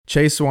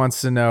Chase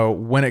wants to know,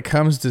 when it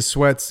comes to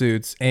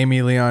sweatsuits,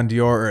 Amy Leon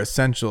Dior or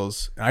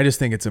Essentials, I just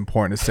think it's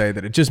important to say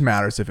that it just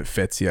matters if it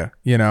fits you.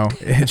 You know,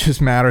 it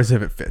just matters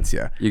if it fits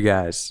you. You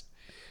guys,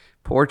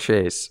 poor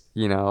Chase,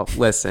 you know,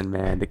 listen,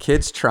 man, the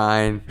kid's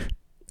trying.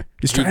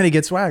 He's trying to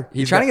get swag.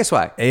 He's trying to get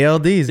swag.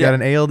 ALD. He's got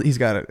an ALD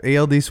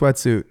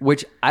sweatsuit.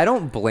 Which I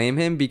don't blame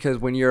him, because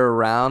when you're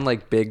around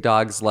like big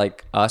dogs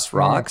like us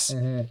rocks,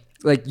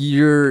 like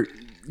you're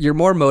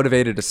more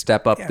motivated to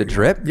step up the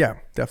drip. Yeah,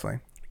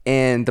 definitely.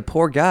 And the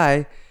poor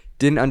guy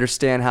didn't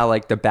understand how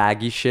like the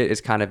baggy shit is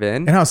kind of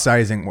in. And how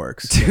sizing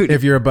works. Dude,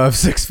 if you're above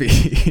 6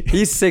 feet.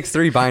 He's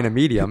 6'3" buying a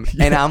medium.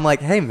 Yeah. And I'm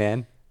like, hey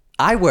man,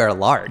 I wear a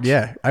large.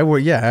 Yeah, I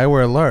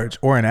wear a large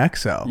or an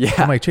XL. Yeah.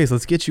 I'm like, Chase,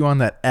 let's get you on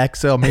that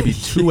XL, maybe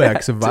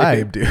 2X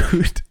vibe,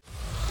 dude.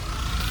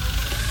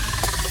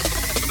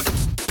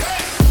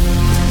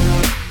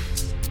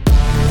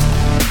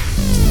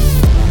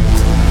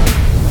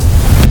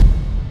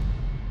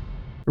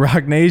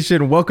 Rock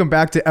Nation, welcome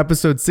back to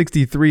episode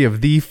 63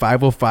 of the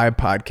 505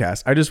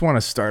 podcast. I just want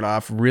to start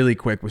off really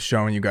quick with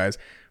showing you guys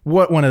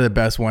what one of the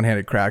best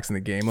one-handed cracks in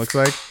the game looks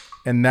like.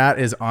 And that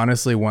is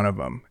honestly one of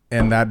them.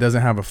 And that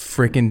doesn't have a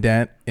freaking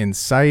dent in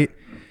sight.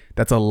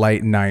 That's a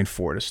light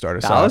 9.4 to start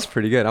us off. That was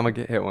pretty good. I'm going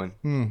to hit one.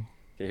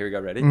 Okay, here we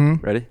go. Ready?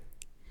 Ready?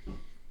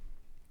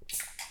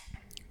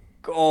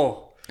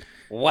 Go.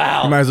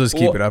 Wow. You might as well just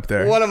keep it up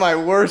there. One of my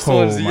worst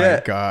ones yet.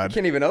 Oh my God. I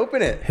can't even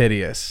open it.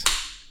 Hideous.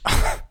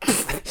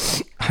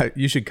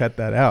 You should cut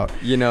that out.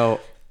 You know,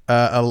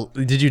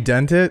 did you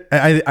dent it?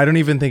 I don't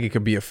even think it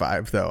could be a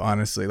 5 though,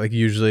 honestly. Like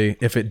usually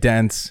if it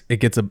dents,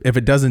 if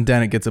it doesn't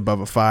dent, it gets above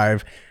a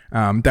 5.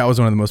 That was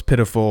one of the most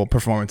pitiful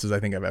performances I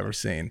think I've ever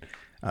seen.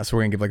 So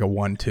we're gonna give like a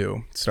 1-2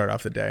 to start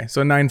off the day.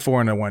 So a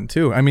 9.4 and a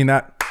 1-2. I mean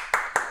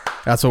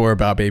that's what we're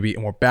about, baby.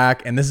 And we're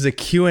back. And this is a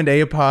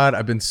Q&A pod.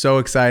 I've been so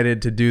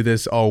excited to do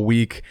this all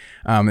week.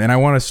 And I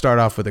want to start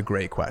off with a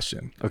great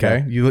question.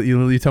 Okay.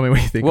 You tell me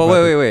what you think. Well,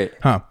 wait.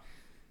 Huh?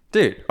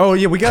 Dude. Oh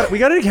yeah, we got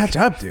to catch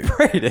up, dude.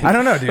 Braden. I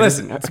don't know, dude.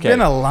 Listen, it's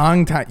been a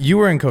long time. You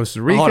were in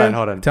Costa Rica.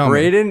 Hold on. Tell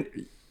me.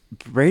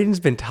 Braden's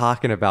been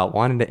talking about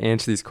wanting to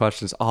answer these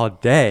questions all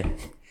day.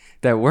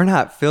 That we're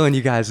not filling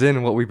you guys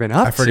in what we've been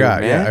up to. I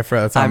forgot. Man. Yeah, I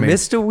forgot. That's on me.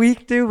 Missed a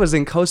week, dude. Was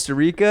in Costa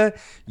Rica.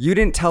 You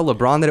didn't tell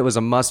LeBron that it was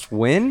a must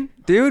win,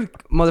 dude.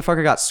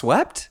 Motherfucker got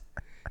swept.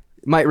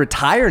 Might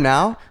retire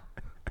now.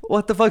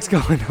 What the fuck's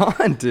going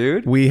on,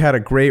 dude? We had a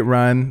great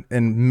run,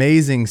 an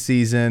amazing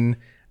season.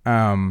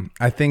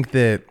 I think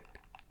that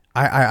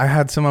I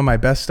had some of my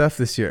best stuff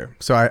this year.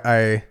 So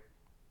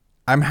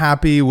I'm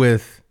happy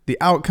with the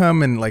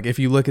outcome. And like, if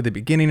you look at the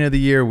beginning of the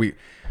year, we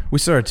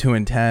started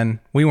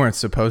 2-10. We weren't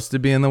supposed to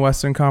be in the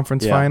Western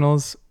Conference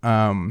Finals.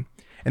 And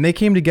they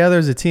came together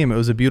as a team. It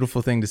was a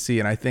beautiful thing to see.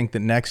 And I think that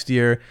next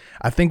year,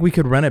 I think we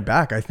could run it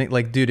back. I think,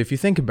 like, dude, if you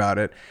think about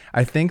it,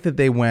 I think that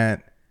they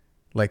went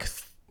like,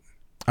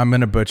 I'm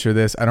going to butcher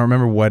this. I don't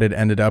remember what it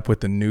ended up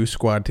with the new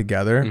squad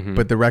together,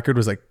 but the record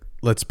was like,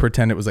 let's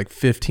pretend it was like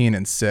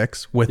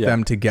 15-6 with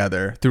them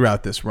together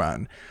throughout this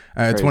run.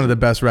 It's one of the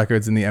best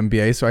records in the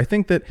NBA. So I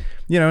think that,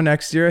 you know,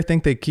 next year, I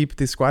think they keep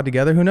the squad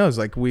together. Who knows?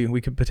 Like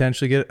we could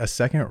potentially get a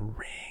second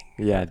ring.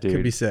 Yeah, dude.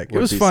 Could be sick. It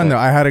was fun though.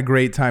 I had a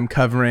great time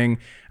covering.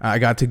 I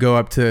got to go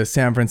up to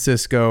San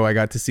Francisco. I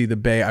got to see the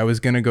Bay. I was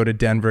going to go to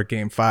Denver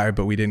game 5,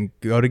 but we didn't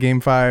go to game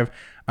 5.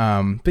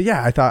 But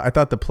yeah, I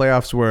thought the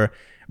playoffs were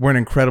an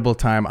incredible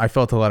time. I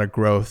felt a lot of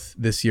growth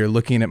this year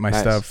looking at my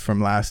stuff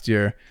from last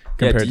year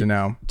compared to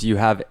now. Do you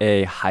have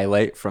a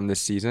highlight from this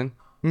season?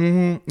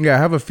 Yeah, I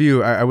have a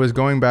few. I was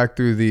going back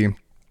through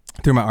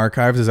my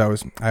archives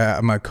as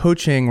I'm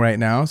coaching right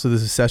now. So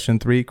this is session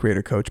 3,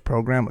 creator coach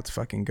program. Let's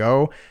fucking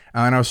go.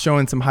 And I was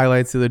showing some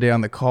highlights the other day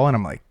on the call, and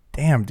I'm like,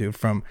 damn, dude,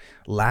 from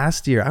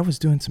last year, I was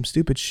doing some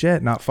stupid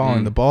shit, not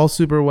following the ball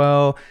super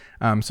well.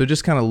 So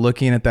just kind of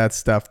looking at that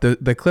stuff.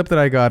 The clip that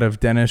I got of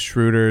Dennis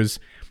Schroeder's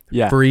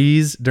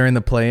freeze during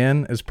the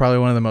play-in is probably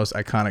one of the most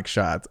iconic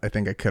shots I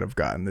think I could have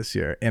gotten this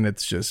year. And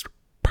it's just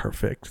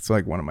perfect. It's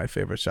like one of my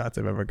favorite shots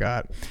I've ever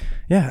got.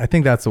 Yeah, I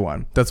think that's the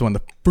one.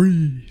 The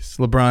freeze.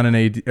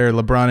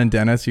 LeBron and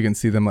Dennis, you can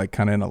see them like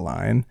kind of in a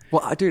line.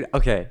 Well, dude,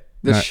 okay.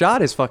 The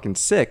shot is fucking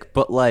sick,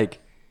 but like,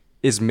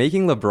 is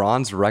making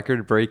LeBron's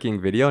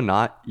record-breaking video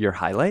not your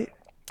highlight?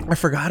 I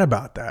forgot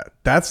about that.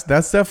 That's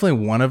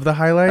definitely one of the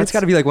highlights. That's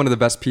got to be like one of the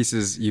best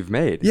pieces you've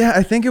made. Yeah,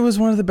 I think it was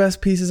one of the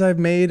best pieces I've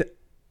made.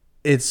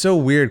 It's so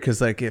weird because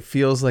like it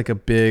feels like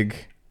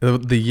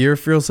the year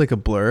feels like a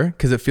blur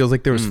because it feels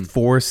like there was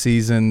 4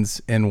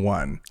 seasons in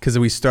one because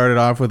we started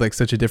off with like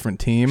such a different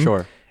team.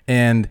 Sure.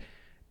 And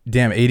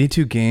damn,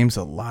 82 games,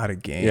 a lot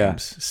of games. Yeah.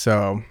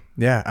 So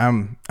yeah,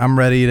 I'm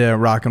ready to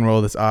rock and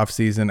roll this off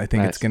season. I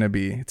think it's gonna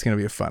be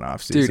a fun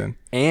off season.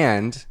 Dude,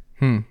 and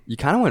you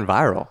kind of went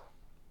viral.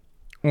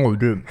 Oh,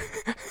 dude.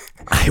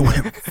 I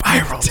went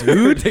viral,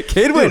 dude. The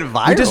kid went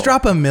viral. You just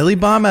drop a milli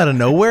bomb out of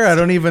nowhere. I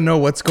don't even know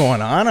what's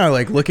going on. I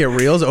like look at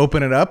reels,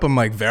 open it up. I'm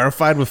like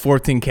verified with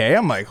 14K.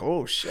 I'm like,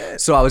 oh shit.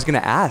 So I was going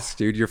to ask,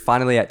 dude, you're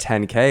finally at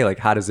 10K. Like,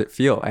 how does it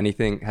feel?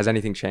 Has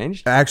anything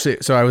changed? Actually,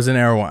 so I was in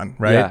Air One,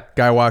 right? Yeah.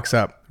 Guy walks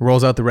up,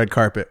 rolls out the red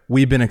carpet.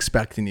 We've been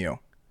expecting you.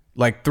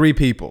 Like 3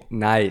 people.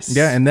 Nice.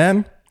 Yeah, and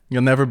then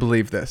you'll never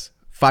believe this.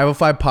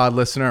 505 pod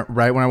listener,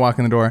 right when I walk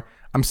in the door,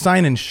 I'm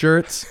signing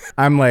shirts.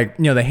 I'm like,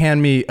 they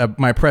hand me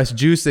my pressed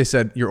juice. They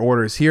said, your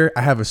order is here.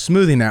 I have a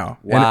smoothie now.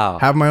 Wow.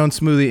 And have my own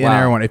smoothie in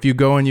Erewhon. If you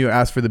go and you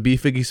ask for the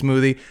Beef Figgy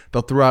smoothie,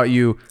 they'll throw out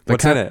you.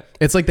 What's in it?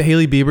 It's like the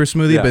Hailey Bieber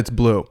smoothie, but it's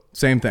blue.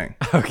 Same thing.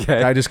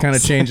 Okay. I just kind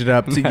of change it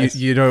up. Nice.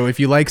 If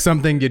you like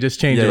something, you just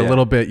change it a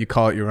little bit. You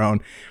call it your own.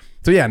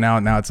 So yeah,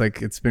 now it's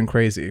like it's been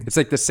crazy. It's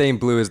like the same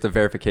blue as the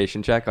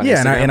verification check on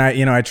Instagram.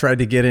 Instagram. And I tried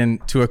to get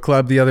into a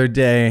club the other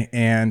day,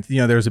 and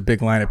there was a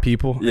big line of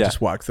people. I just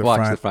walked to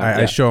the front.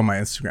 I show them my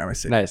Instagram. I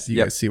say, nice.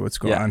 You guys see what's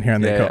going on here?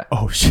 And they go,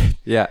 oh shit.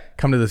 Yeah.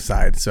 Come to the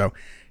side. So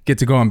get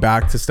to going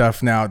back to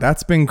stuff now.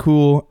 That's been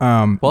cool.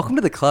 Welcome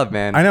to the club,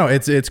 man. I know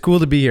it's cool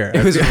to be here.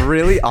 It was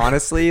really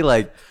honestly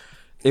like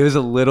it was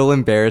a little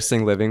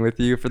embarrassing living with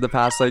you for the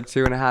past like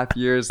 2.5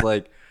 years.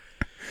 Like,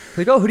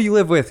 oh, who do you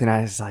live with? And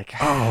I was like,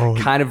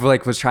 kind of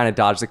like was trying to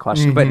dodge the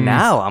question. But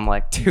now I'm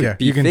like, dude,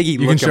 Beef Figgy,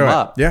 look him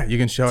up. Yeah, you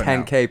can show it.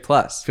 10K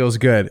plus. Feels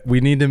good.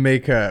 We need to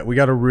make we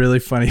got a really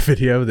funny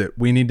video that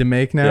we need to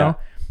make now. Yeah.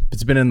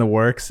 It's been in the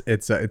works.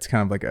 It's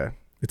kind of like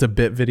it's a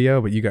bit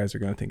video, but you guys are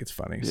going to think it's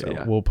funny.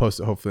 So we'll post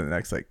it hopefully in the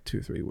next like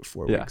 2, 3,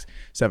 4 weeks,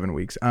 7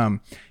 weeks.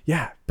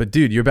 But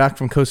dude, you're back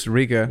from Costa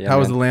Rica. How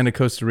was the land of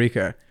Costa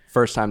Rica?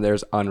 First time there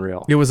is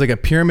unreal. It was like a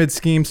pyramid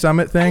scheme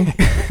summit thing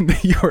that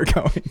you were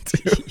going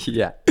to.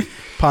 Yeah.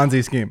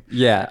 Ponzi scheme.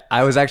 Yeah.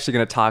 I was actually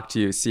going to talk to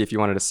you, see if you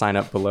wanted to sign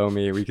up below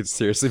me. We could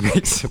seriously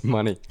make some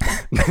money.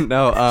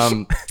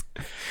 No.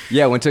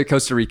 Yeah. I went to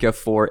Costa Rica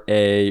for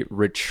a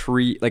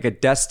retreat, like a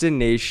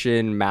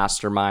destination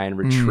mastermind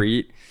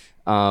retreat.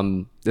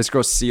 This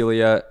girl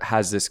Celia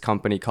has this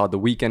company called The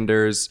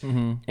Weekenders,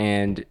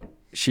 and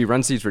she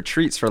runs these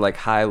retreats for like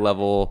high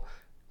level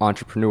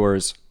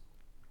entrepreneurs.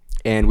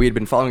 And we had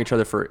been following each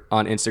other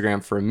on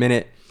Instagram for a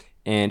minute,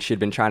 and she had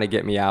been trying to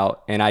get me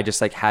out, and I just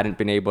like hadn't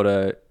been able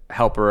to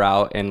help her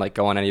out and like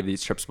go on any of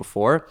these trips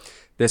before.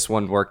 This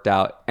one worked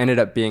out, ended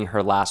up being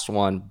her last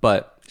one,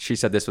 but she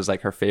said this was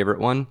like her favorite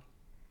one.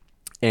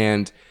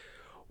 And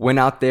went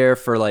out there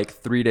for like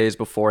 3 days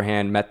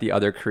beforehand, met the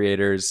other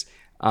creators,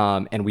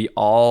 and we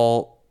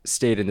all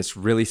stayed in this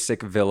really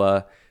sick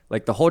villa.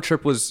 Like the whole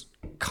trip was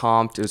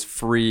comped, it was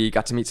free,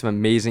 got to meet some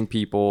amazing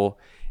people.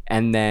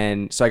 And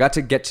then, so I got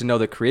to know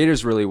the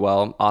creators really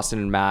well. Austin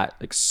and Matt,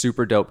 like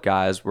super dope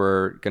guys.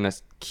 We're going to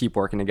keep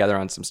working together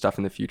on some stuff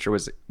in the future,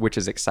 which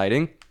is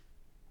exciting.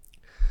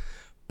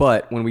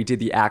 But when we did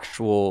the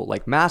actual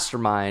like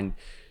mastermind,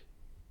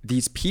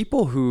 these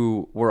people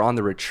who were on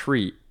the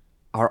retreat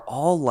are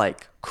all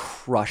like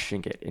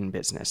crushing it in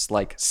business,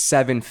 like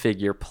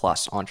 7-figure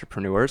plus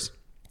entrepreneurs.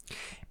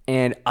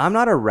 And I'm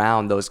not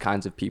around those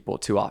kinds of people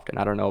too often.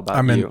 I don't know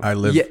about you. I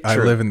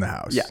live in the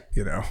house. Yeah.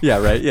 Yeah,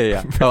 right.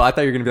 Yeah. Oh, I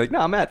thought you were going to be like, no,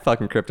 I'm at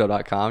fucking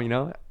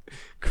crypto.com,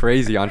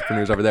 crazy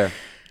entrepreneurs over there.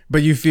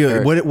 But you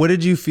feel, what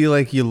did you feel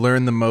like you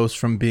learned the most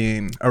from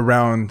being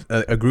around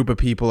a group of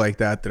people like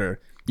that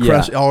are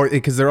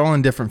because they're all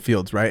in different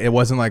fields, right? It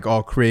wasn't like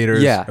all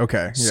creators. Yeah.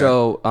 Okay. Yeah.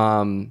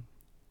 So,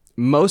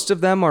 most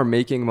of them are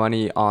making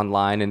money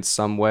online in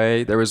some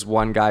way. There was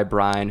one guy,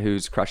 Brian,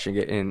 who's crushing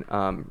it in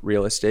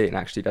real estate and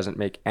actually doesn't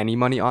make any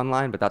money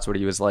online, but that's what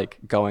he was like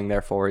going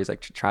there for. He's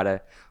like to try to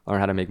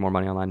learn how to make more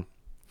money online.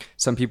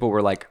 Some people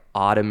were like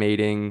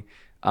automating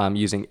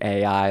using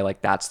AI,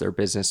 like that's their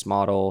business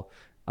model,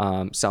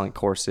 selling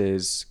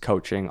courses,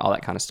 coaching, all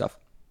that kind of stuff.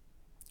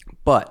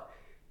 And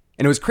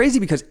it was crazy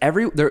because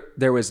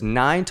there was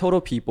 9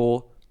 total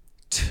people,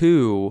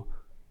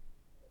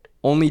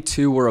 only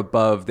 2 were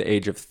above the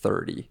age of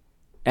 30.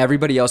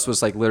 Everybody else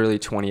was like literally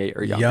 28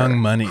 or younger. Young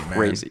money,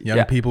 crazy. Man.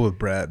 Young people with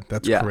bread.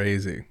 That's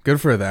crazy.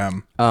 Good for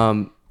them.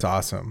 It's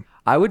awesome.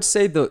 I would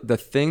say the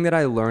thing that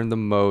I learned the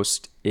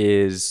most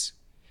is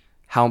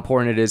how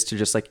important it is to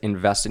just like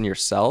invest in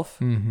yourself.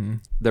 Mm-hmm.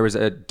 There was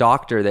a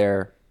doctor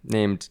there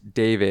named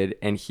David,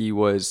 and he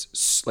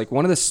was like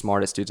one of the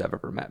smartest dudes I've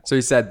ever met. So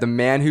he said, the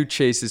man who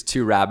chases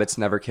 2 rabbits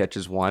never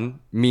catches one,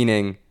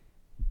 meaning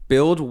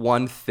build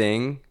one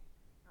thing,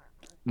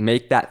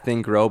 make that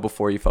thing grow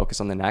before you focus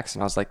on the next.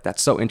 And I was like,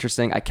 that's so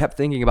interesting. I kept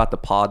thinking about the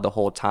pod the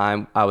whole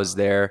time I was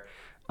there.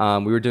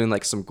 We were doing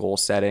like some goal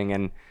setting,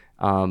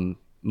 and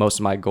most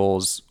of my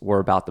goals were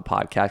about the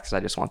podcast because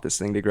I just want this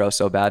thing to grow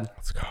so bad.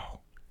 Let's go.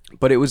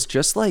 But it was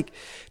just like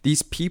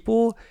these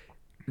people,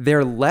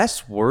 they're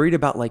less worried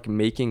about like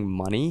making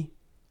money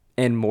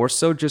and more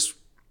so just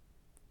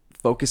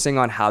focusing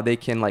on how they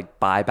can like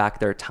buy back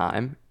their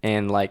time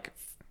and like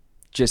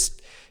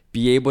just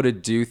be able to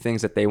do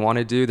things that they want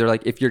to do. They're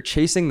like, if you're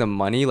chasing the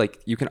money, like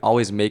you can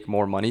always make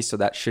more money. So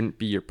that shouldn't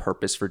be your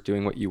purpose for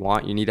doing what you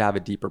want. You need to have a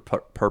deeper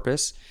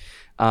purpose.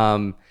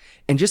 And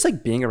just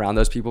like being around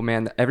those people,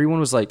 man,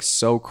 everyone was like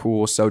so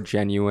cool, so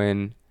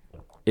genuine.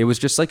 It was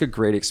just like a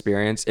great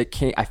experience.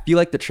 I feel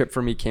like the trip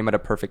for me came at a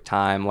perfect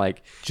time.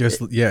 Like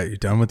you're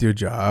done with your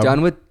job.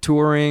 Done with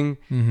touring.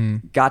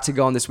 Mm-hmm. Got to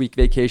go on this week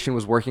vacation,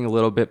 was working a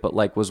little bit, but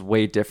like was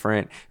way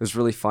different. It was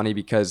really funny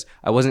because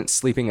I wasn't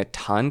sleeping a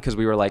ton because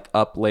we were like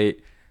up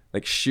late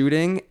like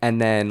shooting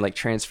and then like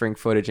transferring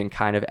footage and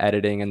kind of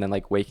editing and then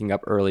like waking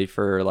up early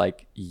for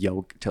like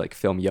yoga to like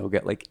film yoga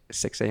at like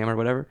 6 a.m. or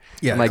whatever.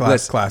 Yeah, I'm like,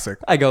 classic.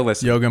 I go,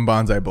 listen. Yoga and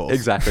bonsai bowls.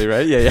 Exactly,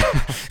 right? Yeah.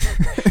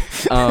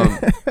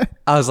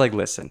 I was like,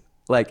 listen,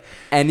 like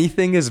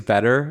anything is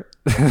better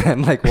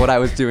than like what I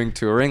was doing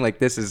touring. Like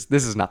this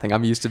is nothing.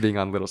 I'm used to being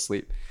on little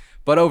sleep.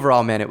 But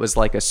overall, man, it was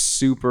like a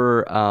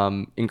super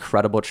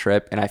incredible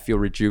trip, and I feel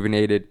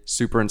rejuvenated,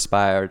 super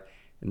inspired,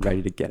 and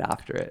ready to get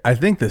after it. I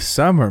think the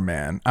summer,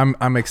 man,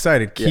 I'm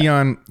excited.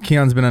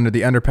 Keon's been under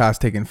the underpass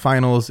taking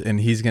finals, and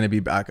he's going to be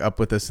back up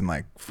with us in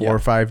like 4 or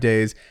 5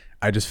 days.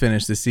 I just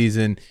finished the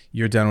season.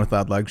 You're done with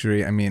Loud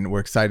Luxury. I mean,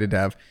 we're excited to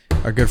have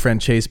our good friend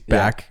Chase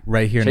back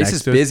right here next to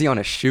us. Chase is busy on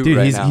a shoot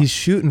Dude, now. He's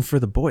shooting for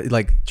the boy.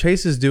 Like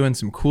Chase is doing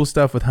some cool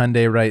stuff with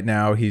Hyundai right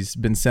now. He's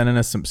been sending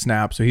us some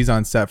snaps, so he's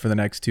on set for the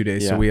next 2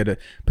 days. So we had to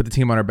put the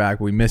team on our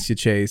back. We miss you,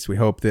 Chase. We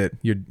hope that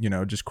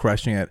you're just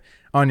crushing it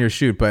on your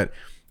shoot. But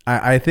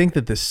I think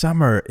that this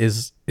summer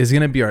is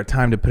going to be our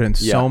time to put in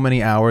so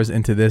many hours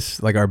into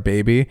this, like our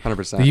baby.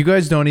 100%. You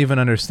guys don't even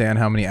understand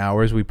how many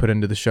hours we put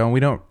into the show, and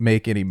we don't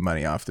make any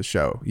money off the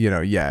show,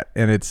 yet.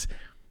 And it's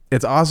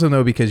awesome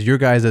though, because your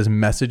guys'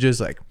 messages,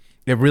 like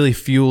it really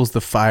fuels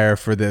the fire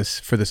for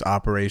this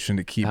operation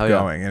to keep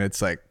going. And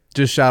it's like,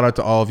 just shout out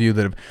to all of you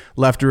that have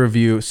left a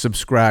review,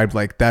 subscribed.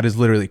 Like that is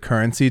literally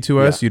currency to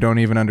us. You don't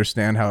even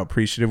understand how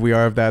appreciative we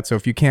are of that. So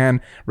if you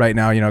can right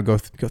now, go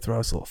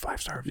throw us a little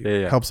 5-star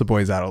review. Helps the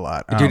boys out a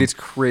lot. Dude, it's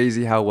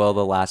crazy how well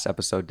the last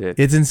episode did.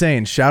 It's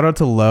insane. Shout out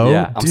to Low.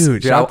 Yeah,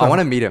 dude, I want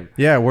to meet him.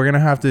 Yeah, we're going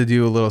to have to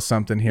do a little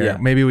something here. Yeah.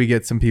 Maybe we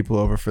get some people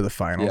over for the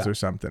finals or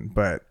something.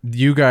 But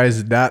you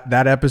guys, that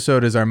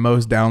episode is our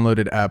most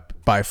downloaded ep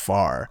by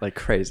far. Like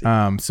crazy.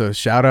 So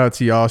shout out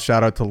to y'all.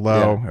 Shout out to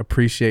Low.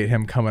 Appreciate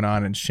him coming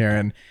on and sharing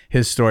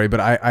his story. But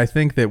I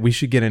think that we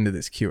should get into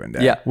this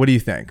Q&A. Yeah. What do you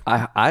think?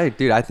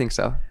 I think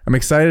so. I'm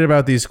excited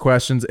about these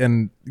questions.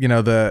 And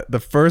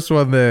the first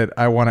one that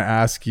I want to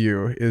ask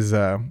you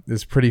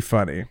is pretty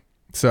funny.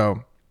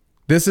 So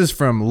this is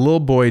from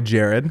Lil Boy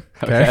Jared.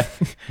 Okay.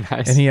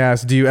 Nice. And he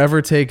asked, do you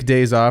ever take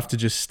days off to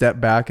just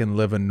step back and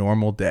live a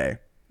normal day?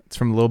 It's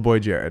from Lil Boy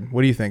Jared.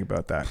 What do you think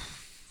about that?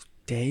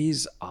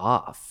 Days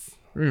off.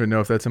 I don't even know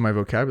if that's in my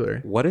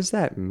vocabulary. What does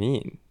that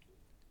mean?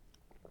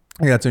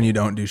 I think that's when you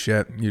don't do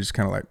shit. You just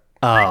kind of like,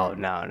 oh,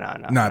 no.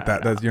 not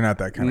that. That's, you're not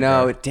that kind of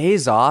No, guy.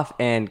 Days Off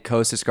and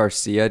Kostas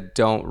Garcia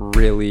don't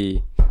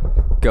really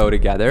go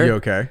together. You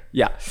okay?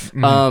 Yeah.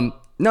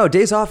 No,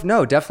 Days Off,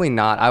 no, definitely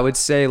not. I would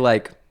say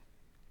like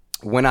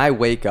when I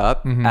wake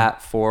up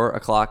at 4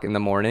 o'clock in the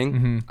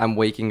morning, I'm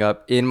waking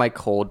up in my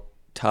cold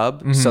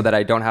tub so that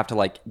I don't have to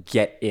like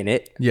get in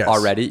it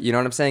already. You know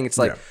what I'm saying? It's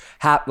like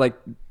like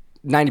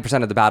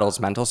 90% of the battle is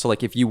mental. So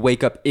like if you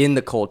wake up in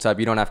the cold tub,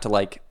 you don't have to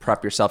like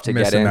prep yourself to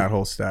get in. that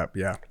whole step.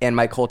 Yeah. And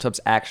my cold tub's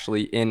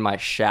actually in my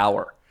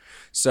shower.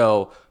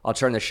 So I'll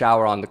turn the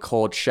shower on, the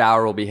cold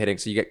shower will be hitting.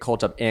 So you get cold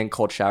tub and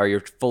cold shower.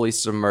 You're fully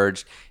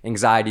submerged.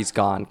 Anxiety's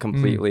gone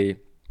completely.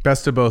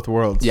 Best of both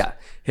worlds. Yeah.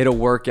 Hit a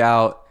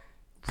workout,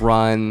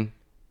 run,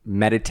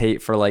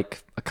 meditate for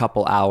like a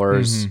couple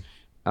hours.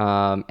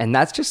 And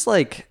that's just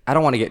like, I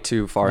don't want to get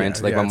too far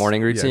into like my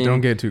morning routine.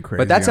 Don't get too crazy.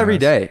 But that's every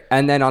day.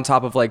 And then on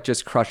top of like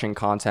just crushing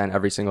content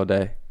every single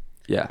day.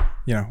 Yeah.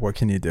 What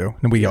can you do?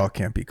 We all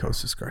can't be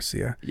Kostas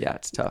Garcia. Yeah,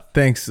 it's tough.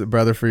 Thanks,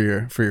 brother, for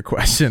your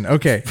question.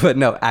 Okay. But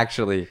no,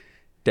 actually,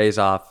 days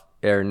off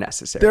are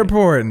necessary. They're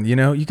important. You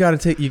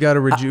got to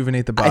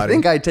rejuvenate the body. I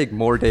think I take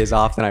more days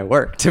off than I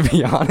work, to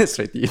be honest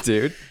with you,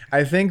 dude.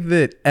 I think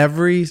that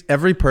every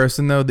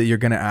person though that you're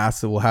going to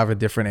ask will have a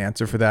different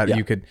answer for that. Yeah.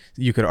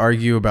 You could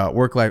argue about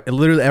work life.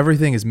 Literally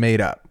everything is made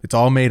up. It's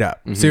all made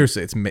up.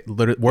 Seriously, it's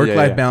work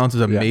life balance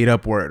is a made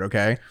up word.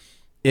 Okay.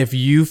 If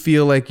you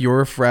feel like you're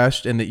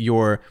refreshed and that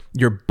your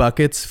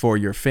buckets for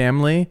your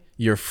family,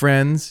 your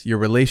friends, your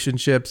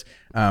relationships,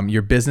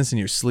 your business and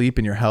your sleep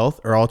and your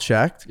health are all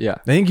checked, I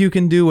think you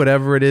can do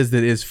whatever it is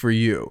that is for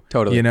you.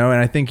 Totally. And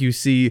I think you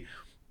see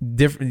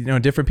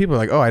different people are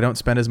like, oh, I don't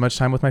spend as much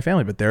time with my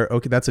family, but they're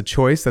okay. That's a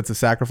choice. That's a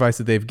sacrifice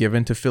that they've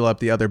given to fill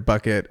up the other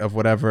bucket of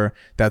whatever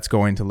that's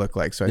going to look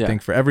like. So I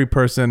think for every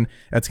person,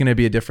 that's going to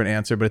be a different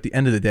answer. But at the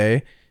end of the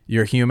day,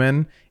 you're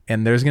human,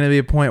 and there's going to be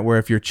a point where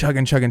if you're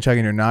chugging,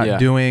 you're not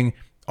doing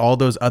all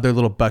those other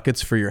little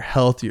buckets for your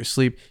health, your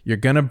sleep, you're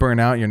going to burn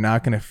out. You're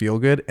not going to feel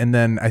good. And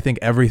then I think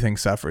everything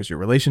suffers. Your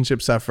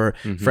relationships suffer,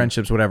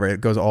 friendships, whatever.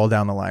 It goes all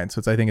down the line.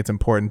 So I think it's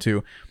important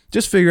to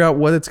just figure out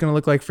what it's going to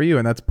look like for you.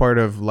 And that's part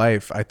of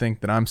life. I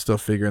think that I'm still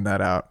figuring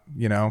that out.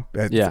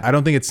 I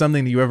don't think it's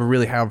something that you ever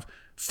really have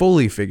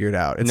fully figured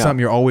out. It's something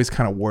you're always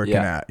kind of working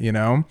at,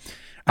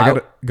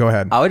 Go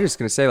ahead. I was just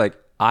going to say, like,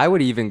 I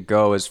would even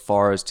go as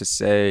far as to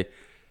say,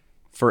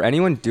 for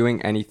anyone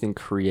doing anything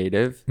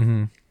creative,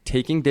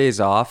 taking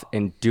days off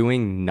and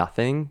doing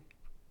nothing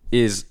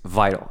is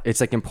vital. It's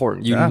like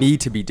important. You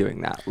need to be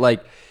doing that.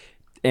 Like,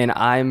 and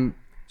I'm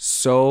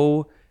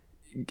so,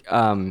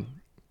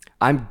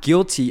 I'm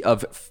guilty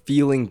of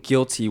feeling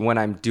guilty when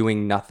I'm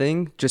doing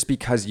nothing, just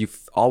because you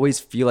always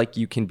feel like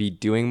you can be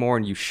doing more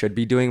and you should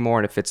be doing more.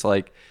 And if it's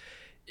like,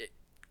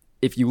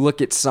 if you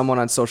look at someone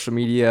on social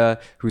media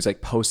who's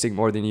like posting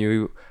more than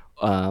you,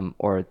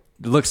 or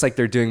looks like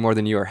they're doing more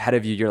than you or ahead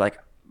of you, you're like,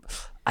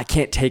 I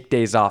can't take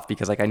days off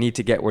because like I need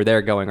to get where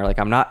they're going, or like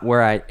I'm not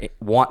where I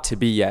want to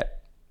be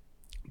yet.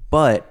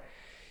 But,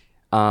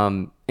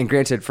 and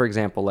granted, for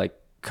example, like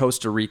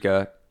Costa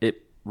Rica,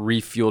 it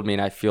refueled me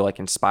and I feel like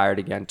inspired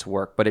again to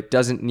work, but it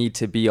doesn't need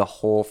to be a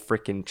whole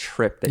freaking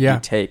trip that you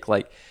take.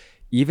 Like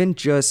even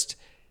just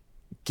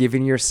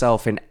giving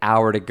yourself an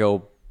hour to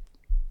go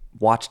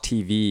watch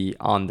TV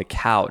on the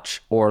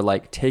couch, or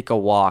like take a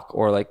walk,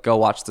 or like go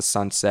watch the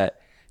sunset,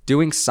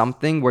 doing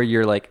something where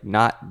you're like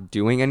not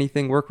doing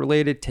anything work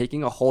related,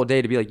 taking a whole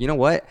day to be like, you know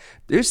what?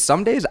 There's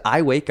some days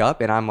I wake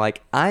up and I'm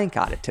like, I ain't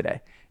got it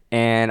today.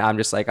 And I'm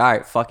just like, all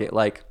right, fuck it.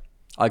 Like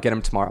I'll get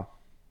them tomorrow.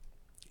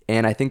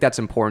 And I think that's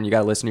important. You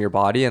got to listen to your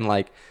body, and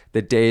like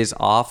the days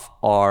off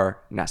are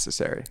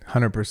necessary.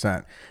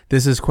 100%.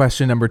 This is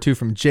question number 2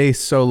 from J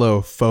Solo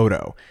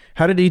Photo.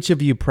 How did each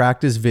of you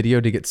practice video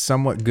to get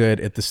somewhat good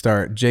at the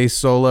start? J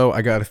Solo,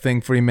 I got a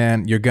thing for you,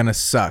 man. You're going to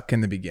suck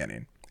in the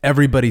beginning.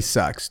 Everybody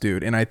sucks,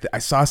 dude. And I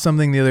saw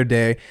something the other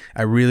day.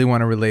 I really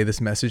want to relay this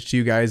message to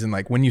you guys. And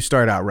like when you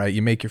start out, right,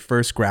 you make your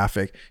first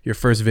graphic, your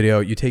first video,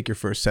 you take your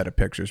first set of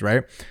pictures,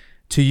 right?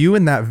 To you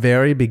in that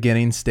very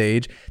beginning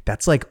stage,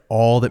 that's like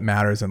all that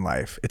matters in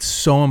life. It's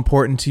so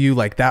important to you.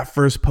 Like that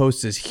first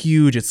post is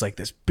huge. It's like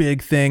this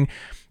big thing.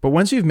 But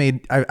once you've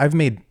made, I've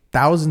made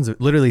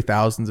literally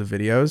thousands of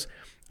videos.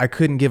 I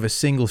couldn't give a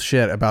single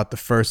shit about the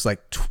first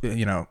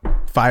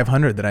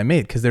 500 that I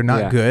made, because they're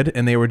not good,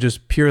 and they were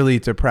just purely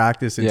to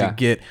practice and to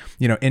get,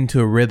 into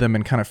a rhythm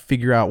and kind of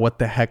figure out what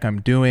the heck I'm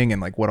doing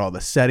and like what all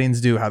the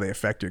settings do, how they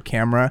affect your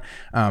camera.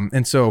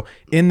 And so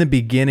in the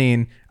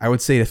beginning, I would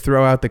say to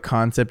throw out the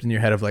concept in your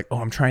head of like, oh,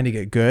 I'm trying to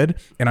get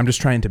good and I'm just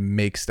trying to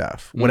make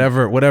stuff,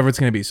 whatever it's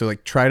going to be. So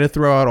like try to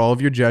throw out all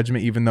of your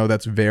judgment, even though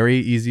that's very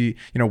easy,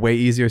 way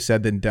easier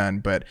said than done,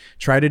 but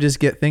try to just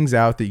get things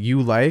out that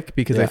you like,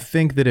 because I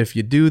think that if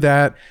you do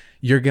that,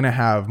 you're going to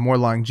have more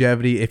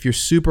longevity. If you're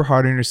super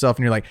hard on yourself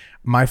and you're like,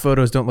 my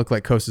photos don't look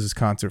like Kostas'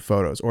 concert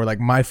photos, or like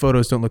my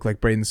photos don't look like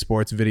Braden's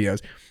sports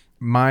videos.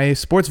 My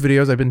sports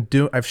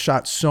videos, I've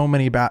shot so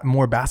many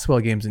more basketball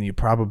games than you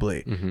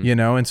probably,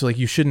 and so like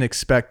you shouldn't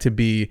expect to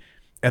be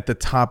at the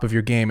top of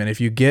your game. And if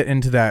you get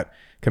into that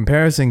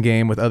comparison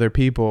game with other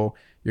people,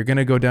 you're going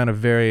to go down a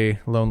very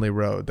lonely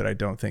road that I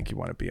don't think you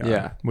want to be on.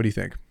 Yeah. What do you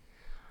think?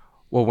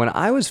 Well, when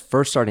I was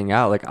first starting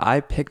out, like I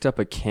picked up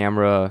a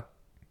camera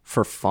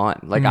for fun.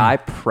 Like I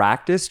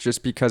practiced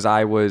just because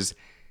I was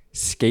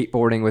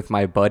skateboarding with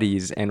my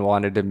buddies and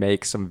wanted to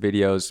make some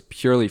videos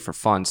purely for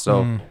fun.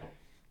 So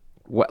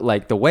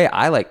like the way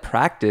I like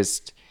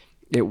practiced,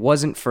 it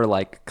wasn't for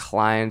like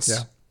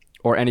clients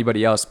or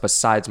anybody else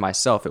besides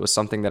myself. It was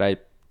something that I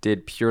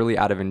did purely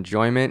out of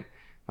enjoyment.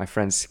 My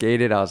friends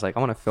skated. I was like, I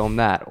want to film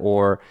that.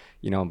 Or,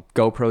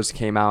 GoPros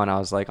came out and I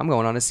was like, I'm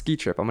going on a ski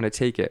trip. I'm going to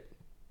take it.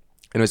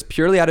 And it was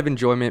purely out of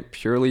enjoyment,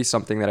 purely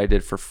something that I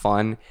did for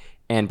fun.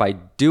 And by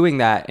doing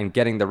that and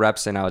getting the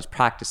reps in, I was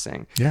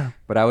practicing. Yeah.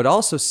 But I would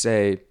also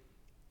say,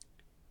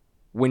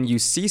 when you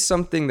see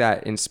something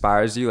that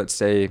inspires you, let's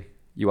say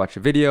you watch a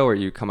video or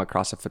you come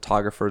across a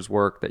photographer's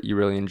work that you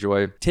really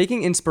enjoy,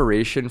 taking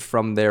inspiration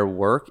from their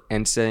work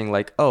and saying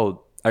like,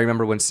 oh, I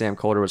remember when Sam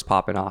Colder was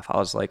popping off, I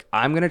was like,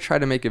 I'm going to try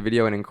to make a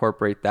video and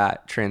incorporate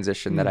that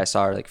transition that I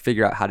saw, or like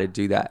figure out how to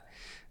do that.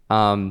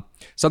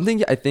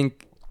 Something I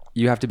think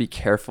you have to be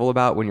careful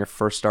about when you're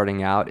first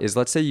starting out is,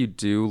 let's say you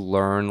do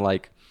learn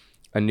like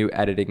a new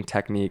editing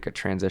technique, a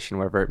transition,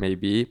 whatever it may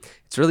be.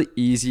 It's really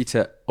easy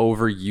to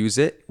overuse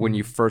it when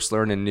you first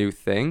learn a new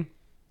thing.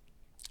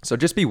 So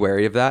just be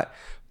wary of that.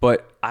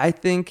 But I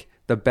think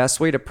the best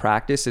way to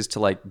practice is to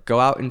like go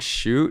out and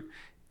shoot,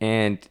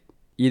 and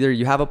either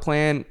you have a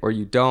plan or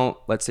you don't.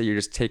 Let's say you're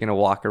just taking a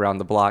walk around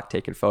the block,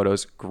 taking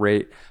photos,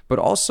 great. But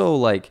also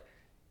like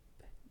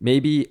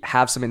maybe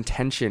have some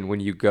intention when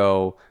you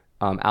go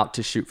out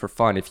to shoot for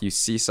fun. If you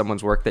see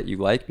someone's work that you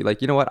like, be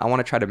like, you know what, I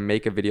want to try to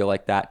make a video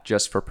like that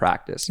just for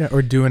practice. Yeah,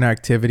 or do an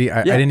activity.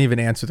 I didn't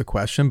even answer the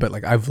question, but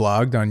like I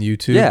vlogged on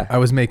YouTube. Yeah. I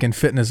was making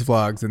fitness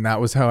vlogs, and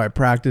that was how I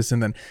practiced.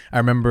 And then I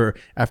remember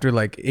after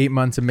like 8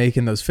 months of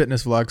making those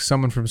fitness vlogs,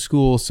 someone from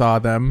school saw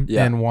them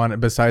and wanted,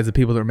 besides the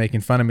people that were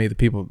making fun of me,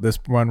 this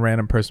one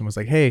random person was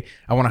like, hey,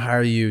 I want to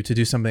hire you to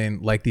do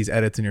something like these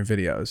edits in your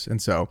videos.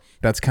 And so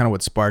that's kind of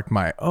what sparked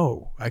my,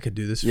 I could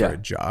do this for a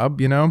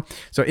job,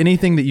 So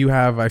anything that you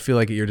have, I feel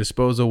like at your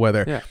disposal,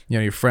 whether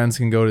your friends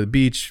can go to the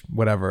beach,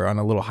 whatever, on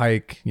a little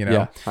hike,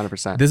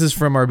 100%. This is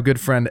from our good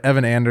friend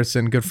Evan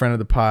Anderson, good friend of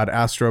the pod,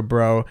 Astro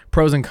Bro.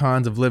 Pros and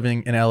cons of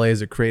living in LA as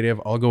a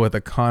creative. I'll go with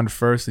a con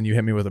first, and you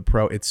hit me with a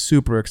pro. It's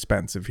super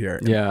expensive here.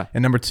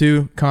 And number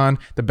 2, con,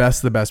 the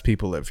best of the best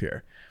people live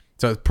here.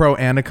 So it's pro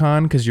and a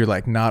con, because you're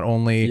like not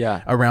only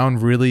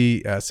around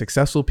really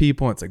successful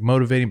people, it's like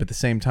motivating, but at the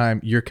same time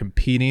you're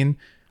competing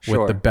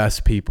with the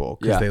best people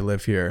because they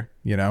live here,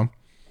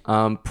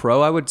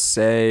 Pro, I would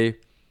say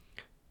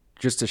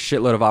just a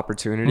shitload of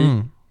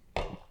opportunity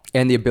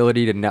and the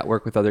ability to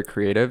network with other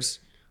creatives.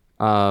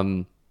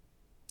 And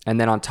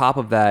then on top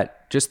of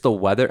that, just the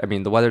weather. I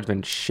mean, the weather's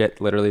been shit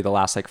literally the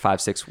last like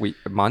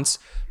 5-6 months,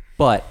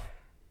 but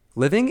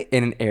living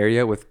in an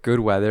area with good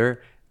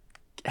weather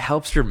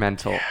helps your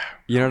mental.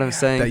 You know what I'm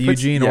saying? That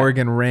Eugene,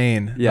 Oregon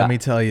rain. Yeah. Let me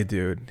tell you,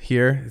 dude.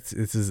 Here,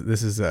 this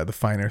is the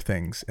finer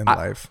things in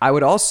life. I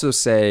would also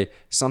say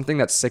something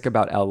that's sick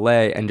about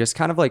LA and just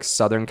kind of like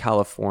Southern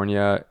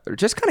California, or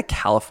just kind of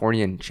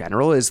California in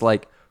general, is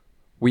like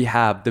we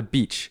have the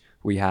beach,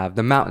 we have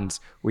the mountains,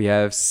 we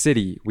have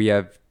city, we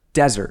have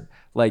desert.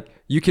 Like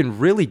you can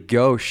really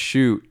go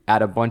shoot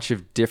at a bunch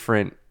of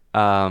different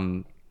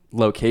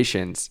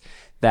locations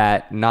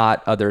that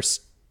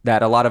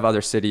that a lot of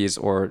other cities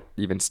or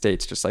even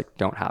states just like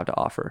don't have to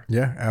offer.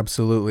 Yeah,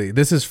 absolutely.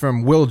 This is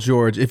from Will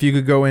George. If you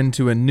could go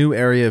into a new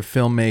area of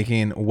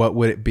filmmaking, what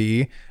would it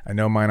be? I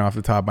know mine off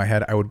the top of my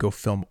head. I would go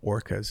film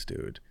orcas,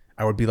 dude.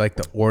 I would be like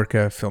the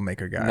orca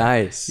filmmaker guy.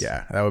 Nice.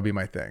 Yeah, that would be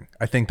my thing.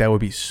 I think that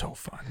would be so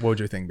fun. What would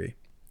your thing be?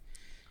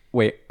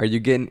 Wait, are you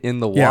getting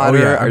in the water?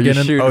 Yeah, Are you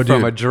shooting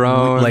from a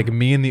drone? Like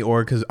me and the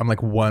orcas, I'm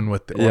like one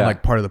with the, I'm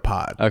like part of the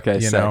pod. Okay,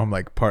 you know, I'm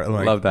like part.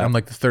 Like, love that. I'm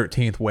like the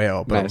 13th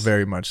whale, but Nice. a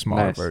very much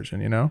smaller version.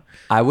 You know.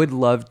 I would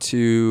love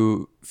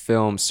to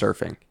film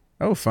surfing.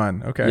 Oh,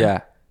 fun. Okay.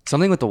 Yeah,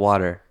 something with the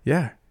water.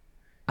 Yeah.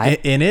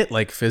 In it,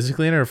 like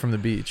physically in it, or from the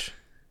beach.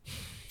 I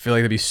feel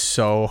like it'd be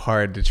so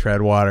hard to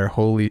tread water,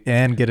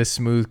 and get a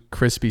smooth,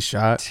 crispy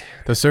shot.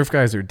 The surf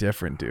guys are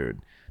different, dude.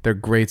 They're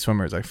great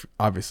swimmers,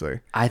 obviously.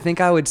 I think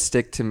I would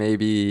stick to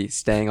maybe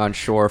staying on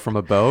shore from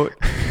a boat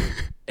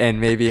and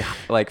maybe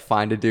like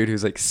find a dude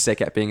who's like sick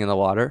at being in the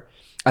water.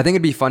 I think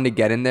it'd be fun to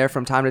get in there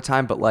from time to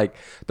time, but like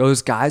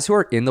those guys who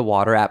are in the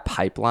water at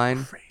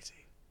Pipeline,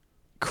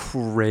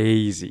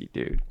 crazy,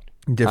 dude.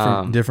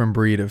 Different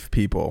breed of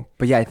people.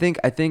 But yeah, I think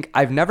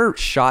I've never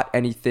shot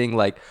anything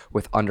like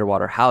with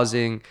underwater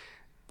housing,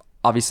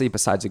 obviously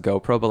besides a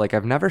GoPro, but like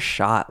I've never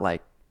shot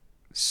like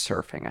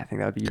surfing. I think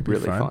that would be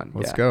really fun.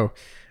 Let's go.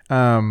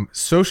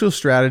 Social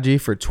strategy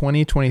for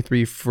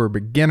 2023 for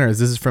beginners.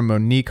 This is from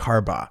Monique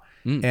Harbaugh.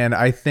 And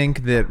I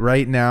think that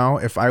right now,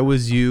 if I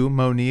was you,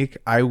 Monique,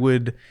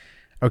 this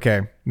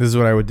is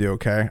what I would do.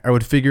 Okay. I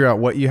would figure out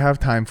what you have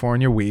time for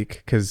in your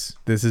week, because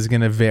this is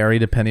going to vary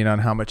depending on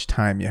how much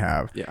time you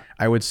have. Yeah.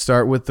 I would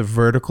start with the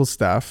vertical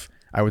stuff.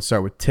 I would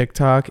start with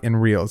TikTok and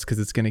Reels, because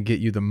it's going to get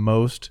you the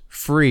most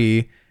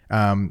free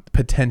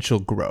potential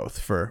growth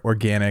for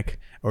organic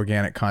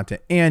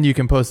content, and you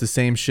can post the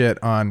same shit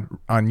on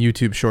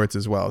YouTube Shorts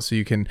as well, so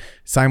you can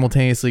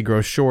simultaneously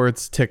grow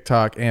Shorts,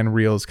 TikTok, and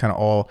Reels kind of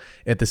all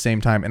at the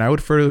same time. And I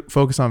would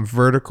focus on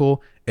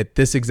vertical at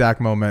this exact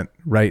moment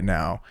right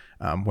now,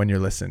 when you're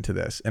listening to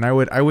this. And I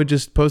would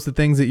just post the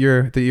things that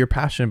you're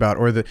passionate about,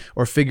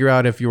 or figure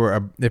out if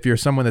you're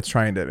someone that's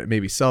trying to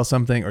maybe sell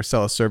something or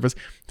sell a service,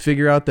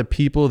 figure out the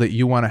people that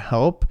you want to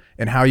help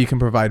and how you can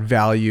provide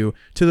value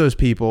to those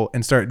people,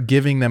 and start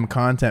giving them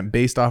content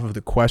based off of the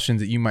questions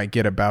that you might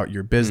get about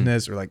your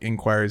business, or like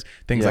inquiries,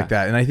 things like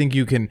that. And I think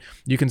you can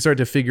start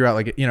to figure out,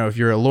 like, you know, if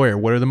you're a lawyer,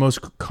 what are the most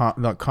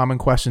common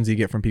questions you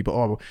get from people?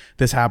 Oh,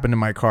 this happened in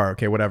my car.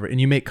 Okay, whatever.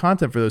 And you make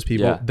content for those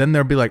people. Yeah. Then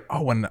they'll be like,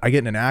 oh, when I get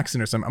in an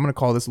accident or something, I'm going to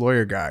call this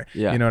lawyer guy.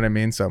 Yeah. You know what I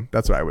mean? So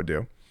that's what I would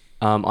do.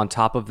 On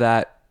top of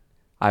that,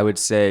 I would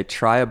say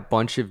try a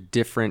bunch of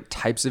different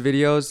types of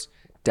videos,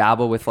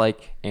 dabble with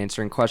like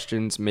answering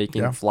questions,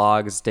 making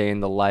vlogs, day in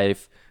the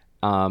life,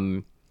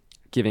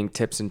 giving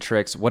tips and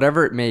tricks,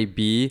 whatever it may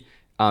be.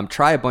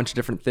 Try a bunch of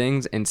different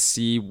things and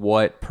see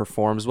what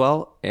performs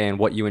well and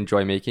what you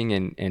enjoy making,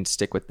 and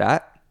stick with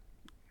that.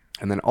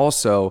 And then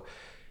also,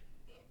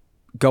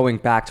 going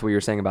back to what you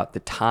were saying about the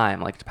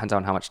time, like it depends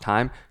on how much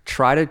time,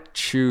 try to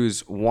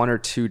choose 1 or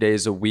 2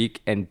 days a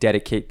week and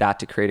dedicate that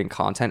to creating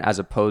content, as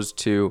opposed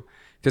to,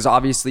 because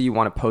obviously you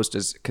want to post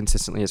as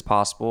consistently as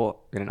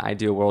possible. In an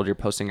ideal world, you're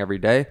posting every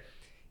day.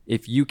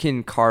 If you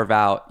can carve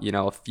out, you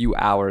know, a few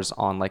hours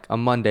on like a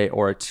Monday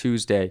or a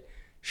Tuesday,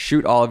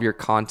 shoot all of your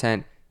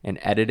content and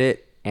edit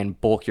it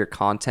and bulk your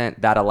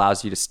content, that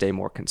allows you to stay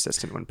more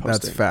consistent when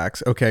posting. That's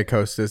facts. Okay,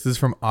 Kostas, this is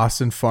from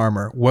Austin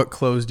Farmer. What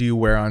clothes do you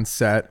wear on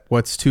set?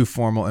 What's too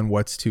formal and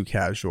what's too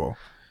casual?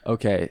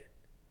 Okay.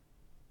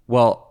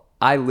 Well,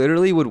 I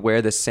literally would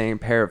wear the same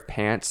pair of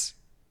pants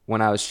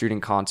when I was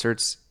shooting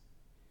concerts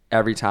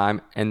every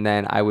time. And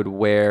then I would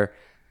wear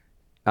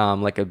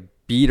like a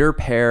beater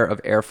pair of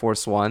Air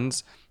Force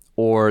Ones,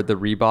 or the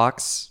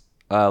Reeboks,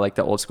 like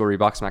the old school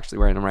Reeboks. I'm actually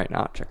wearing them right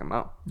now. Check them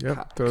out.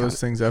 Yep. Throw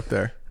those things up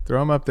there. Throw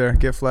them up there.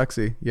 Get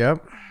flexy.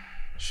 Yep.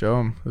 Show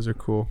them. Those are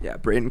cool. Yeah,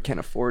 Brayden can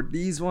afford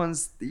these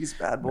ones. These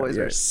bad boys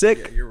are sick.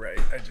 Yeah, you're right.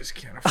 I just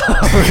can't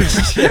afford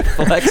them. Shit,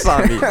 flex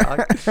on me,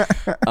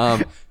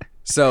 dog.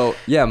 So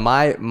yeah,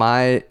 my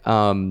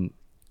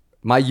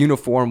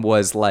uniform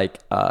was like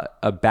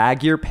a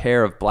baggier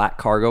pair of black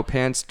cargo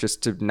pants,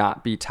 just to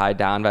not be tied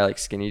down by like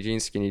skinny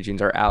jeans. Skinny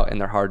jeans are out and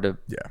they're hard to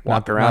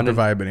walk around. Not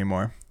the vibe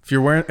anymore.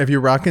 If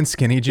you're rocking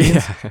skinny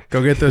jeans,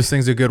 go get those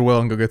things at Goodwill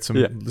and go get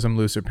some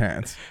looser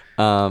pants.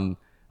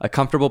 A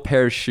comfortable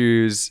pair of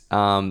shoes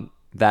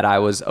that I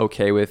was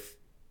okay with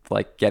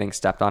like getting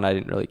stepped on. I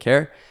didn't really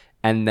care.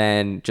 and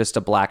then just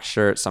a black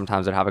shirt.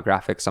 Sometimes I'd have a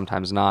graphic,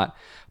 sometimes not.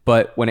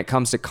 But when it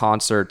comes to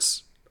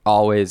concerts,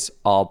 always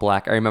all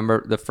black. I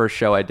remember the first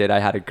show I did, I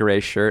had a gray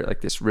shirt,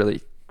 like this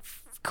really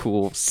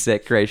cool,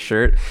 sick gray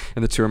shirt.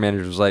 And the tour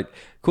manager was like,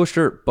 cool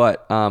shirt,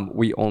 but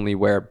we only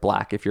wear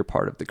black if you're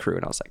part of the crew.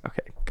 And I was like,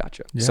 okay,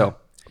 gotcha. Yeah. So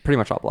pretty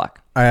much all black.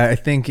 I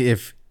think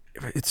if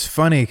it's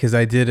funny because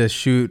I did a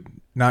shoot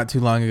not too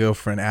long ago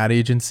for an ad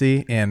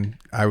agency and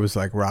I was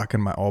like rocking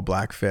my all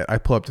black fit. I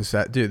pull up to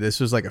set, dude, this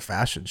was like a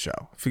fashion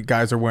show. If you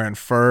guys are wearing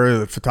fur,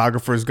 the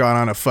photographer's got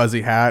on a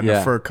fuzzy hat and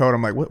a fur coat.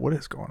 I'm like, what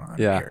is going on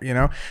here? You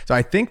know? So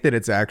I think that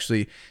it's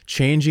actually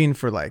changing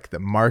for like the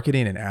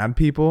marketing and ad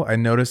people. I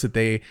noticed that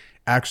they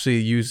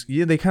actually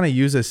they kind of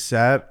use a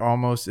set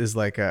almost as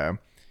like a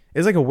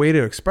way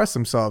to express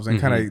themselves and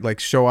kind of like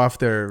show off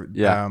their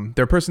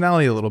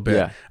personality a little bit.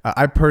 Yeah.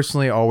 I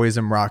personally always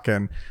am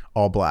rocking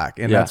all black,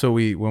 and that's what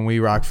when we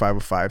rock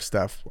 505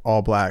 stuff,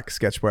 all black.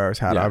 Sketch Boy Hours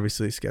hat,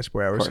 obviously Sketch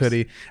Boy Hours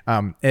hoodie.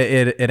 At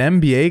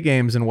NBA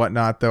games and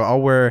whatnot, though,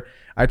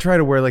 I try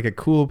to wear like a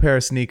cool pair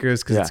of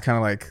sneakers because it's kind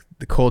of like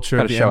the culture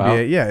of the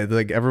NBA. Out. Yeah,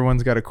 like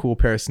everyone's got a cool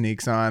pair of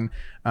sneaks on.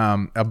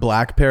 A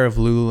black pair of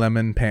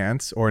Lululemon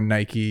pants or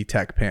Nike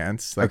Tech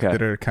pants, like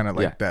that are kind of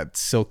like that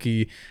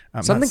silky,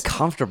 something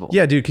comfortable.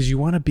 Yeah, dude, because you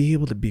want to be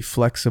able to be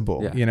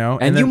flexible, you know.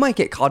 And then, you might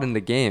get caught in the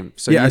game.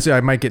 So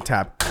I might get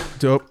tapped.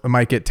 I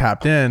might get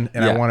tapped in,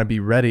 and I want to be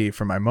ready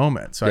for my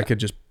moment, so I could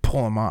just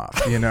pull them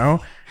off, you know.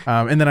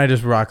 And then I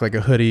just rock like a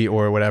hoodie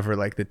or whatever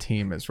like the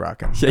team is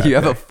rocking. Yeah, you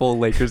have a full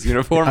Lakers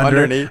uniform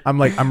underneath.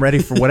 I'm ready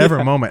for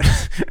whatever moment.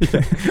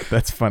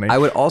 That's funny. I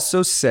would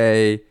also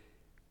say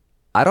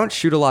I don't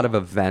shoot a lot of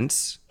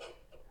events.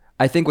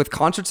 I think with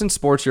concerts and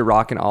sports, you're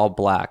rocking all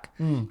black.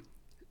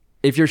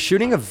 If you're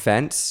shooting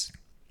events,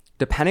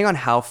 depending on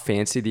how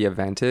fancy the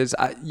event is,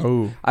 I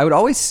would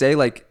always say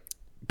like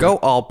go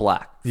all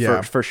black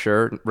for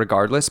sure,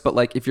 regardless. But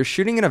like if you're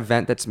shooting an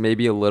event that's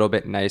maybe a little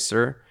bit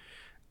nicer,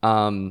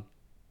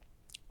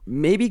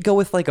 maybe go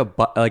with like a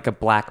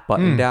black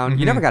button down.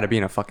 You never got to be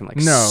in a fucking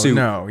suit.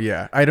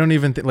 Yeah. I don't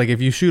even think like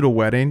if you shoot a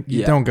wedding,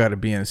 you don't got to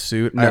be in a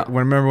suit. No.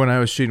 Remember when I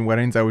was shooting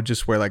weddings, I would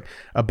just wear like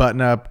a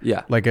button up,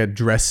 like a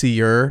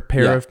dressier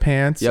pair of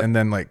pants, and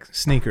then like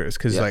sneakers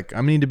because like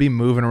I need to be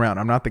moving around.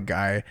 I'm not the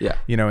guy,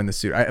 you know, in the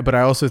suit. But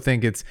I also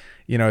think it's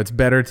it's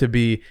better to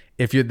be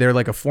if you're there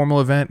like a formal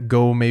event,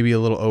 go maybe a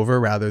little over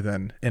rather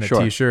than in a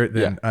t-shirt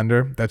than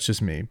under. That's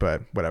just me,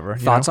 but whatever.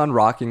 Thoughts on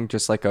rocking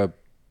just like a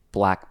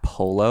black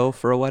polo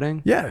for a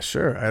wedding? Yeah,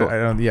 sure. Cool. I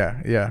don't.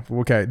 Yeah.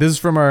 Okay. This is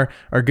from our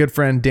good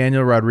friend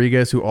Daniel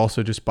Rodriguez, who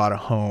also just bought a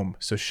home.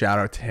 So shout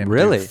out to him.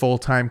 Really,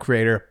 full-time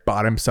creator,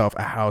 bought himself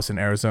a house in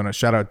Arizona.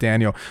 Shout out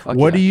Daniel.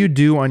 What do you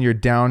do on your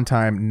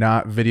downtime,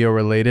 not video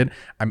related?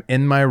 I'm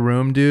in my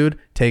room, dude,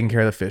 taking care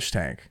of the fish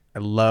tank. I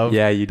love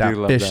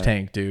that fish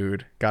tank,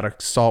 dude. Got a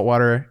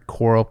saltwater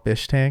coral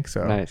fish tank.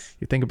 So nice.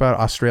 You think about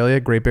Australia,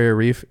 Great Barrier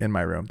Reef, in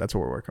my room. That's what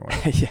we're working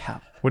with.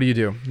 Yeah. What do you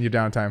do in your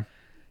downtime?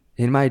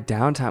 In my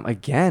downtime,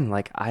 again,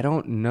 like I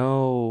don't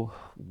know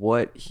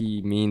what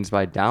he means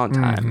by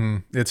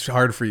downtime. It's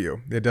hard for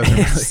you. It doesn't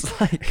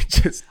really. It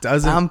just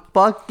doesn't. I'm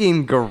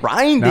fucking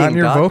grinding. Not in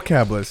your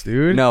vocab list,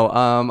 dude. No,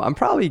 I'm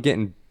probably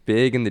getting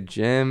big in the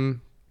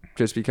gym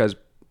just because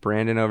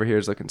Brandon over here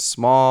is looking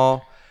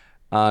small.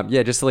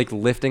 Just like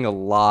lifting a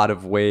lot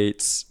of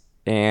weights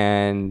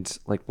and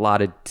like a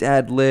lot of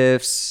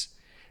deadlifts.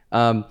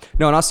 No,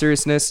 in all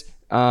seriousness,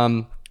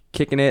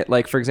 kicking it.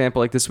 Like for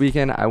example, like this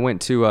weekend I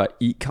went to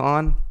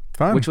EatCon,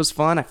 which was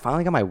fun. I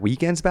finally got my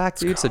weekends back,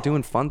 dude. So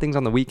doing fun things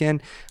on the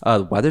weekend.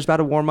 The weather's about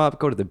to warm up.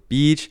 Go to the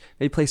beach.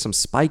 Maybe play some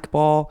spike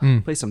ball.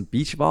 Play some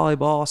beach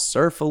volleyball.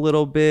 Surf a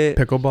little bit.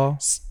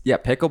 Pickleball. Yeah,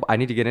 pickleball. I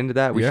need to get into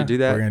that. We should do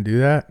that. We're gonna do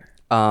that.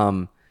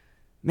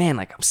 Man,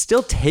 like I'm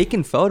still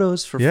taking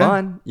photos for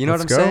fun. You know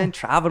what I'm saying?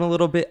 Traveling a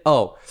little bit.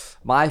 Oh,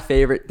 my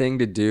favorite thing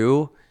to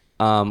do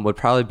would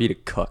probably be to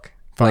cook.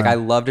 Like I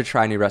love to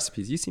try new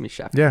recipes. You see me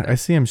chefing. Yeah, I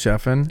see him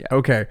chefing. Yeah.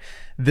 Okay.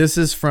 This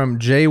is from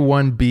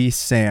J1B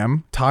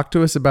Sam. Talk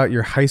to us about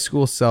your high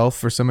school self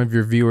for some of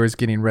your viewers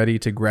getting ready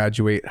to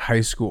graduate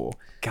high school.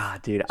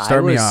 God, dude.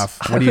 Start me off.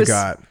 What do you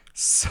got?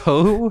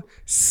 So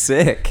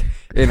sick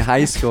in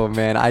high school,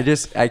 man. I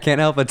can't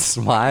help but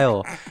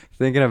smile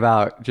thinking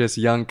about just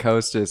young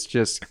Kostas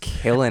just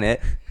killing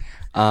it.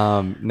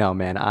 No,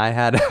 man. I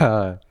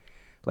had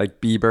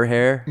like Bieber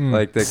hair,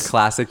 like the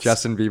classic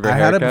Justin Bieber haircut. I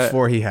had it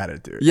before he had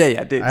it, dude.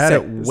 Yeah, dude. I had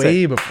it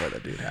way before the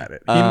dude had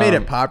it. He made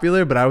it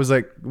popular, but I was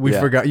like, we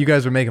forgot. You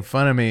guys were making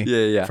fun of me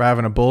for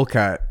having a bowl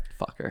cut.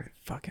 Fucker.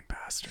 Fucking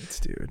bastards,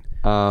 dude.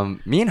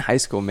 Me in high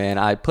school, man,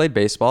 I played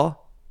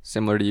baseball,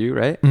 similar to you,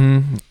 right?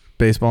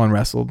 Baseball and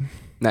wrestled.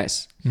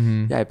 Nice.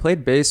 Yeah, I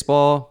played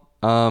baseball.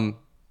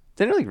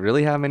 Didn't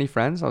really have many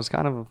friends. I was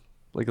kind of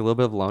like a little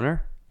bit of a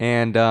loner,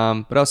 and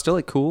but I was still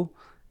like cool.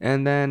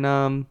 And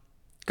then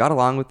got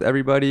along with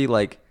everybody,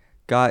 like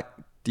got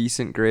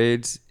decent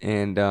grades.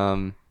 And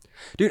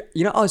dude,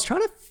 I was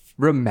trying to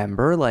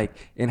remember like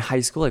in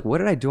high school, like what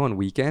did I do on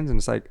weekends? And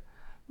it's like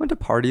went to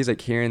parties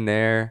like here and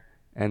there,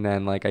 and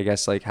then like I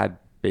guess like had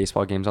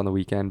baseball games on the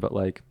weekend, but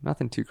like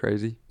nothing too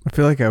crazy. I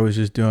feel like I was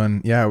just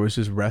I was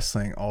just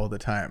wrestling all the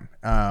time.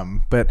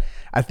 But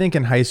I think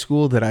in high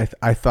school that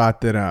I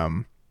thought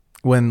that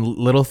when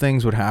little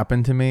things would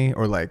happen to me,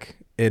 or like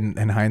in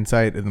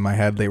hindsight in my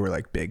head, they were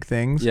like big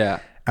things. Yeah.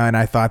 And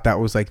I thought that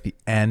was like the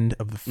end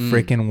of the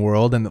freaking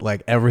world, and that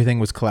like everything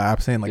was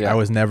collapsing. Like I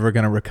was never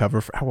going to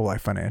recover. How will I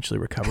financially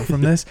recover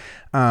from this?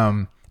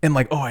 And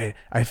like, oh,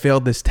 I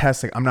failed this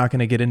test. Like I'm not going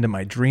to get into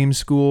my dream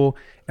school.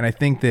 And I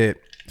think that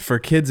for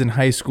kids in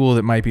high school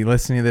that might be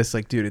listening to this,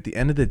 like, dude, at the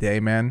end of the day,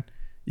 man,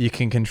 you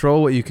can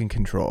control what you can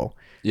control.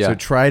 Yeah. So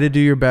try to do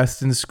your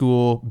best in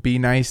school. Be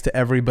nice to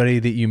everybody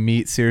that you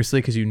meet,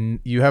 seriously, because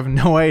you have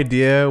no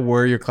idea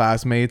where your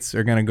classmates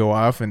are gonna go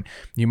off, and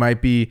you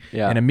might be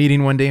in a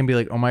meeting one day and be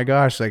like, oh my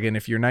gosh, like, and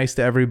if you're nice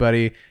to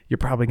everybody, you're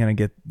probably gonna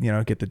get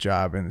the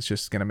job, and it's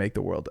just gonna make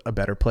the world a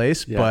better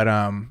place. Yeah.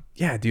 But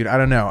yeah, dude, I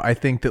don't know. I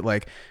think that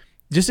like,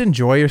 just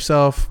enjoy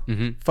yourself.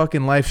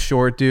 Fucking life's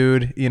short,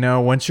 dude. You know,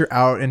 once you're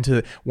out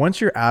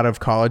of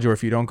college, or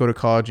if you don't go to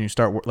college and you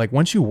start like,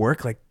 once you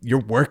work, like you're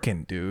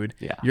working, dude.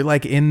 Yeah. You're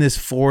like in this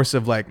force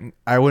of like,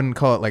 I wouldn't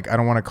call it like, I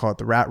don't want to call it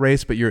the rat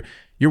race, but you're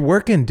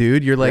working,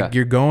 dude. You're like,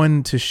 you're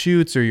going to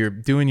shoots, or you're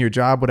doing your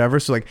job, whatever.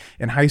 So like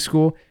in high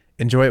school,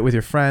 enjoy it with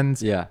your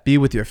friends. Yeah. Be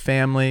with your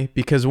family,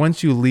 because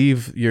once you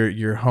leave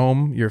your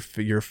home, your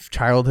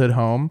childhood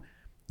home,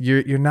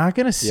 you're not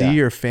going to see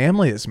your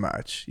family as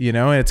much, you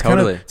know? And it's kind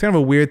of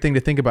a weird thing to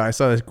think about. I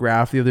saw this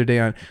graph the other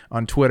day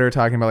on Twitter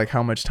talking about like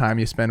how much time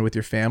you spend with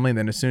your family. And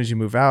then as soon as you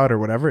move out or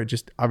whatever, it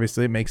just,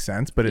 obviously it makes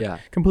sense, but it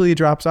completely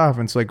drops off.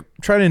 And so like,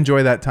 try to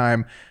enjoy that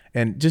time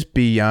and just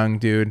be young,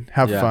 dude.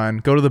 Have fun.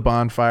 Go to the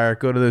bonfire,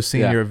 go to those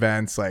senior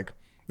events. Like,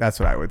 that's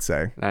what I would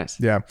say. Nice.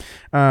 Yeah.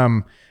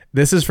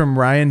 This is from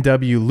Ryan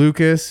W.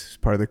 Lucas,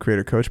 part of the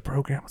Creator Coach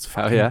program.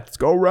 Let's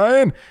go,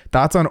 Ryan.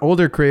 Thoughts on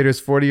older creators,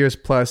 40 years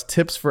plus,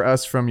 tips for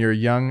us from your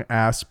young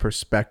ass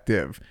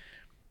perspective.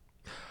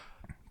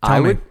 I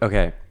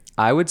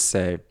would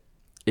say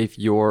if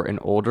you're an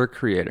older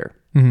creator,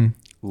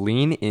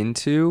 lean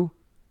into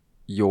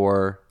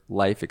your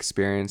life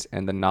experience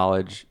and the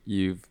knowledge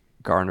you've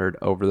garnered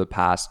over the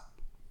past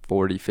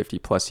 40, 50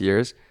 plus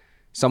years.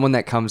 Someone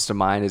that comes to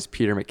mind is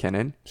Peter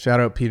McKinnon. Shout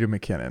out Peter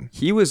McKinnon.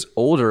 He was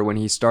older when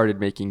he started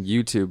making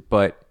YouTube,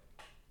 but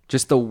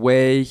just the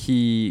way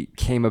he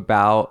came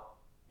about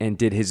and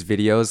did his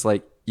videos,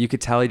 like you could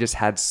tell he just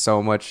had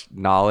so much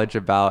knowledge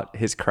about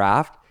his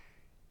craft.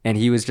 And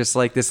he was just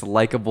like this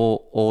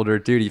likable older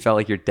dude. He felt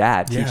like your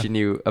dad teaching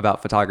you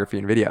about photography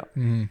and video.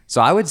 So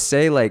I would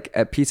say like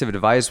a piece of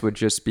advice would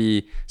just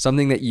be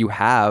something that you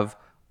have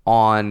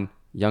on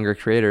younger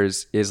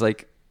creators is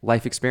like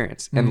life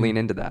experience, and lean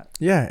into that.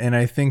 Yeah. And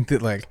I think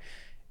that like,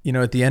 you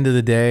know, at the end of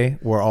the day,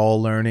 we're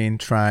all learning,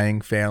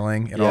 trying,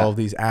 failing, and all of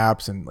these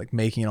apps, and like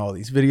making all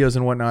these videos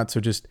and whatnot. So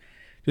just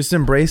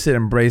embrace it.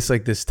 Embrace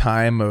like this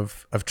time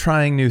of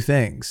trying new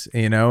things,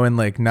 you know, and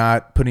like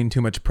not putting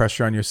too much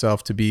pressure on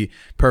yourself to be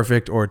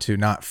perfect or to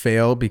not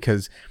fail.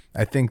 Because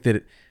I think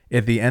that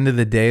at the end of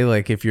the day,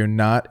 like if you're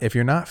not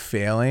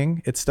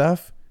failing at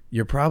stuff,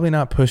 you're probably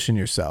not pushing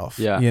yourself,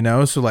 you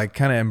know? So like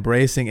kind of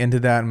embracing into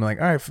that and like,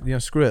 all right, you know,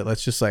 screw it.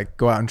 Let's just like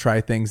go out and try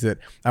things that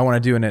I want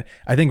to do. And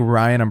I think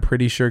Ryan, I'm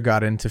pretty sure,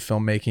 got into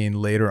filmmaking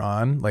later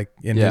on, like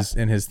in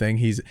his thing.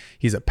 He's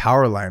a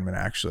power lineman,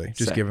 actually,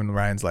 just given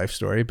Ryan's life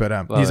story, but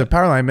he's a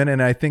power lineman.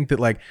 And I think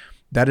that like,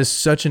 that is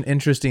such an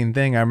interesting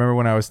thing. I remember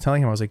when I was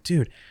telling him, I was like,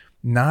 dude,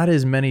 not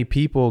as many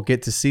people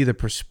get to see the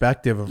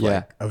perspective of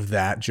like of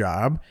that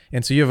job.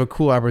 And so you have a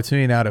cool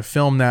opportunity now to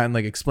film that and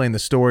like explain the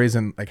stories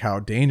and like how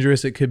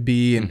dangerous it could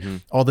be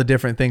and all the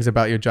different things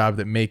about your job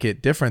that make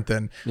it different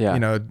than, you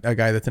know, a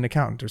guy that's an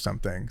accountant or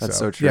something. That's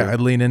so true. Yeah,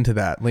 I'd lean into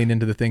that, lean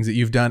into the things that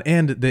you've done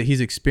and that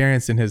he's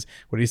experienced in his,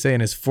 what do you say,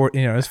 in his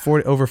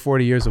over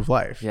 40 years of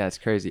life. Yeah, it's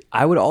crazy.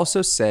 I would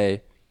also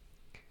say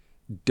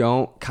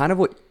going back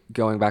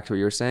to what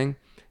you were saying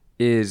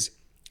is,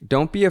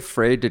 don't be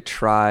afraid to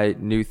try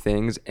new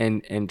things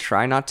and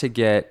try not to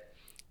get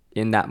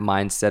in that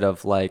mindset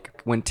of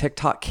like when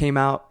TikTok came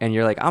out and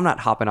you're like, I'm not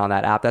hopping on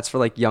that app. That's for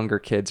like younger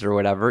kids or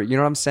whatever. You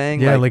know what I'm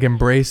saying? Yeah, like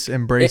embrace it.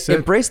 Embrace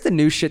the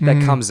new shit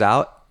that comes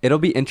out. It'll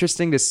be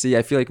interesting to see.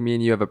 I feel like me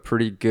and you have a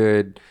pretty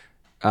good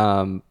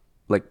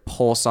like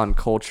pulse on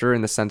culture,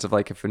 in the sense of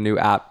like if a new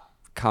app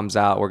comes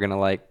out, we're going to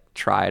like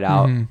try it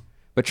out.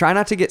 But try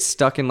not to get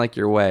stuck in like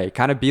your way.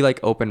 Kind of be like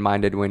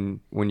open-minded when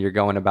you're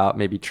going about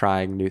maybe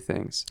trying new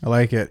things. I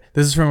like it.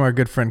 This is from our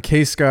good friend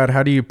K Scott.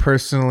 How do you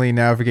personally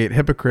navigate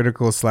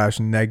hypocritical /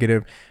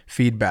 negative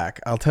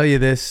feedback? I'll tell you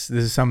this.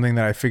 This is something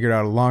that I figured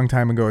out a long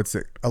time ago. It's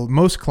that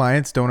most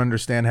clients don't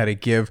understand how to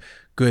give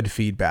good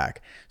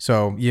feedback.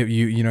 So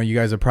you know, you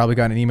guys have probably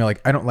gotten an email like,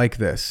 I don't like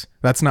this.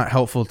 That's not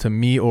helpful to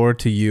me or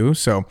to you.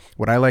 So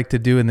what I like to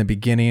do in the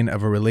beginning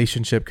of a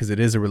relationship, because it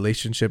is a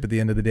relationship at the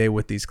end of the day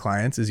with these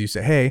clients, is you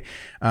say, hey,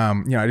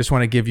 I just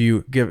want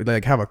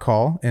to have a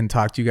call and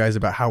talk to you guys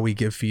about how we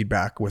give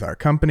feedback with our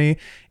company.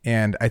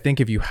 And I think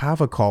if you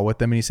have a call with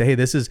them and you say, hey,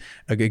 this is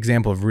an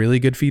example of really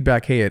good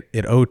feedback. Hey, at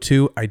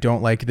O2, I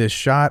don't like this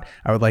shot.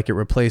 I would like it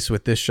replaced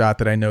with this shot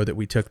that I know that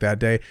we took that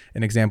day.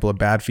 An example of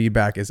bad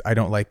feedback is I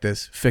don't like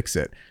this, fix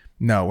it.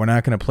 No, we're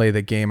not going to play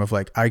the game of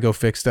like, I go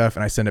fix stuff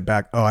and I send it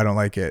back. Oh, I don't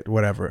like it,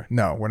 whatever.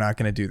 No, we're not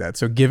going to do that.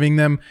 So giving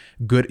them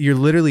you're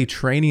literally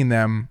training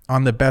them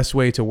on the best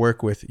way to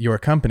work with your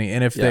company.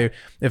 And if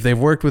they've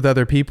worked with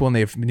other people and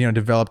they've,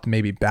 developed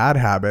maybe bad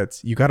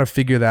habits, you got to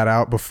figure that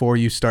out before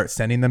you start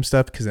sending them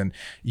stuff. Cause then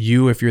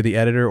if you're the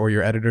editor or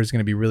your editor is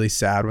going to be really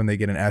sad when they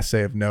get an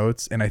essay of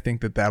notes. And I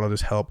think that that'll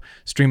just help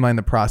streamline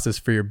the process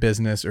for your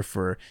business or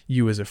for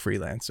you as a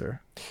freelancer.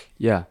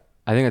 Yeah.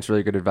 I think that's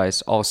really good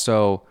advice.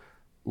 Also,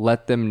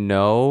 let them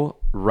know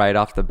right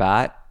off the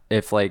bat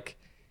if like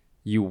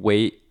you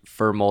wait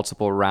for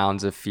multiple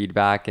rounds of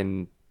feedback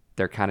and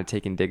they're kind of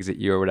taking digs at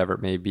you or whatever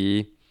it may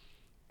be.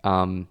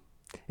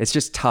 It's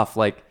just tough.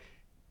 Like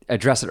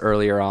address it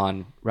earlier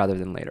on rather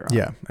than later on.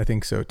 Yeah, I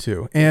think so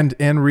too. And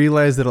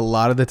realize that a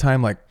lot of the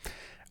time, like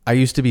I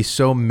used to be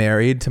so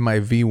married to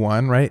my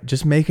V1, right?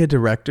 Just make a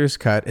director's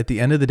cut. At the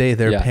end of the day,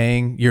 they're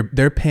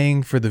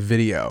paying for the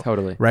video.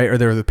 Totally. Right? Or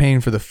they're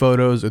paying for the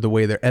photos or the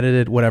way they're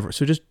edited, whatever.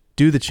 So just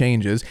do the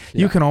changes.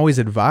 You can always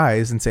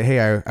advise and say,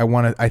 hey,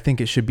 I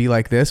think it should be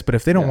like this. But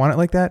if they don't want it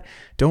like that,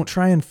 don't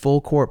try and full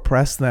court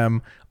press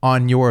them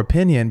on your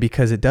opinion,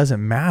 because it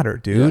doesn't matter,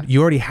 dude.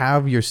 You already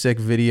have your sick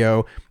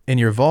video in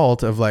your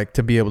vault of like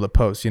to be able to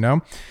post,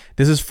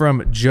 This is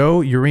from Joe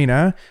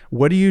Urena.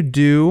 What do you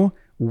do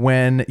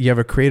when you have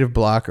a creative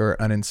block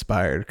or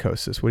uninspired,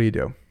 Kostas? What do you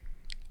do?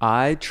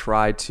 I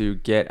try to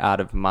get out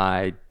of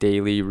my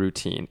daily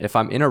routine. If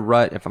I'm in a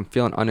rut, if I'm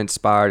feeling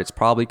uninspired, it's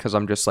probably because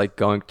I'm just like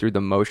going through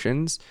the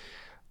motions.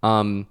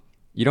 You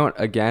don't,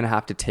 again,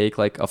 have to take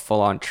like a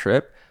full-on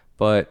trip,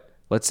 but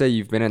let's say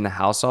you've been in the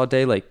house all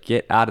day, like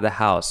get out of the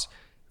house,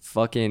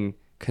 fucking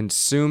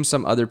consume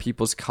some other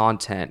people's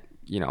content,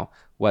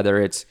 whether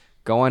it's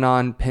going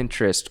on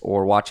Pinterest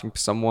or watching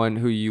someone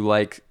who you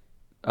like,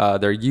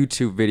 their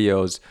YouTube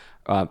videos,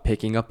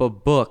 picking up a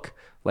book,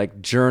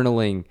 like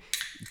journaling,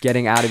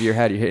 getting out of your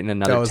head. You're hitting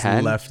another 10. That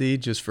was Lefty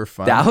just for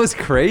fun. That was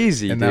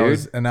crazy, and dude. That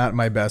was not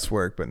my best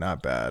work, but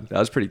not bad. That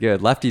was pretty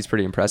good. Lefty's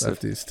pretty impressive.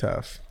 Lefty's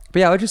tough. But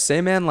yeah, I would just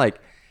say, man, like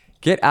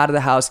get out of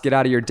the house, get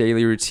out of your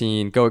daily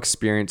routine, go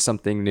experience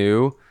something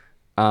new.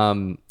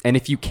 And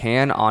if you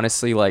can,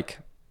 honestly, like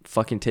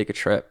fucking take a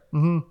trip.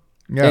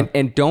 Mm-hmm. Yeah.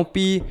 And don't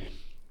be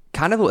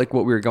kind of like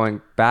what we were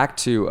going back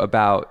to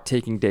about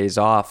taking days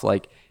off.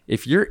 Like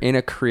if you're in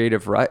a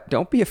creative rut,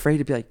 don't be afraid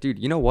to be like, dude,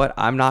 you know what?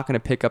 I'm not going to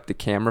pick up the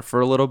camera for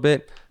a little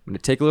bit. I'm going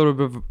to take a little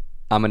bit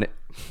of,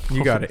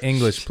 you got it.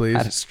 English, please. I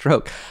had a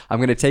stroke. I'm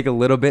going to take a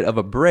little bit of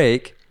a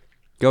break,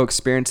 go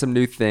experience some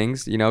new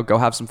things, go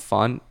have some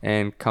fun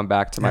and come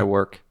back to my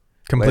work.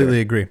 Completely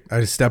later. Agree. I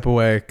just step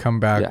away,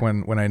 come back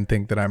when I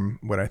think that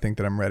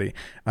I'm ready.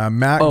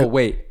 Matt. Oh,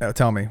 wait.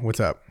 Tell me what's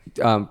up.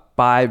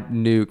 Buy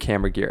new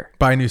camera gear.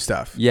 Buy new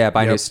stuff. Yeah,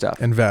 buy new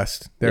stuff.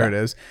 Invest. There it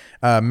is.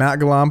 Matt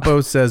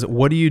Galampo says,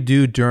 what do you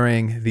do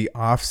during the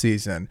off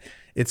season?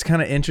 It's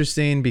kind of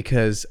interesting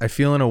because I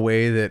feel in a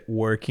way that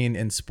working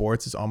in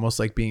sports is almost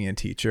like being a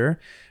teacher,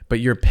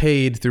 but you're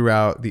paid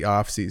throughout the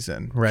off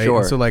season, right? Sure.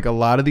 And so like a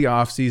lot of the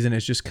off season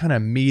is just kind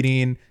of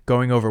meeting,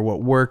 going over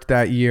what worked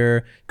that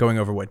year, going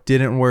over what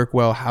didn't work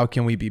well. How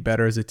can we be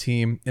better as a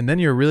team? And then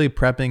you're really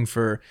prepping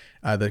for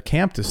the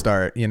camp to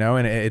start,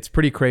 and it's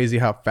pretty crazy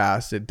how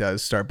fast it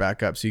does start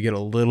back up. So you get a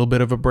little bit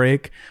of a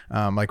break.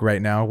 Like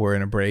right now we're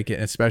in a break,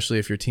 and especially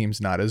if your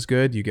team's not as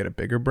good, you get a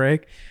bigger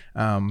break.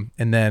 And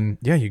then,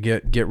 you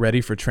get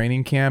ready for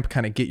training camp,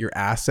 kind of get your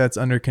assets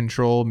under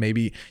control.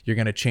 Maybe you're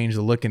going to change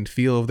the look and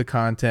feel of the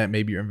content.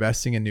 Maybe you're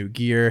investing in new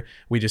gear.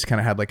 We just kind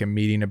of had like a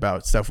meeting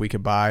about stuff we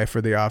could buy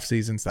for the off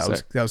season. So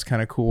that was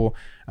kind of cool.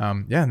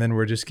 And then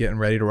we're just getting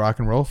ready to rock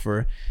and roll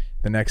for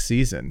the next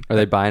season. Are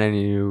they buying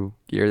any new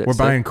gear? We're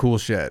buying cool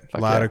shit. A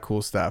lot of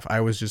cool stuff. I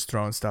was just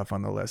throwing stuff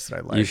on the list that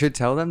I like. You should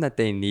tell them that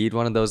they need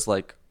one of those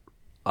like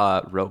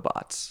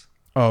robots.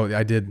 Oh,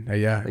 I did.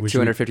 Yeah. Like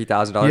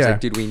 $250,000. Yeah. Like,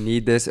 dude, we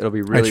need this. It'll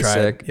be really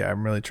sick. Yeah,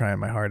 I'm really trying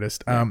my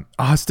hardest.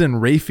 Austin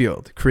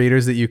Rayfield,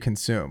 creators that you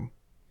consume.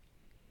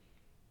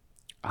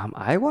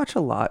 I watch a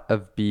lot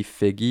of B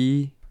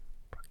Figgy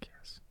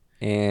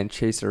and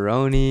Chase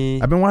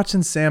Aroni. I've been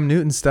watching Sam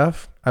Newton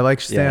stuff. I like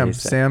Sam. Yeah,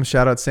 Sam,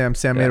 shout out Sam.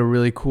 Sam made a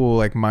really cool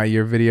like my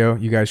year video.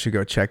 You guys should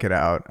go check it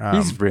out.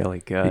 He's really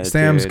good.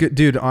 Sam's good,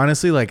 dude.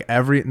 Honestly, like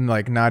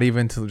not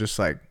even to just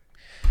like,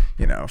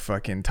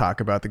 fucking talk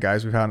about the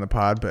guys we've had on the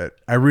pod, but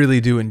I really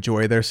do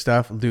enjoy their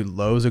stuff. Dude,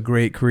 Lowe's a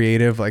great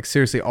creative. Like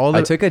seriously,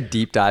 I took a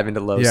deep dive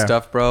into Lowe's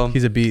stuff, bro.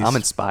 He's a beast. I'm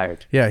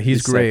inspired. Yeah,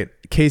 he's great.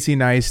 Sick. Casey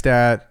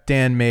Neistat,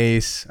 Dan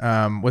Mace.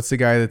 What's the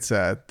guy that's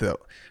the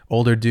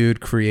older dude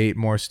create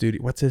more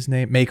studio. What's his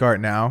name? Make Art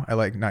Now. I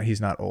like, not,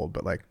 he's not old,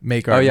 but like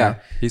Make Art Oh yeah, Now.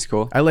 he's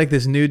cool. I like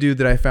this new dude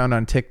that I found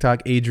on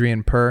TikTok,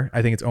 Adrian Purr.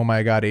 I think it's Oh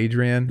My God,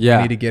 Adrian. Yeah.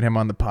 We need to get him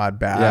on the pod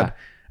bad.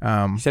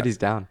 He said he's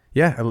down.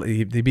 Yeah,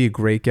 he'd be a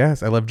great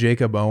guest. I love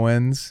Jacob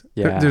Owens.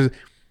 Yeah. There's,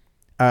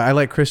 I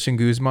like Christian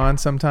Guzman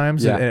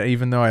sometimes, Yeah.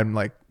 even though I'm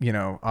like,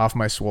 off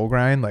my swole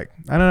grind. Like,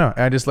 I don't know.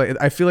 I just like,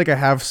 I feel like I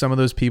have some of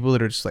those people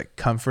that are just like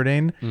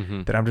comforting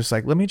that I'm just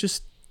like, let me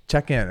just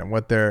check in on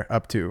what they're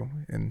up to.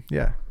 And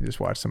yeah, you just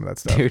watch some of that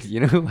stuff. Dude, you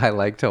know who I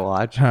like to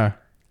watch? Huh.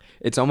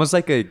 It's almost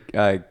like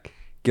a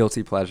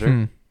guilty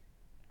pleasure.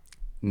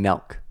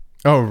 Nelk.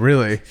 Oh,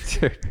 really?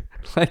 Dude,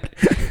 like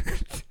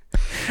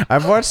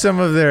I've watched some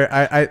of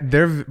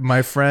they're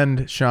my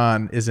friend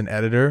Sean is an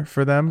editor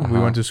for them. We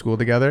went to school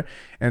together,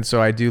 and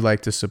so I do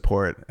like to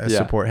support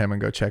him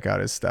and go check out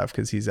his stuff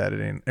because he's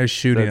editing or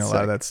shooting That's a lot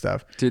sick. of that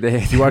stuff. Dude,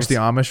 Did you watch the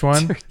Amish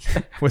one?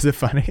 Was it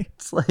funny?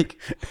 It's like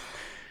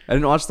I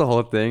didn't watch the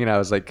whole thing, and I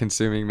was like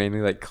consuming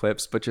mainly like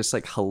clips, but just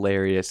like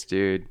hilarious,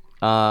 dude.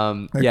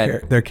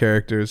 Their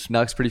characters.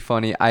 Nelk's pretty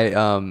funny.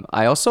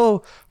 I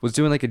also was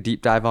doing like a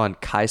deep dive on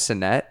Kai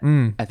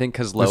Cenat. I think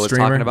because Lo was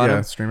streamer? talking about Yeah,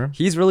 him. streamer.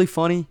 He's really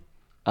funny.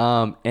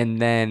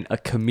 And then a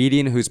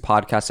comedian whose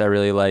podcast I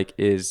really like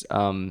is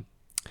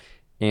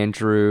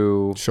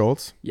Andrew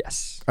Schultz.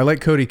 Yes. I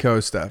like Cody Ko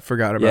stuff.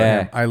 Forgot about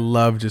Yeah. him. I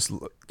love just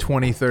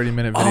 20,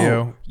 30-minute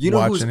video you know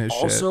watching who's his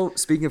shit. also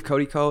speaking of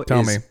Cody Ko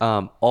Tell is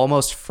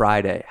Almost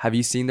Friday. Have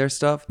you seen their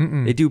stuff?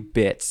 They do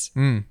bits.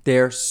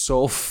 They're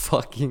so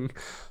fucking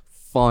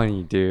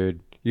funny, dude.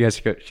 You guys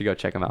should go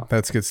check them out.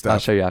 That's good stuff. I'll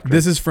show you after.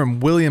 This is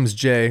from Williams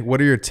J. What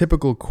are your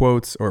typical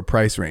quotes or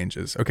price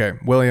ranges? Okay,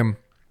 Williams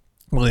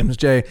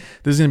J.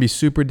 This is going to be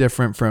super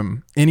different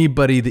from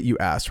anybody that you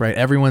ask, right?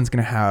 Everyone's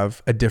going to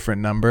have a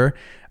different number.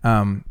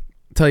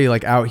 Tell you,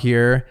 like, out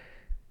here,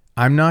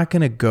 I'm not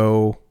going to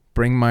go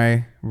bring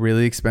my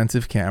really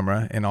expensive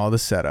camera and all the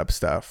setup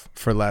stuff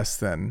for less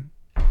than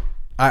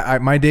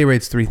my day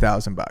rate's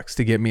 $3,000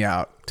 to get me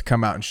out to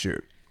come out and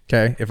shoot.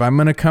 Okay. If I'm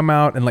going to come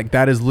out and like,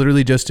 that is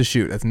literally just to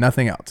shoot. That's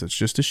nothing else. It's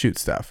just to shoot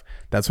stuff.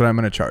 That's what I'm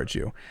going to charge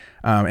you.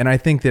 And I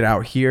think that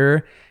out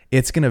here,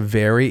 it's going to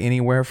vary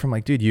anywhere from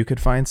like, dude, you could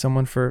find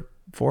someone for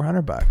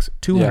 $400,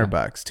 $200,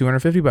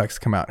 $250 to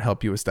come out and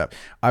help you with stuff.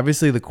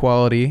 Obviously the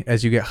quality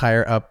as you get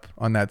higher up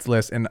on that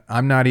list, and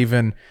I'm not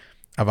even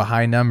of a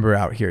high number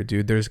out here,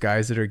 dude. There's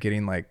guys that are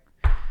getting like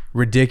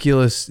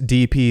ridiculous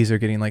DPs are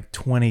getting like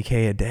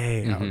 20K a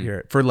day out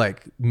here for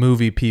like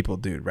movie people,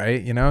 dude.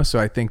 Right. So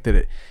I think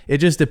that it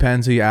just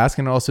depends who you ask.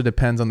 And it also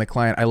depends on the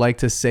client. I like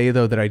to say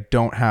though, that I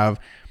don't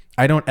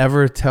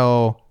ever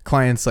tell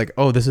clients like,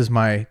 oh, this is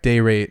my day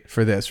rate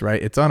for this,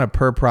 right? It's on a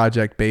per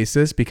project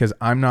basis because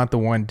I'm not the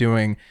one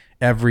doing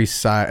every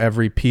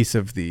piece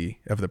of the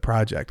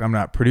project. I'm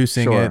not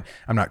producing it.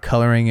 I'm not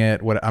coloring it.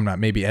 I'm not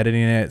maybe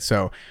editing it.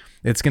 So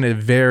it's going to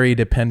vary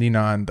depending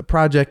on the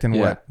project and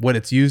what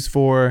it's used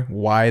for,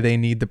 why they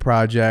need the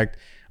project,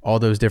 all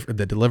those different,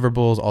 the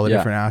deliverables, all the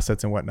different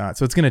assets and whatnot.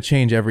 So it's going to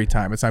change every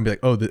time. It's not be like,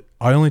 oh,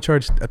 I only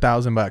charge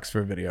 $1,000 for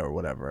a video or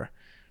whatever.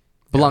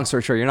 But long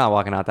story short, you're not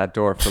walking out that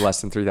door for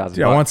less than $3,000.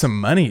 Dude, I want some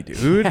money,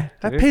 dude.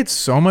 I paid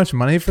so much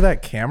money for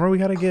that camera. We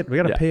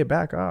gotta pay it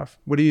back off.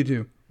 What do you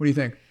do? What do you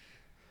think?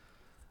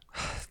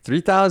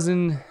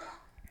 3,000.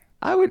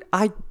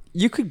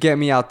 You could get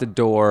me out the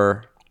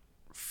door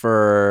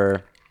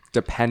for,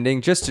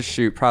 depending, just to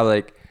shoot, probably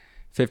like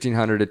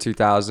 1,500 to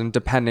 2,000,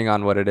 depending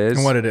on what it is.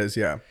 And what it is,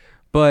 yeah.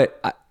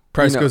 But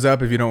price goes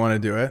up if you don't want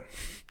to do it.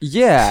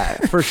 Yeah,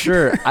 for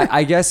sure.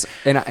 I guess,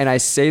 and I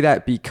say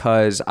that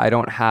because I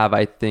don't have,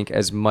 I think,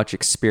 as much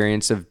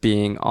experience of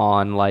being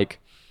on like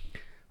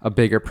a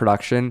bigger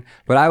production.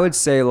 But I would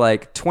say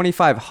like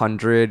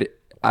 2,500,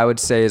 I would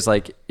say is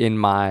like in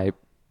my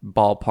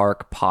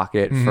ballpark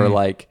pocket for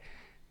like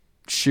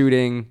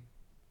shooting,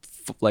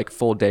 like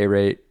full day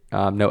rate,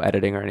 no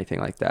editing or anything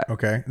like that.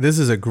 Okay. This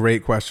is a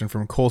great question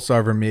from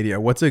Colsarver Media.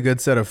 What's a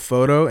good set of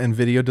photo and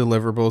video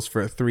deliverables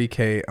for a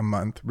 $3K a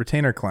month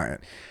retainer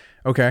client?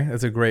 Okay,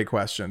 that's a great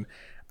question.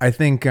 I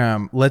think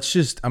I'm going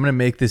to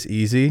make this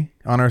easy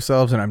on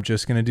ourselves, and I'm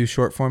just going to do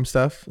short form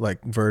stuff,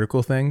 like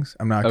vertical things.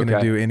 I'm not going to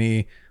do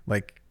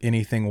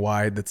anything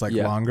wide that's like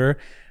longer.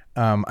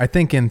 I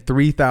think in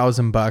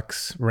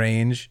 $3,000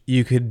 range,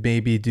 you could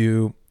maybe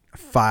do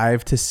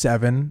 5 to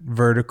 7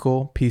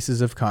 vertical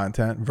pieces of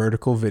content,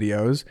 vertical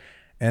videos.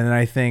 And then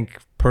I think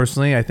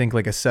personally,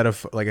 like a set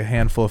of like a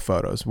handful of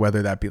photos,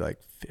 whether that be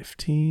like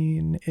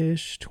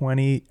 15-ish,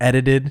 20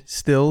 edited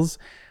stills.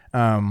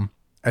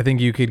 I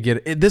think you could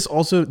get it. This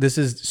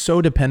is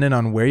so dependent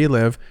on where you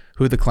live,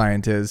 who the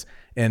client is,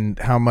 and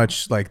how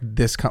much like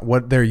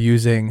what they're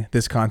using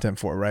this content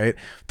for, right?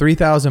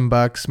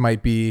 $3,000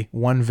 might be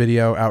one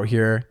video out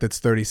here that's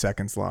 30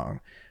 seconds long,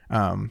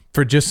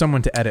 for just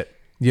someone to edit,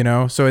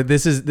 So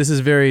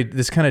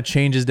this kind of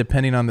changes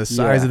depending on the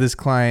size of this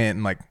client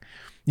and like,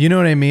 you know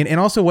what I mean? And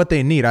also what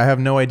they need. I have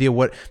no idea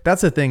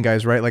that's the thing,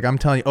 guys, right? Like I'm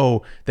telling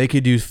you, they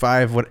could use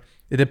 5,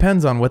 it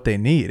depends on what they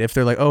need. If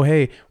they're like, oh,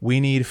 hey, we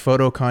need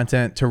photo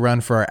content to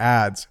run for our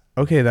ads.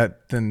 okay,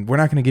 then we're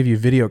not going to give you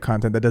video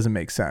content. That doesn't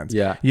make sense.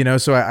 Yeah. You know,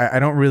 so I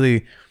don't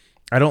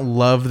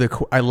love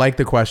I like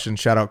the question.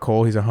 Shout out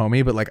Cole. He's a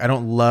homie, but like, I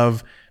don't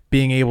love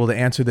being able to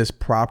answer this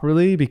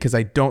properly because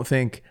I don't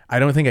think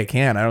I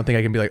can. I don't think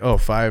I can be like, oh,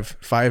 five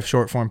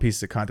short form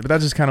pieces of content. But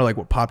that's just kind of like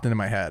what popped into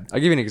my head. I'll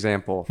give you an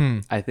example.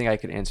 I think I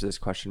could answer this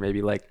question.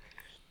 Maybe like,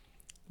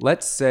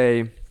 let's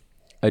say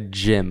a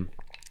gym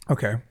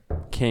Okay.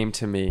 came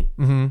to me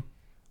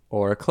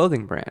or a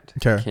clothing brand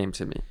Okay. came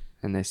to me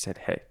and they said,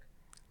 hey,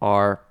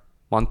 our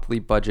monthly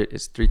budget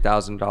is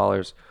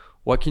 $3,000.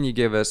 What can you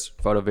give us?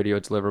 Photo,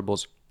 video,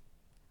 deliverables.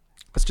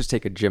 Let's just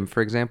take a gym,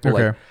 for example.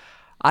 Okay. Like,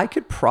 I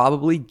could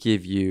probably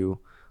give you,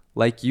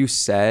 like you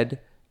said,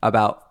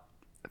 about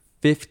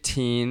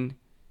 15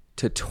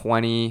 to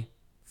 20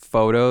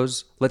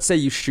 photos. Let's say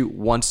you shoot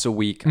once a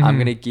week. I'm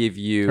going to give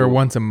you... Or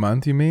once a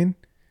month, you mean?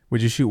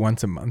 Would you shoot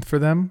once a month for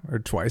them or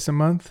twice a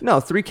month? No,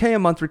 $3K a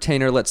month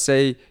retainer. Let's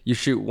say you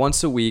shoot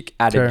once a week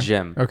at a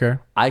gym. Okay.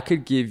 I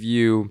could give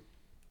you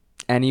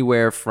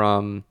anywhere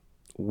from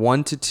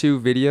 1 to 2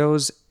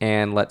 videos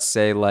and let's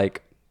say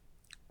like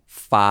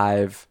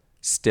 5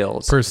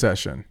 stills. Per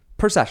session.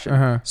 Per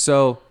session.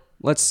 So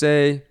let's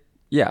say,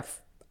 yeah,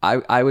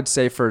 I would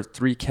say for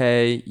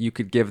 3K, you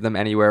could give them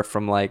anywhere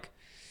from like,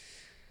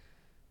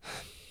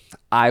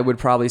 I would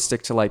probably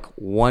stick to like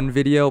 1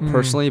 video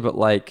personally, but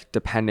like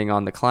depending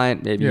on the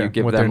client, maybe you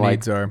give what them their like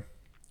needs are.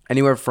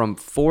 anywhere from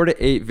 4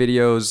 to 8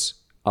 videos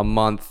a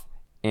month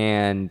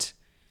and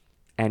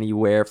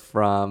anywhere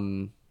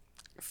from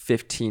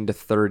 15 to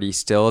 30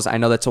 stills. I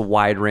know that's a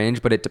wide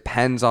range, but it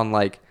depends on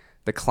like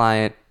the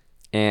client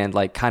and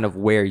like kind of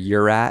where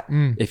you're at.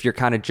 If you're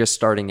kind of just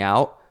starting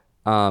out,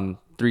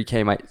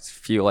 3K might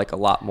feel like a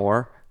lot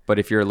more, but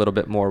if you're a little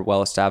bit more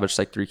well established,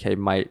 like 3K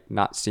might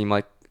not seem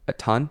like a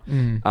ton.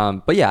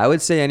 But yeah, I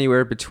would say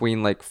anywhere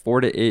between like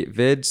 4 to 8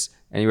 vids,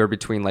 anywhere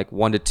between like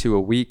 1 to 2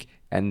 a week,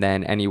 and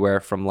then anywhere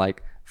from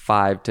like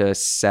 5 to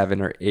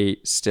 7 or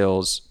 8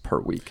 stills per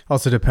week.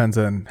 Also depends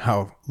on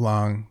how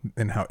long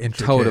and how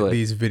intricate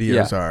these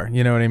videos are.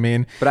 You know what I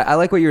mean? But I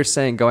like what you were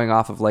saying, going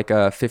off of like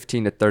a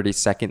 15 to 30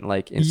 second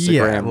like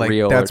Instagram like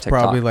reel that's or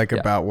TikTok. probably like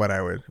about what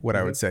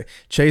I would say.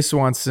 Chase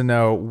wants to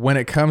know, when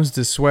it comes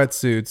to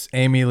sweatsuits,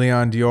 Amy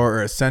Leon Dior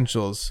or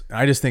essentials.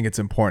 I just think it's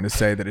important to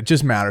say that it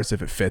just matters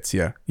if it fits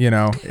you. You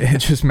know, it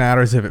just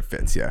matters if it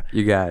fits you.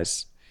 You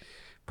guys,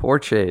 poor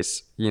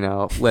Chase. You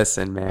know,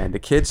 listen, man, the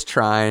kid's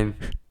trying.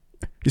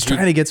 He's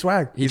trying to get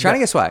swag. He's trying to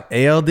get swag.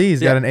 ALD.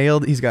 He's got an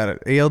ALD. He's got an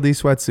ALD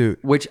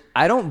sweatsuit. Which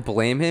I don't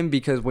blame him,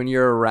 because when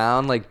you're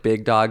around like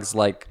big dogs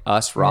like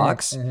us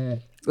rocks,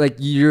 like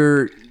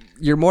you're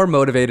more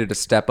motivated to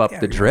step up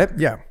the drip.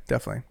 Yeah,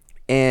 definitely.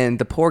 And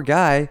the poor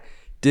guy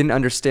didn't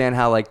understand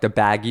how like the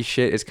baggy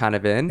shit is kind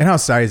of in. And how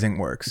sizing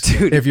works.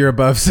 Dude, if you're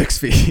above 6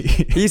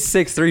 feet. He's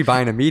 6'3"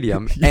 buying a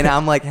medium. And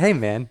I'm like, hey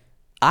man,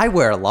 I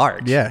wear a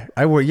large.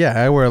 I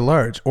wear a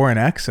large or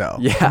an XL.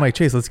 Yeah. I'm like,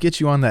 Chase, let's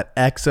get you on that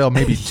XL,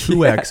 maybe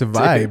 2X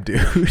vibe,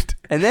 dude.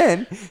 And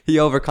then he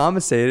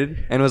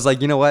overcompensated and was like,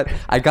 you know what?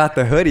 I got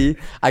the hoodie.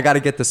 I got to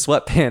get the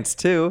sweatpants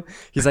too.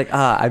 He's like,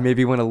 I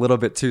maybe went a little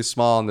bit too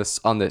small on this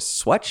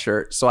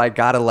sweatshirt. So I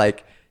got to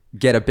like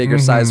get a bigger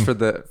size for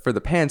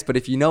the pants. But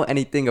if you know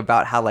anything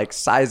about how like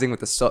sizing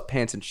with the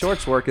sweatpants and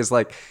shorts work, is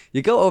like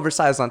you go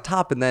oversized on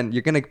top and then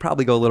you're going to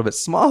probably go a little bit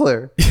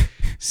smaller.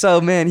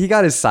 So man, he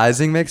got his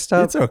sizing mixed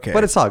up. It's okay.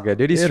 But it's all good,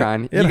 dude. He's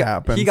trying. It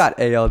happens. He got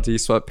ALD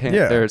sweatpants.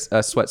 Yeah. There's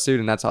a sweatsuit,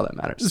 and that's all that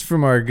matters. This is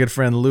from our good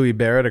friend Louis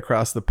Barrett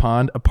across the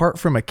pond. Apart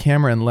from a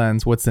camera and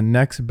lens, what's the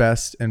next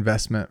best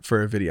investment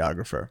for a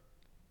videographer?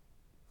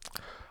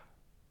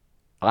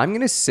 I'm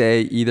going to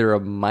say either a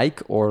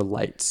mic or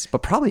lights,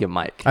 but probably a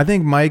mic. I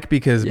think mic,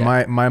 because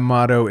my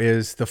motto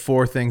is the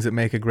 4 things that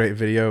make a great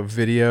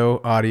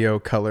video, audio,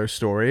 color,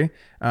 story.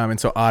 And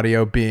so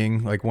audio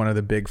being like one of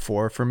the big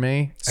 4 for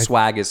me.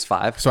 Swag is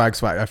 5.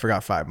 Swag's 5. I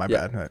forgot 5. My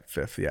bad.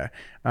 5th.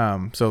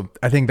 Yeah. So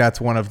I think that's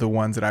one of the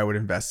ones that I would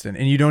invest in.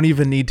 And you don't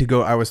even need to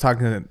go. I was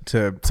talking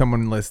to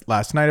someone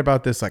last night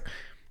about this. Like,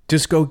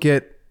 just go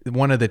get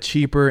one of the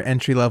cheaper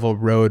entry-level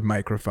Rode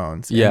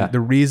microphones. Yeah. And the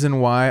reason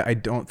why I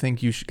don't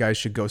think you guys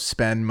should go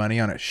spend money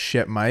on a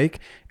shit mic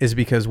is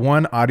because,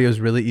 one, audio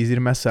is really easy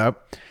to mess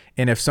up.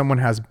 And if someone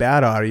has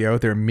bad audio,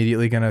 they're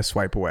immediately going to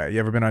swipe away. You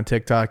ever been on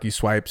TikTok? You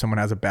swipe, someone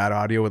has a bad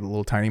audio with a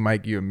little tiny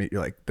mic. You're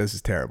like, this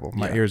is terrible.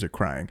 My ears are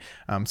crying.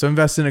 So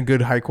invest in a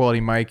good high quality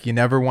mic. You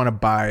never want to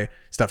buy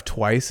stuff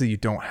twice that you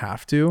don't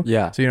have to.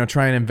 Yeah. So,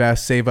 try and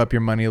invest, save up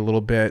your money a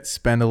little bit,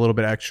 spend a little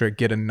bit extra,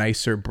 get a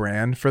nicer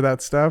brand for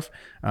that stuff.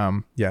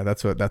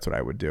 That's what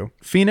I would do.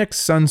 Phoenix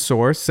Sun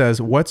Source says,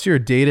 what's your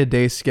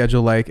day-to-day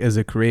schedule like as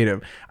a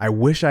creative? I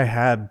wish I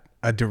had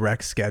a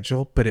direct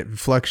schedule, but it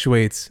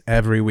fluctuates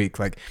every week.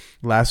 Like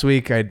last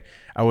week, I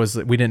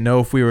we didn't know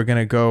if we were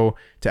gonna go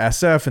to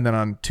SF, and then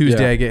on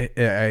Tuesday I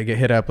get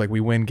hit up like we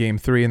win game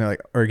 3, and they're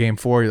like, or game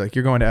 4, you're like,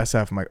 you're going to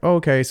SF. I'm like, oh,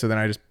 okay. So then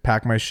I just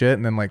pack my shit,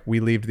 and then like we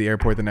leave to the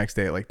airport the next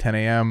day at like 10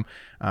 a.m.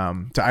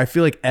 So I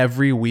feel like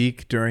every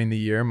week during the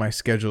year my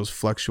schedule is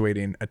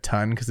fluctuating a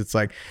ton, because it's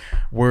like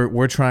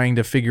we're trying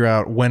to figure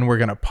out when we're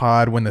gonna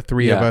pod, when the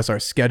three of us, our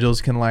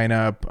schedules can line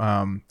up.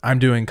 I'm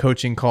doing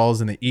coaching calls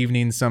in the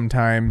evenings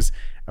sometimes.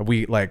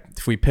 We like,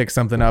 if we pick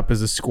something up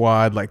as a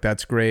squad, like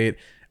that's great.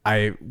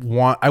 I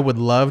would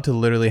love to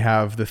literally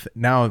have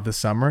now the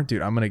summer,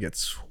 dude. I'm gonna get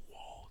swole.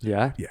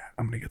 Yeah,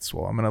 I'm gonna get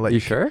swole. I'm gonna let you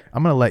sure.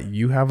 I'm gonna let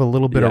you have a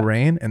little bit of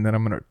rain, and then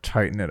I'm gonna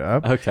tighten it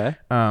up. Okay.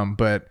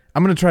 But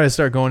I'm gonna try to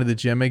start going to the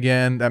gym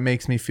again. That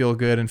makes me feel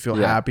good and feel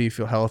happy,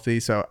 feel healthy.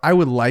 So I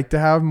would like to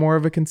have more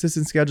of a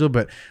consistent schedule,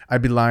 but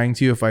I'd be lying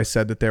to you if I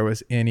said that there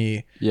was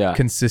any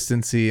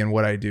consistency in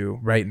what I do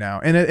right now.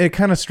 And it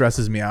kind of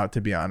stresses me out,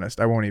 to be honest.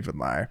 I won't even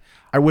lie.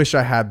 I wish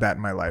I had that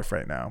in my life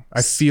right now.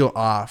 I feel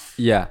off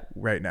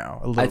right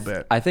now a little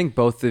bit. I think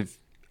both of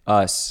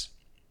us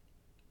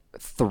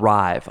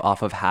thrive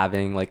off of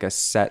having like a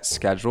set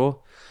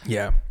schedule.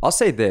 Yeah. I'll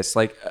say this,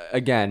 like,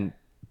 again,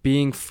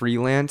 being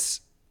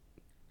freelance,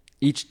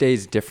 each day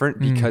is different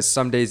because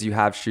some days you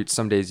have shoots,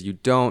 some days you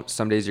don't.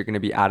 Some days you're going to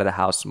be out of the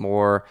house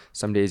more.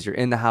 Some days you're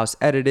in the house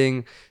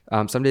editing.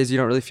 Some days you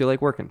don't really feel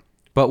like working.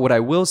 But what I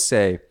will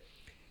say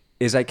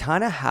is I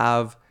kind of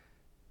have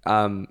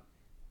a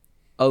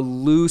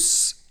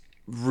loose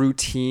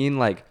routine.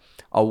 Like,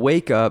 I'll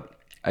wake up,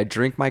 I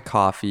drink my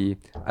coffee.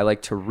 I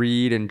like to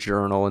read and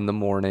journal in the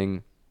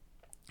morning,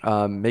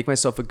 make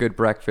myself a good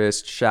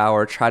breakfast,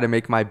 shower, try to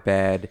make my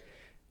bed.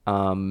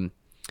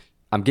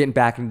 I'm getting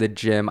back into the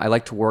gym. I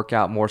like to work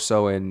out more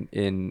so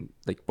in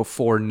like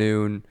before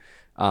noon.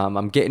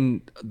 I'm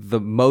getting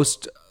the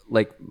most,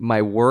 like,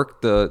 my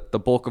work,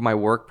 the bulk of my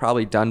work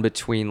probably done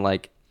between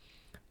like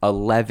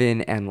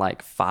 11 and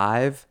like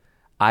 5.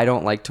 I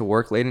don't like to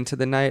work late into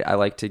the night. I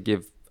like to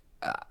give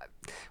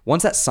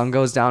once that sun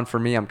goes down for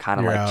me, I'm kind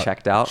of like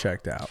checked out.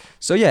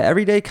 So yeah,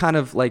 every day kind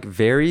of like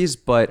varies,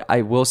 but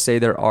I will say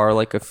there are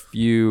like a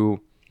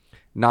few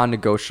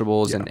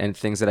non-negotiables and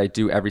things that I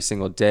do every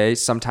single day.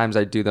 Sometimes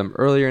I do them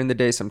earlier in the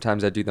day.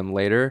 Sometimes I do them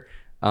later.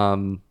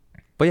 But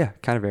yeah,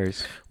 kind of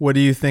varies. What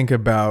do you think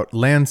about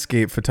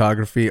landscape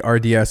photography,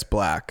 RDS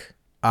Black?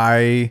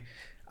 I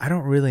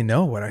don't really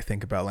know what I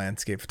think about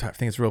landscape photography. I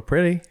think it's real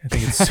pretty. I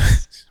think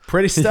it's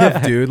pretty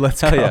stuff, dude.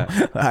 Let's go.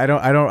 Yeah. I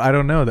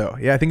don't know though.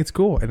 Yeah, I think it's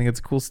cool. I think it's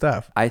cool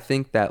stuff. I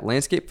think that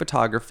landscape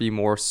photography,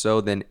 more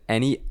so than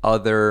any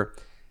other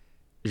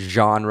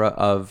genre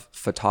of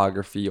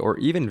photography or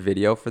even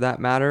video for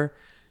that matter,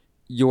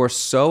 you're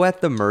so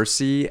at the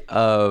mercy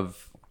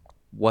of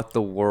what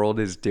the world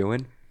is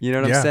doing. You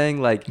know what I'm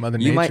saying? Like, Mother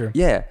Nature.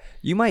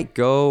 You might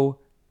go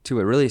to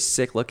a really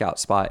sick lookout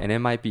spot and it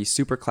might be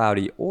super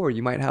cloudy, or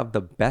you might have the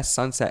best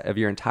sunset of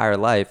your entire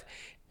life,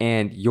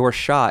 and your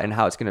shot and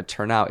how it's going to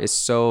turn out is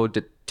so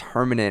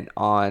determinant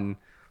on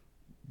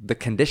the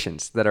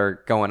conditions that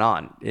are going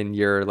on in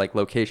your like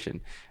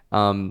location.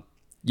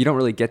 You don't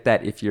really get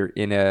that if you're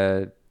in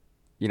an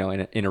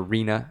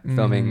arena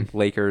filming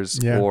Lakers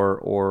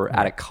or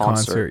at a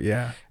concert.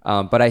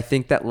 But I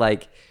think that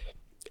like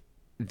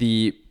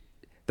the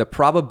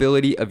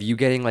probability of you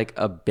getting like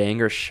a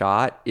banger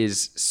shot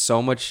is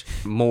so much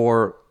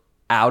more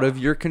out of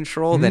your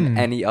control than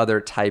any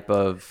other type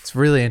of. It's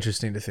really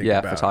interesting to think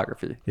about.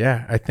 Photography.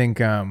 Yeah, I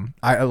think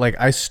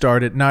I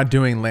started not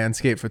doing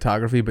landscape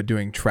photography, but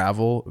doing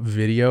travel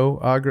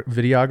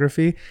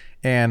videography,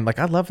 and like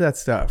I love that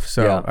stuff.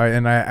 So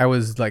I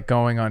was like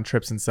going on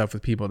trips and stuff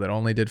with people that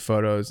only did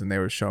photos, and they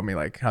were showing me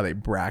like how they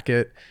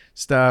bracket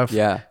stuff.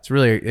 Yeah, it's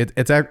really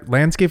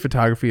landscape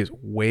photography is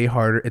way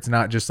harder. It's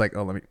not just like,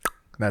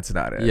 that's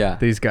not it. Yeah.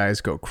 These guys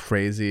go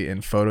crazy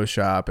in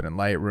Photoshop and in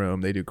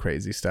Lightroom. They do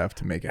crazy stuff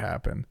to make it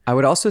happen. I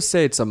would also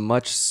say it's a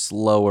much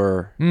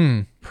slower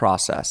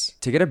process.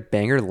 To get a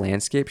banger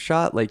landscape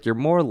shot, like, you're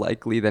more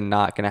likely than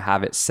not going to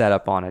have it set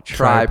up on a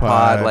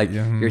tripod. Like,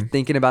 you're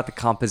thinking about the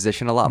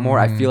composition a lot more.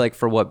 I feel like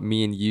for what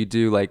me and you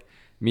do, like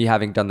me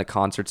having done the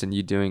concerts and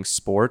you doing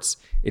sports,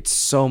 it's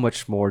so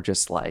much more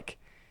just like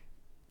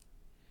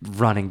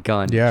running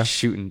gun,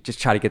 shooting, just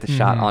try to get the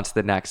shot onto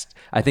the next.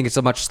 I think it's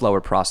a much slower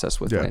process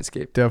with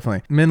landscape.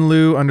 Definitely.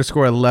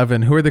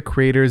 Minlu_11, who are the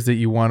creators that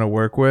you want to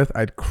work with?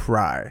 I'd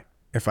cry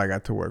if I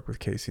got to work with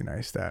Casey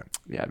Neistat.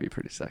 Yeah, it'd be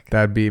pretty sick.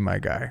 That'd be my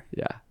guy.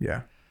 Yeah.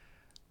 I'm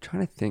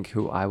trying to think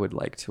who I would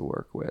like to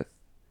work with.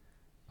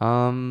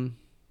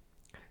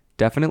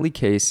 Definitely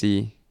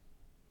Casey.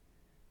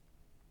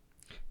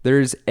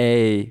 There's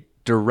a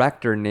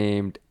director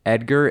named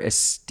Edgar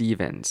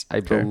Stevens, I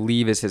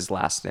believe is his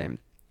last name.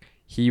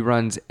 He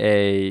runs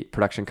a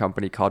production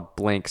company called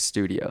Blank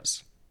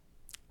Studios.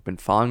 Been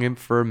following him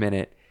for a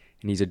minute,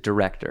 and he's a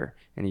director.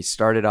 And he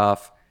started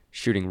off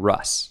shooting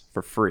Russ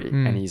for free,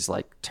 and he's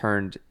like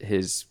turned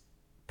his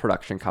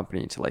production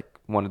company into like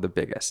one of the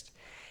biggest.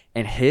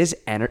 And he's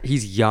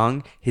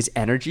young. His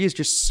energy is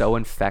just so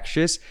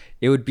infectious.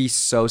 It would be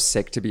so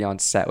sick to be on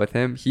set with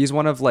him. He's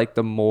one of like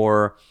the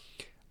more,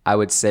 I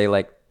would say,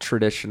 like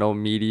traditional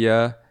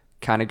media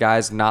kind of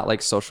guys, not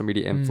like social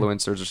media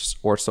influencers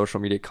or social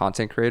media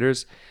content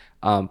creators.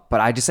 But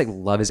I just like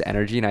love his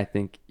energy, and I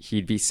think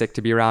he'd be sick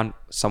to be around.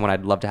 Someone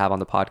I'd love to have on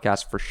the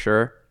podcast for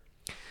sure.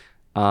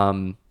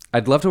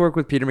 I'd love to work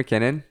with Peter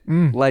McKinnon,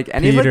 like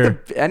any Peter. of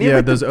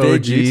like those the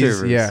big OGs.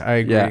 YouTubers. Yeah, I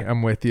agree.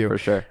 I'm with you for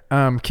sure.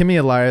 Kimmy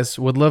Elias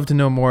would love to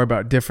know more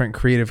about different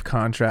creative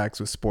contracts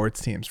with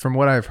sports teams. From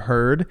what I've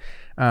heard,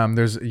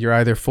 you're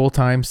either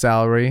full-time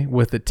salary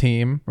with the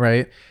team,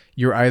 right?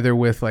 You're either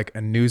with like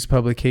a news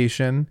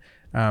publication,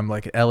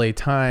 like LA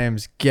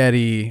Times,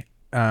 Getty,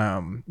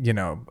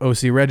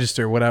 OC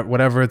Register,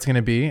 whatever it's going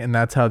to be. And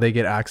that's how they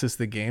get access to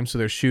the game. So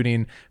they're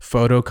shooting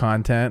photo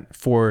content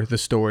for the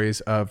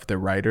stories of the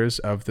writers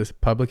of this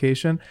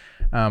publication.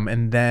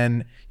 And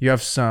then you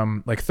have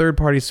some like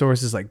third-party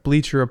sources like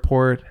Bleacher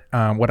Report.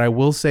 What I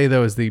will say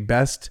though is the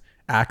best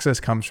access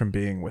comes from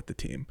being with the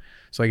team.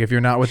 So like if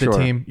you're not with the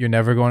team, you're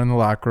never going in the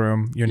locker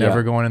room. You're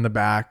never going in the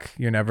back.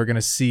 You're never going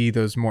to see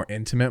those more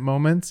intimate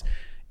moments.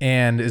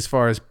 And as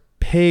far as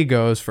pay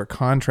goes for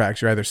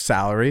contracts, you're either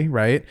salary,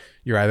 right?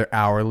 You're either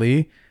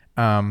hourly.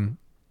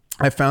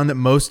 I found that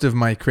most of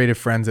my creative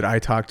friends that I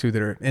talk to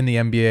that are in the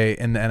NBA,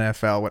 in the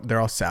NFL,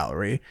 they're all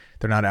salary.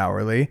 They're not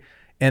hourly.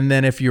 And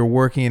then if you're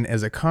working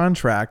as a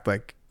contract,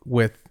 like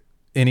with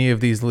any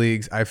of these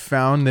leagues, I've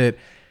found that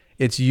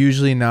it's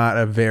usually not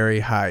a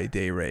very high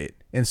day rate.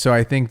 And so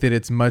I think that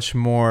it's much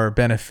more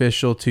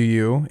beneficial to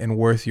you and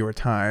worth your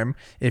time.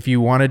 If you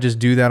want to just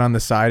do that on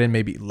the side and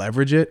maybe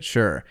leverage it,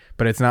 sure.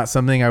 But it's not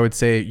something I would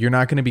say you're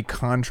not going to be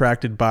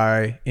contracted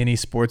by any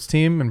sports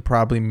team and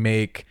probably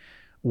make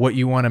what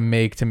you want to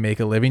make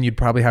a living. You'd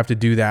probably have to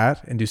do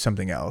that and do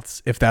something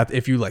else.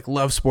 If you like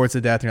love sports to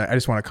death and you're like, I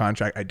just want a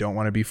contract, I don't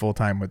want to be full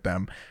time with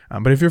them.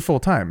 But if you're full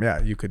time,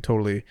 yeah, you could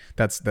totally.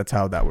 That's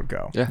how that would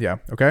go. Yeah.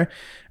 Okay.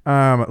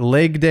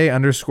 Leg day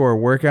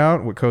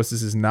 _workout. What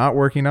Kostas is not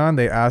working on.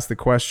 They asked the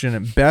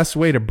question: best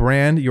way to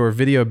brand your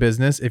video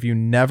business if you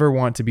never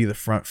want to be the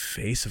front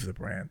face of the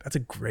brand. That's a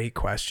great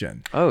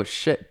question. Oh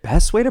shit!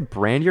 Best way to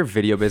brand your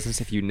video business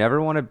if you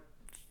never want to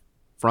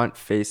front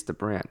face the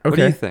brand. What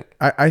do you think?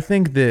 I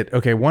think that,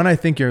 one, I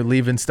think you're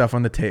leaving stuff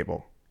on the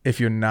table if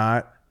you're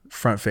not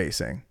front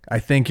facing. I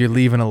think you're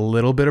leaving a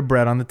little bit of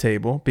bread on the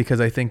table because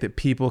I think that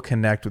people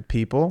connect with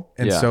people.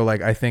 And so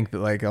like, I think that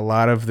like a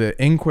lot of the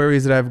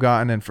inquiries that I've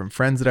gotten and from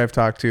friends that I've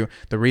talked to,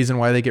 the reason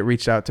why they get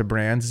reached out to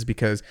brands is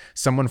because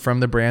someone from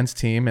the brand's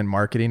team and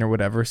marketing or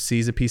whatever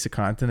sees a piece of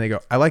content. They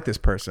go, I like this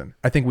person.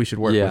 I think we should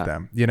work with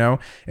them,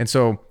 And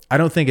so I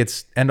don't think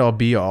it's end all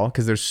be all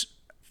because there's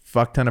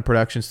fuck ton of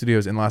production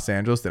studios in Los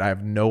Angeles that I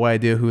have no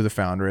idea who the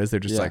founder is. They're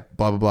just like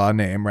blah, blah, blah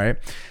name. Right.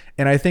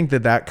 And I think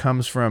that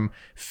comes from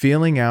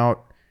feeling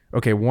out,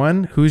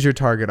 one, who's your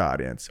target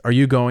audience? Are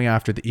you going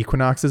after the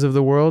Equinoxes of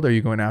the world? Are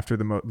you going after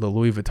the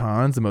Louis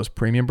Vuittons, the most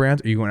premium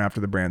brands? Are you going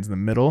after the brands in the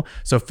middle?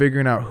 So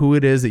figuring out who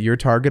it is that your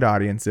target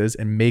audience is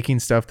and making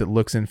stuff that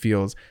looks and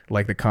feels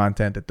like the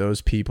content that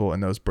those people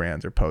and those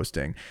brands are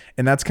posting.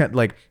 And that's kind of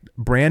like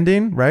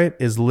branding, right?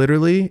 Is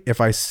literally, if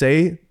I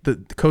say the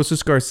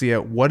Kostas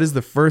Garcia, what is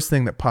the first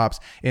thing that pops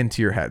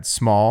into your head?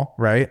 Small,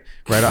 right?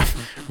 Right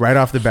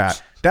off the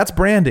bat. That's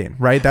branding,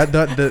 right? That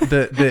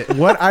the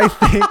what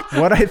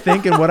I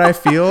think and what I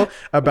feel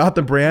about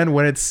the brand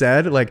when it's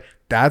said, like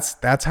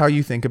that's how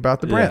you think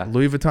about the brand.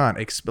 Louis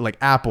Vuitton, like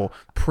Apple,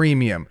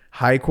 premium,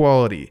 high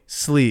quality,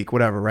 sleek,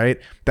 whatever, right?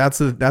 That's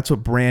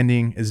what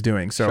branding is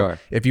doing. So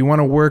if you want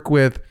to work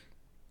with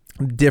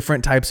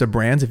different types of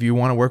brands, if you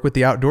want to work with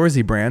the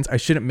outdoorsy brands, I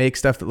shouldn't make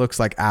stuff that looks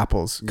like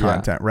Apple's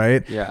content,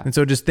 right? Yeah. And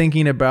so just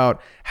thinking about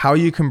how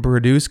you can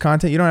produce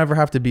content, you don't ever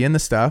have to be in the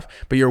stuff,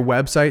 but your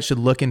website should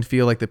look and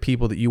feel like the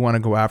people that you want to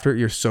go after.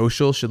 Your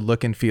social should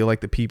look and feel like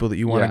the people that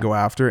you want to go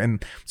after.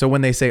 And so when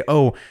they say,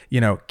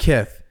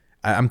 Kith,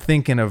 I'm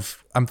thinking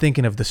of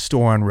the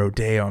store on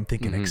Rodeo. I'm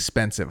thinking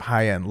expensive,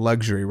 high-end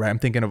luxury, right? I'm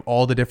thinking of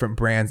all the different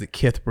brands that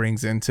Kith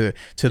brings into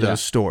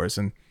those stores.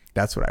 And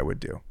that's what I would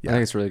do. I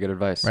think it's really good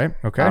advice. Right?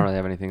 Okay. I don't really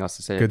have anything else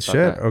to say. Good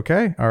shit. That.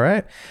 Okay. All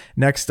right.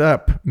 Next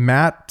up,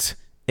 Matt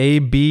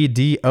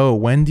ABDO.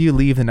 When do you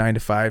leave the 9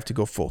 to 5 to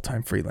go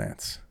full-time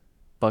freelance?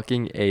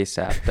 Fucking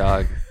ASAP,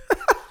 dog.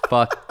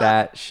 Fuck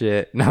that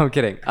shit. No, I'm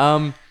kidding.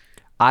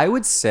 I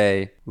would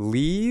say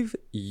leave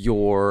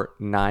your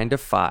 9 to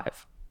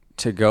 5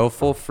 to go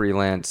full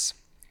freelance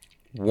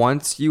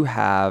once you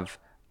have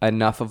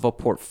enough of a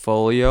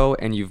portfolio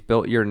and you've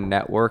built your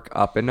network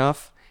up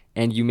enough,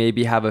 and you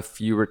maybe have a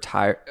few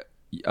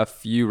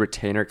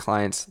retainer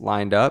clients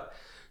lined up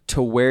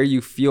to where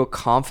you feel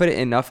confident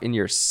enough in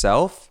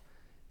yourself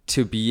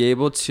to be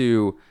able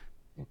to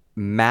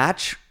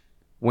match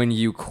when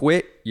you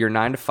quit your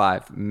 9 to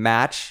 5,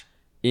 match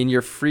in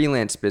your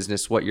freelance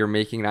business what you're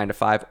making 9 to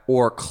 5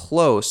 or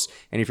close.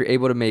 And if you're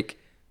able to make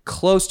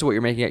close to what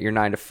you're making at your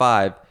 9 to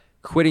 5,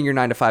 quitting your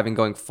 9 to 5 and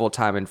going full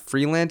time and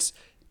freelance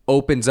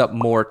opens up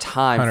more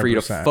time 100%. For you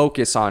to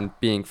focus on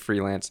being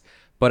freelance.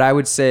 But I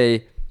would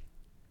say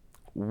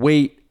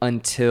wait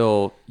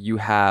until you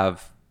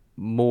have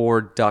more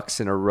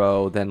ducks in a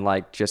row than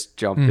like just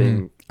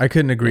jumping I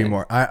couldn't agree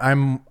more.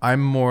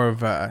 I'm more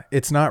of a,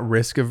 it's not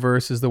risk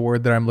averse is the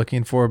word that I'm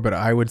looking for, but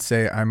I would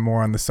say I'm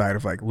more on the side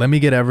of like, let me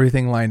get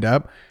everything lined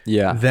up.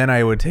 Yeah. Then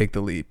I would take the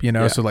leap, you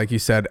know? Yeah. So like you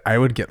said, I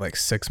would get like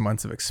 6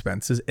 months of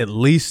expenses, at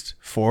least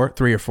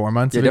 3 or 4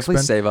 months of definitely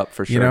expense. save up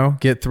for sure. You know,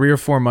 get 3 or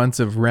 4 months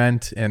of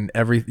rent and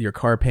your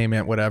car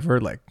payment, whatever,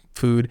 like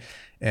food,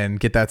 and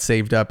get that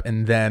saved up,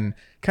 and then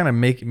kind of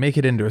make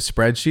it into a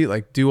spreadsheet,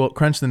 like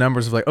crunch the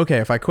numbers of like, okay,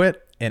 if I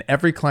quit and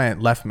every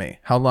client left me,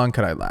 how long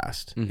could I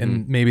last?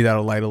 And maybe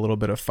that'll light a little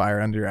bit of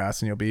fire under your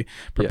ass and you'll be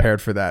prepared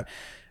for that.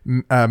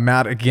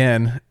 Matt,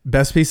 again,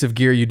 best piece of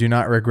gear you do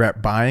not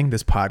regret buying?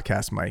 This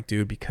podcast mic,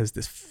 dude, because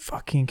this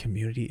fucking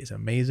community is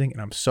amazing. And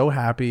I'm so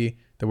happy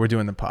that we're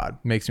doing the pod.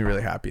 Makes me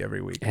really happy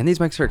every week. And these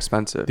mics are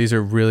expensive. These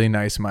are really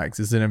nice mics.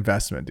 This is an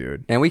investment,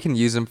 dude. And we can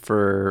use them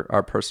for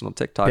our personal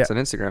TikToks and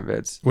Instagram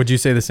vids. Would you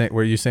say the same?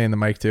 Were you saying the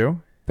mic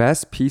too?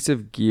 Best piece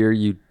of gear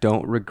you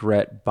don't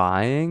regret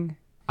buying?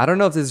 I don't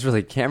know if this is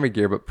really camera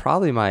gear, but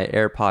probably my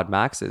AirPod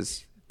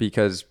Maxes,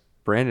 because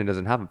Brandon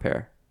doesn't have a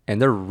pair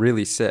and they're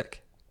really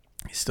sick.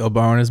 He's still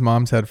borrowing his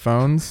mom's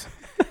headphones.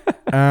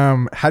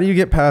 How do you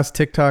get past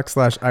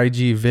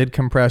TikTok/IG vid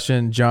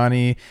compression?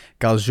 Johnny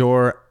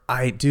Galjor.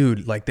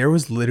 Dude, like there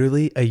was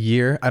literally a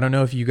year. I don't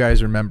know if you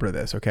guys remember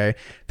this. Okay.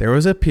 There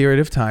was a period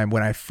of time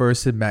when I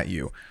first had met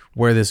you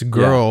where this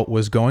girl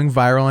was going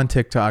viral on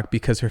TikTok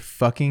because her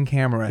fucking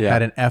camera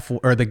had an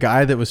or the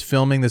guy that was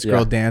filming this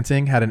girl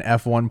dancing had an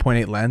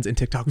f1.8 lens, and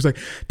TikTok was like,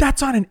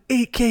 that's on an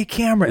 8K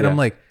camera. And I'm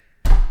like,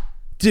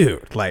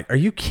 dude, like, are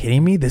you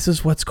kidding me? This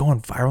is what's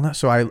going viral now.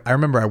 So I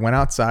remember I went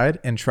outside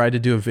and tried to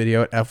do a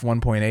video at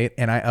f1.8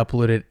 and I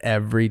uploaded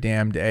every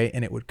damn day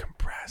and it would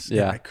compress.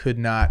 Yeah. And I could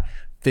not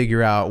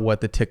figure out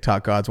what the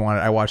TikTok gods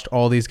wanted. I watched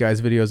all these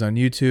guys' videos on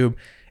YouTube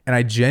and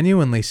I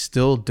genuinely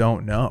still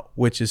don't know,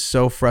 which is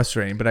so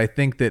frustrating. But I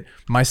think that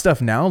my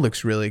stuff now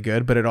looks really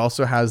good, but it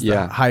also has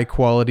the high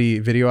quality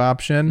video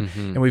option.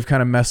 And we've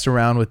kind of messed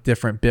around with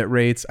different bit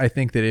rates. I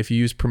think that if you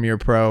use Premiere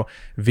Pro,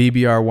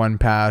 VBR One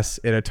Pass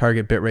at a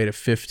target bit rate of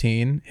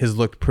 15 has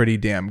looked pretty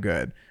damn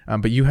good.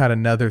 But you had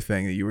another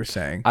thing that you were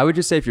saying. I would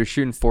just say if you're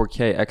shooting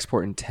 4K,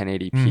 export in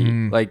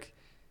 1080p. Like,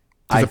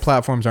 the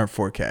platforms aren't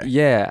 4K.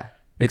 Yeah.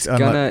 It's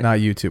gonna not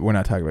YouTube. We're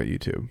not talking about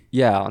YouTube.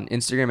 Yeah, on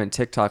Instagram and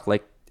TikTok,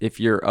 like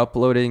if you're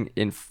uploading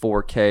in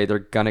 4K, they're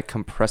gonna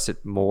compress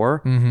it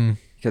more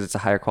because it's a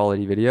higher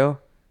quality video,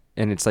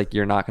 and it's like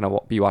you're not gonna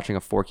be watching a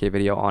 4K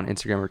video on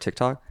Instagram or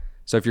TikTok.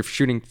 So if you're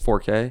shooting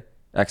 4K,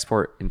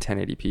 export in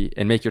 1080p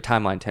and make your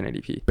timeline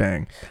 1080p.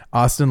 Bang.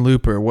 Austin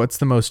Looper, what's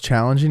the most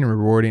challenging and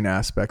rewarding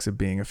aspects of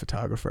being a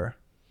photographer?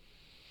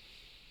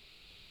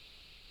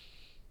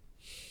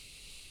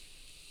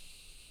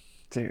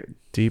 Dude.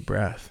 Deep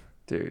breath.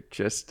 Dude,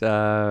 just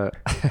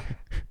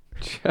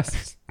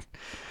just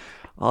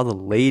all the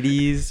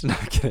ladies. No,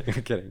 I'm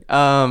kidding.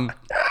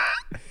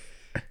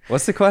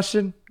 What's the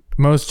question?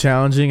 Most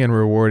challenging and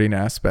rewarding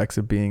aspects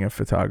of being a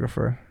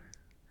photographer.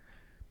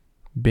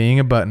 Being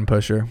a button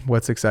pusher.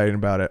 What's exciting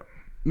about it?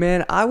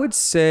 Man, I would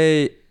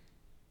say,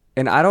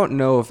 and I don't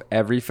know if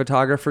every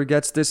photographer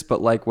gets this,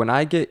 but like when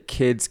I get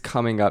kids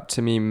coming up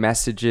to me,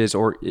 messages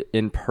or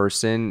in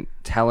person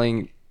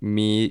telling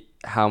me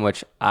how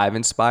much I've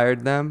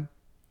inspired them,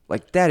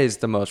 like that is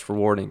the most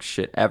rewarding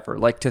shit ever.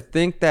 Like to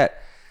think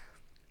that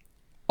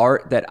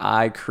art that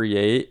I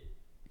create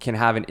can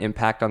have an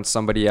impact on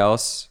somebody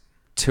else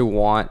to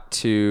want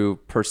to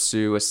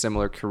pursue a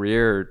similar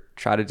career or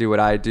try to do what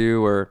I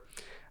do, or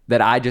that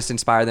I just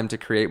inspire them to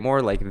create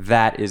more, like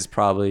that is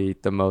probably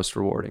the most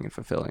rewarding and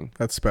fulfilling.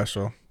 That's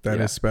special.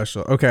 That is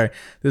special. Okay.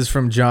 This is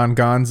from John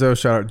Gonzo.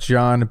 Shout out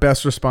John.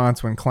 Best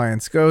response when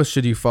clients go,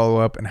 should you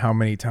follow up and how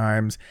many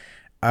times?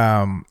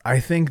 I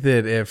think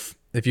that if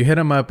you hit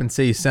them up and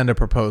say you send a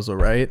proposal,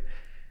 right,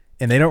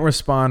 and they don't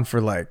respond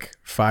for like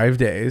 5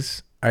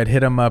 days, I'd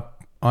hit them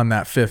up on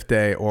that 5th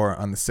day or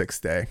on the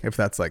 6th day. If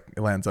that's like,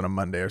 it lands on a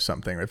Monday or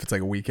something, or if it's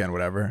like a weekend,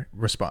 whatever,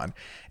 respond.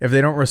 If they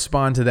don't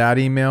respond to that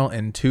email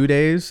in 2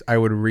 days, I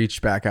would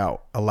reach back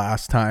out a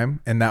last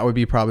time. And that would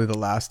be probably the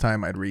last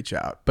time I'd reach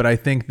out. But I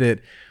think that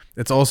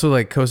it's also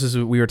like, Kostas,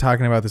 we were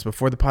talking about this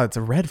before the pod, it's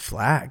a red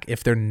flag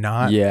if they're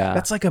not. Yeah.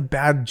 That's like a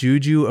bad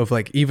juju of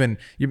like, even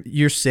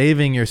you're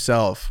saving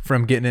yourself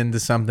from getting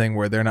into something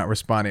where they're not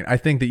responding. I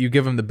think that you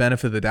give them the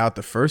benefit of the doubt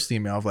the first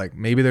email of like,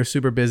 maybe they're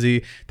super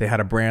busy, they had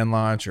a brand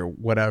launch or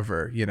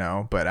whatever, you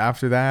know, but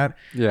after that,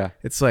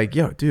 it's like,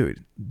 yo,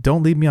 dude,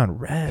 don't leave me on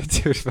red.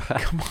 Dude,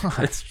 come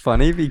on. It's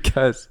funny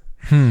because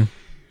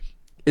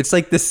it's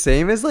like the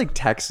same as like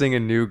texting a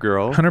new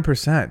girl.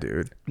 100%,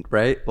 dude.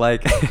 Right?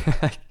 Like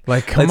come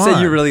let's on.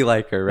 say you really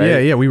like her,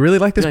 right? Yeah, we really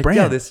like this like, brand.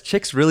 Yo, this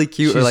chick's really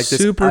cute. She's or like this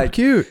super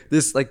cute.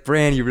 This like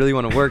brand you really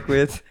want to work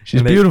with.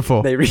 She's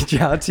beautiful. They reach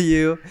out to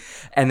you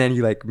and then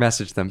you like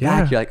message them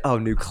back. You're like, oh,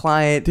 new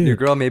client, new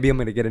girl. Maybe I'm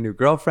going to get a new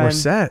girlfriend. We're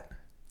set.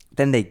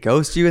 Then they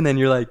ghost you and then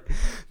you're like,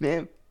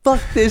 man, fuck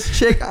this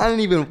chick. I didn't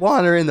even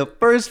want her in the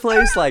first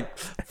place. Like,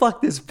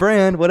 fuck this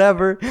brand,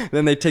 whatever.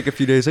 Then they take a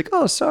few days like,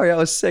 oh, sorry, I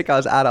was sick. I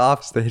was out of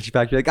office. They hit you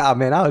back. You're like, oh,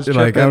 man, I was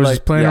tripping. Like, I was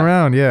just playing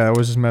around. Yeah, I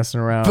was just messing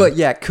around. But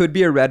yeah, could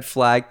be a red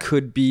flag.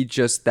 Could be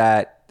just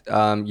that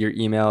your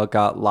email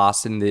got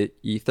lost in the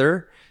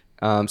ether.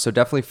 So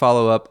definitely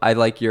follow up. I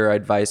like your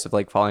advice of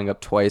like following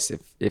up twice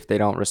if they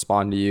don't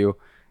respond to you.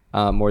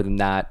 More than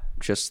that,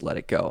 just let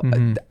it go.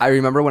 I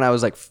remember when I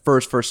was like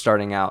first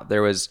starting out,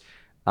 there was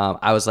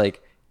I was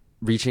like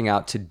reaching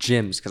out to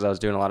gyms because I was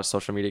doing a lot of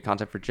social media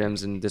content for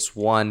gyms, and this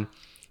one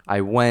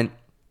I went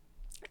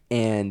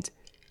and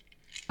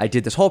I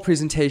did this whole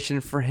presentation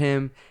for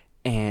him,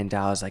 and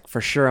I was like, for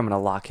sure I'm gonna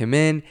lock him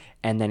in,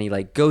 and then he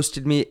like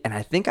ghosted me, and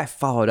I think I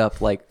followed up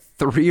like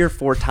 3 or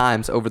 4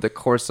 times over the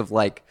course of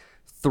like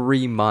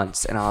 3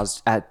 months, and I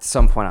was at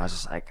some point I was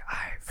just like,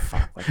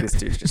 fuck, like this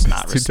dude's just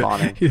not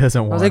responding. He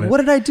doesn't want I was like, it. what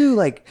did I do?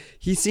 Like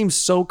he seemed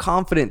so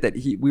confident that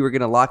we were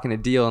gonna lock in a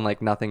deal, and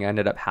like nothing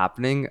ended up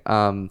happening.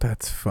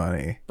 That's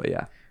funny. But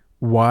yeah.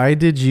 Why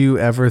did you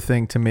ever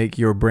think to make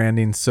your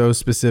branding so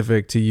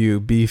specific to you?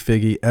 Be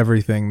Figgy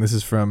everything. This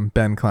is from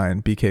Ben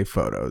Klein, BK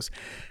Photos.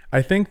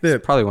 I think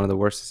that Probably one of the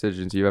worst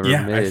decisions you've ever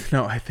made.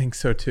 I think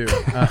so too.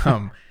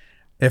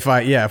 If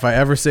I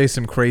ever say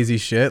some crazy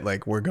shit,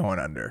 like we're going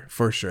under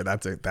for sure.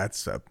 That's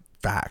a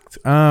fact.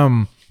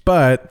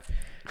 But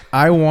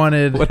I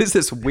wanted. What is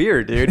this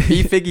weird, dude?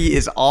 Be Figgy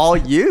is all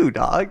you,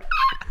 dog.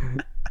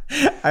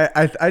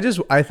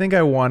 I think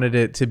I wanted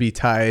it to be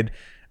tied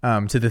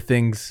to the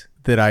things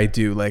that I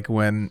do. Like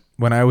when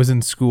I was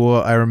in school,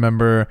 I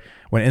remember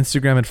when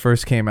Instagram had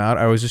first came out,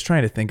 I was just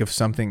trying to think of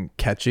something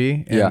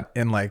catchy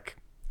and like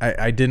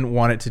I didn't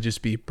want it to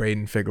just be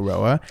Braden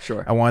Figueroa.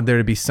 Sure. I wanted there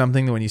to be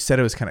something that when you said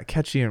it was kind of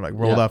catchy and like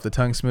rolled off the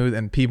tongue smooth,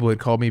 and people had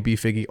called me B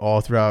Figgy all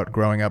throughout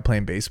growing up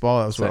playing baseball.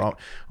 That was what all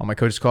my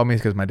coaches called me,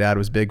 because my dad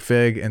was Big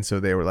Fig, and so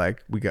they were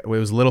like, it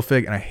was Little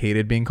Fig, and I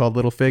hated being called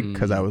Little Fig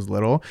because I was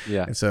little.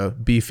 Yeah. And so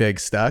B Fig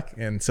stuck,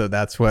 and so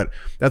that's what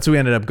we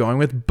ended up going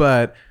with.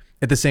 But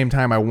at the same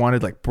time, I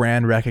wanted like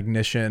brand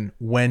recognition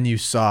when you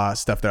saw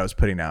stuff that I was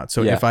putting out.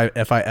 So if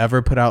I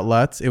ever put out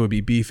LUTs, it would be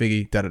B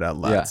Figgy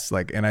LUTs.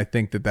 Like, and I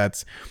think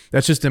that's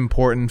just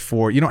important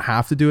for, you don't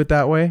have to do it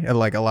that way. And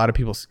like a lot of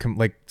people,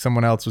 like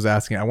someone else was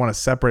asking, I want to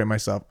separate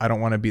myself. I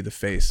don't want to be the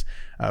face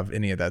of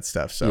any of that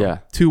stuff. So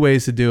 2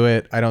 ways to do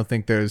it. I don't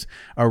think there's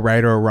a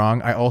right or a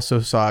wrong. I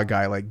also saw a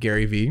guy like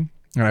Gary Vee.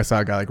 And I saw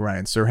a guy like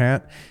Ryan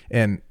Serhant,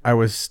 and I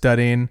was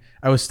studying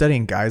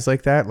guys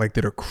like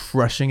that are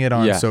crushing it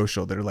on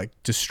social, that are like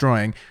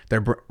destroying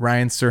their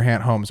Ryan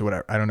Serhant homes or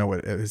whatever. I don't know what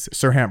it is.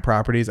 Serhant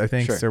Properties, I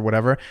think, or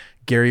whatever.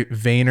 Gary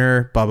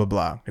Vayner, blah, blah,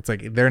 blah. It's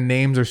like their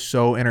names are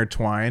so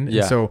intertwined.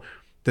 Yeah. And so at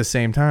the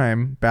same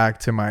time, back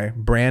to my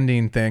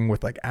branding thing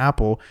with like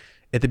Apple,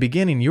 at the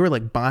beginning, you were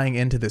like buying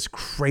into this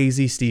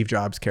crazy Steve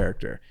Jobs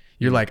character.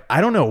 You're like,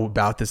 I don't know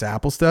about this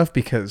Apple stuff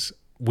because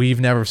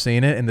we've never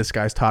seen it, and this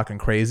guy's talking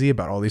crazy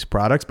about all these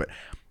products, but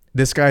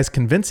this guy's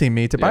convincing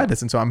me to buy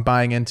this, and so I'm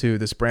buying into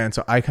this brand.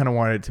 So I kind of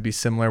wanted it to be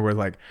similar, where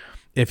like,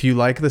 if you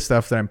like the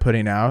stuff that I'm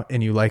putting out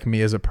and you like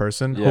me as a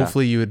person,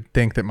 hopefully you would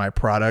think that my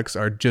products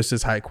are just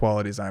as high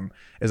quality as I'm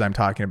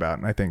talking about.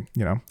 And I think,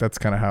 that's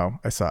kind of how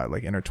I saw it,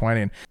 like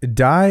intertwining.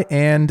 Die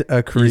and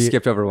a You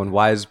skipped over one.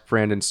 Why is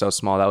Brandon so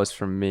small? That was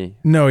from me.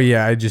 No,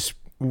 yeah,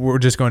 we're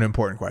just going to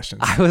important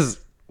questions. I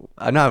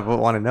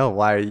want to know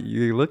why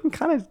you're looking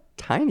kind of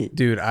tiny.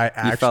 Dude,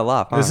 you fell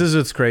off, huh? This is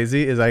what's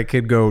crazy, is I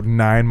could go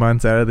 9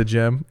 months out of the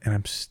gym and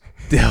I'm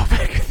still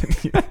bigger than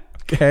you.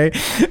 Okay.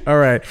 All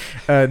right.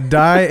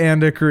 Die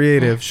and a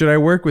creative. Should I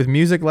work with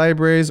music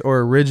libraries or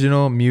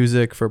original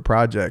music for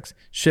projects?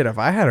 Shit, if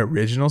I had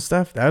original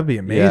stuff, that would be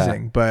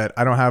amazing. But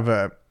I don't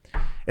have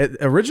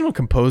original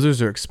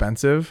composers are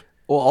expensive.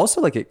 Well, also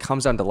like it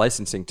comes down to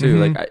licensing too.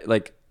 Mm-hmm.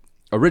 Like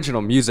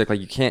original music, like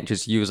you can't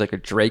just use like a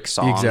Drake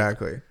song.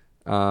 Exactly.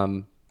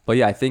 But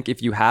yeah, I think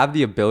if you have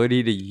the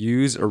ability to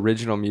use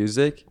original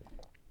music,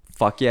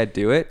 fuck yeah,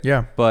 do it.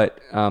 Yeah. But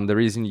the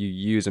reason you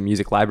use a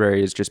music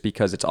library is just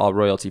because it's all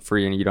royalty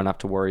free and you don't have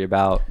to worry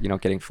about,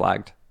 getting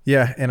flagged.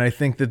 Yeah, and I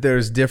think that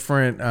there's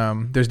different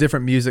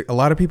music. A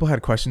lot of people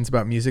had questions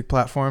about music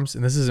platforms,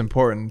 and this is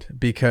important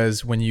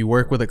because when you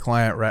work with a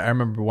client, right? I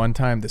remember one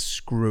time this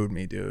screwed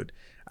me, dude.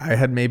 I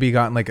had maybe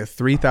gotten like a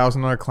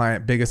 $3,000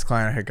 client, biggest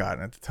client I had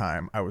gotten at the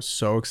time. I was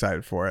so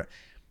excited for it.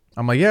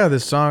 I'm like, yeah,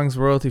 this song's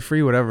royalty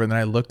free, whatever. And then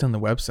I looked on the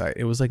website,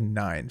 it was like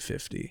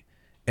 $950,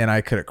 and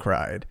I could have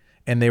cried.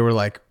 And they were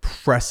like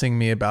pressing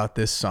me about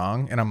this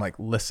song. And I'm like,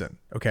 listen,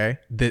 okay,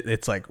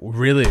 it's like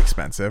really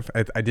expensive.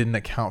 I didn't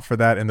account for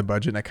that in the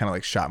budget. And I kind of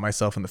like shot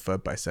myself in the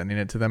foot by sending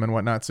it to them and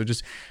whatnot. So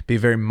just be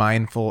very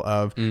mindful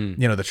of,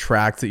 the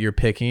tracks that you're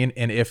picking.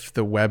 And if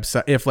the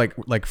website, if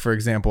like for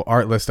example,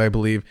 Artlist, I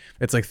believe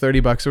it's like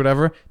 $30 or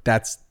whatever,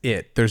 that's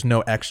it. There's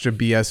no extra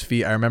BS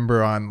fee. I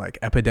remember on like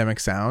Epidemic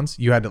Sounds,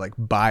 you had to like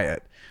buy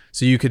it.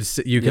 So you could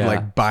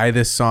like buy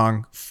this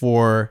song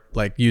for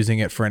like using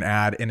it for an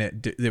ad, and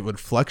it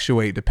would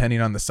fluctuate depending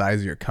on the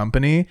size of your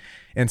company.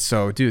 And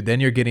so, dude, then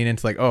you're getting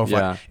into like,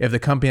 if the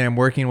company I'm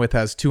working with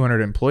has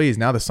 200 employees,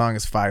 now the song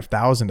is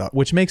 $5,000,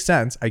 which makes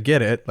sense. I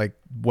get it, like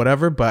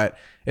whatever. But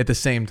at the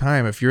same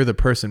time, if you're the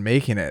person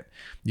making it,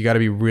 you got to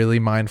be really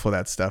mindful of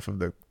that stuff, of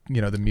the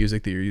the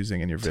music that you're using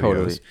in your videos.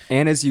 Totally.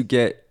 And as you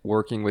get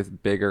working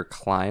with bigger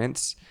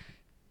clients,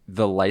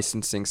 the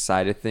licensing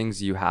side of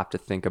things you have to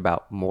think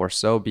about more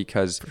so,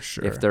 because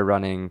sure. if they're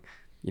running,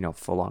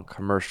 full on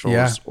commercials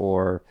Yeah.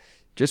 or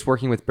just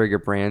working with bigger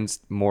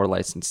brands, more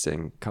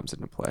licensing comes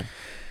into play.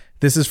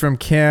 This is from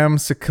Cam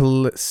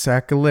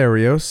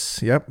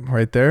Sacalarios. Yep,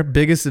 right there.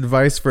 Biggest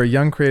advice for a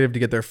young creative to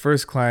get their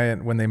first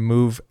client when they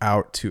move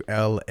out to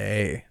LA?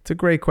 It's a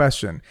great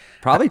question.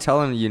 Probably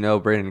telling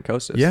Brandon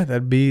Kostas. Yeah,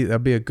 that'd be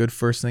a good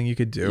first thing you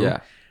could do. Yeah.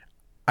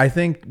 I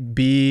think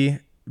be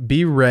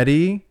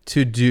ready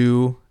to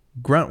do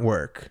grunt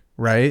work,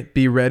 right?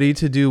 Be ready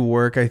to do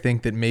work I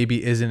think that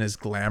maybe isn't as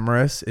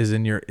glamorous is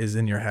in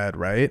your head,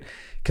 right?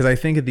 Because I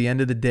think at the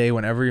end of the day,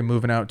 whenever you're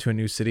moving out to a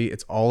new city,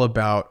 it's all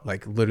about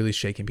like literally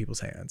shaking people's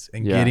hands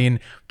and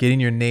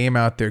getting your name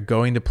out there,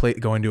 going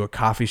to a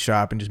coffee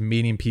shop and just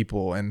meeting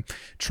people and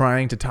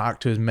trying to talk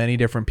to as many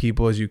different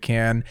people as you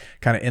can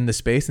kind of in the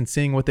space and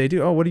seeing what they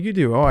do. Oh, what do you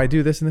do? Oh, I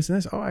do this and this and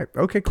this. Oh,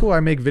 okay, cool. I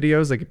make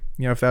videos. Like,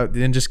 if that,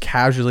 then just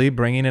casually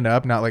bringing it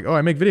up, not like, oh,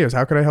 I make videos.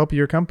 How could I help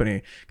your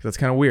company? Because that's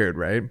kind of weird,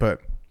 right?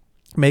 But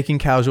making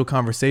casual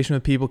conversation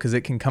with people, because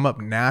it can come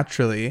up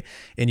naturally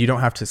and you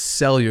don't have to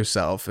sell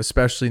yourself.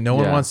 Especially no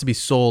one wants to be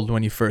sold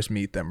when you first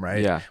meet them,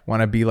 right? Yeah.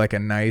 Want to be like a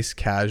nice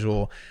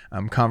casual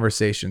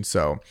conversation.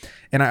 So,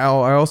 and I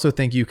also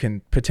think you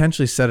can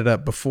potentially set it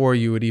up before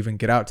you would even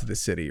get out to the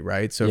city,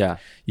 right? So if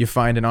you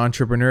find an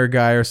entrepreneur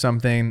guy or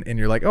something and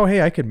you're like, oh,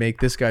 hey, I could make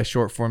this guy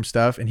short form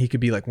stuff and he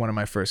could be like one of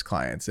my first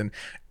clients. And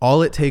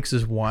all it takes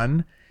is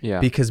one. Yeah.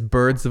 Because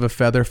birds of a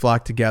feather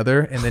flock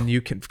together, and then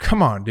you can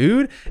come on,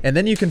 dude. And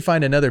then you can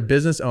find another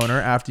business owner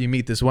after you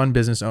meet this one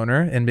business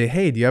owner and be,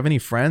 hey, do you have any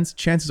friends?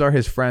 Chances are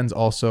his friends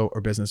also are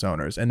business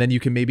owners. And then you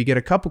can maybe get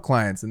a couple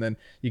clients, and then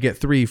you get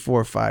 3,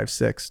 4, 5,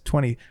 6,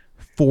 20,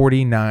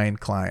 49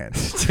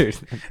 clients. Dude,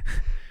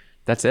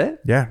 that's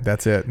it? Yeah,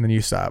 that's it. And then you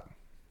stop.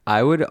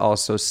 I would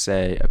also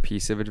say a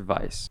piece of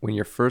advice when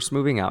you're first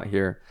moving out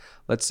here.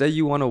 Let's say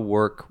you want to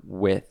work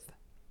with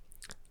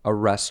a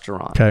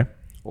restaurant. Okay.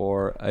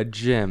 Or a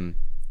gym.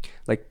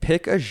 Like,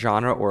 pick a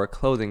genre or a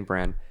clothing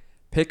brand.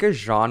 Pick a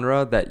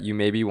genre that you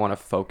maybe want to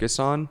focus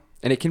on,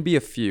 and it can be a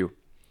few.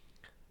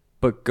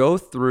 But go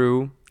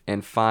through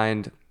and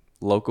find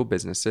local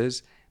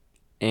businesses,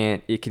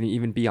 and it can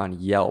even be on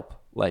Yelp.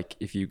 Like,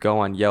 if you go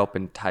on Yelp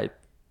and type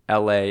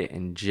LA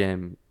and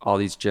gym, all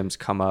these gyms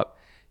come up.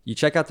 You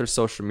check out their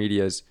social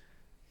medias.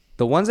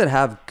 The ones that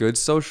have good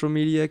social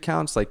media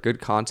accounts, like good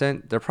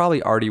content, they're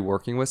probably already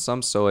working with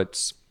some, so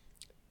it's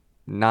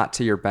not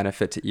to your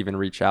benefit to even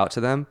reach out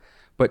to them,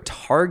 but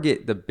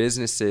target the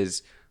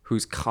businesses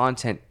whose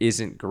content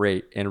isn't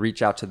great and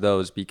reach out to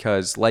those,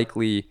 because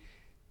likely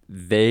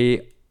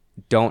they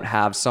don't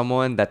have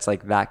someone that's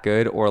like that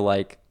good, or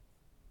like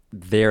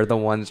they're the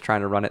ones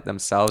trying to run it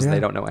themselves. And they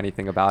don't know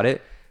anything about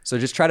it. So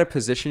just try to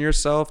position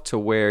yourself to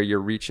where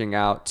you're reaching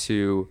out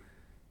to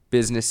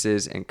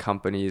businesses and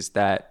companies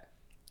that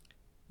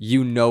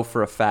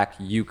for a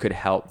fact you could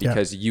help,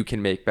 because you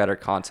can make better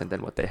content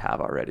than what they have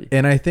already.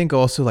 And I think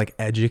also like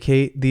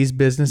educate these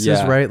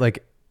businesses, right?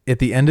 Like at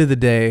the end of the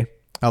day,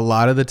 a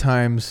lot of the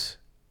times,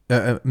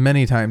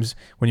 many times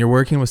when you're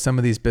working with some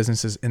of these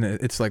businesses and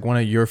it's like one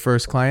of your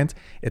first clients,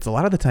 it's a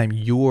lot of the time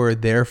you're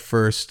their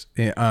first,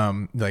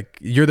 like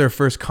you're their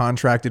first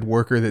contracted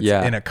worker that's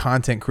in a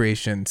content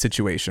creation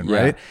situation,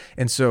 right?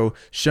 And so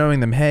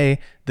showing them, hey,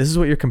 this is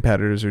what your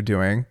competitors are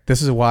doing. This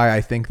is why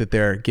I think that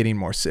they're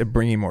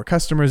bringing more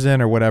customers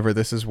in or whatever.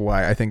 This is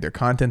why I think their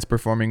content's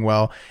performing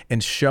well,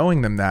 and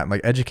showing them that,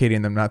 like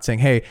educating them, not saying,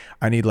 hey,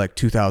 I need like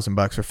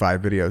 $2,000 for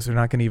 5 videos. They're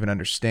not going to even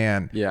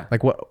understand. Yeah.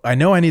 Like, what, I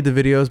know I need the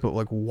videos, but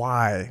like,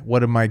 why?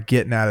 What am I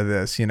getting out of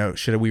this?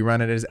 Should we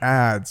run it as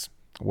ads?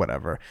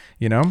 Whatever,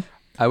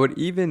 I would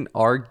even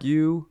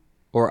argue,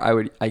 or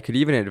I could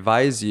even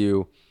advise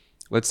you,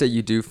 let's say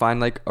you do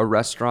find like a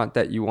restaurant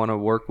that you want to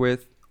work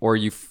with, or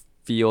you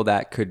feel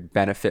that could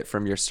benefit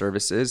from your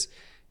services.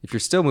 If you're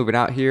still moving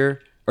out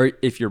here, or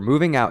if you're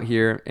moving out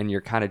here and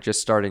you're kind of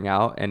just starting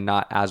out and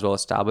not as well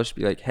established,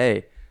 be like,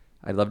 hey,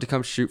 I'd love to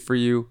come shoot for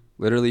you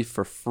literally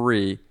for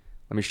free.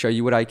 Let me show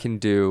you what I can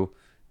do.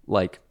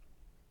 Like,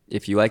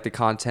 if you like the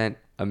content,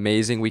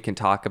 amazing. We can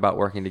talk about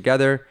working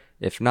together.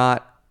 If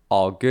not,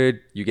 all good.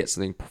 You get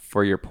something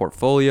for your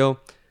portfolio.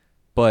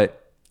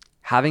 But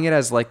having it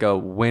as like a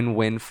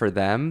win-win for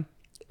them,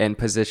 and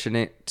position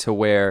it to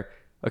where,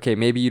 okay,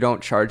 maybe you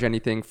don't charge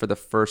anything for the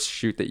first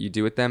shoot that you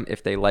do with them.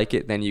 If they like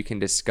it, then you can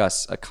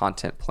discuss a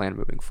content plan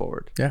moving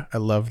forward. Yeah, I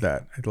love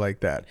that. I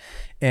like that.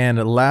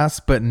 And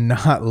last but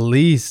not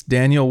least,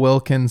 Daniel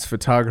Wilkins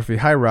Photography.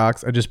 Hi,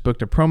 Rocks. I just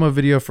booked a promo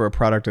video for a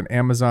product on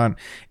Amazon.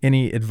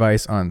 Any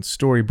advice on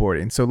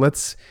storyboarding? So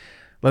let's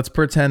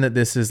pretend that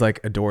this is like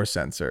a door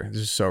sensor.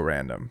 This is so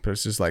random, but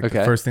it's just like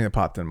the first thing that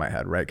popped in my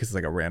head, right? Because it's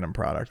like a random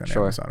product on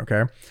Amazon,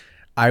 okay?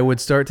 I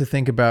would start to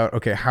think about,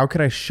 okay, how could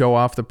I show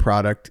off the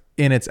product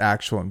in its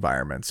actual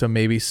environment? So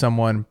maybe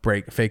someone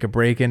fake a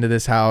break into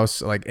this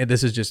house. Like, and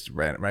this is just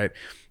random, right?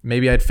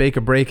 Maybe I'd fake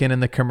a break in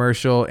the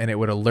commercial and it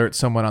would alert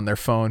someone on their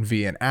phone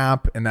via an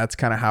app. And that's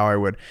kind of how I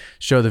would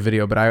show the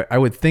video. But I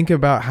would think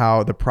about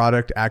how the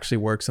product actually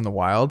works in the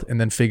wild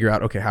and then figure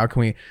out, okay, how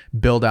can we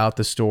build out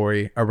the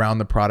story around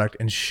the product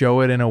and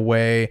show it in a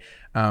way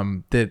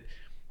that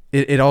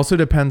it also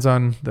depends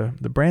on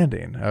the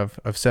branding of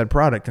said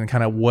product and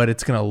kind of what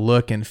it's going to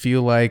look and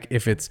feel like.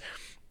 If it's,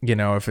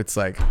 if it's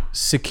like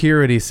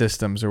security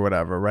systems or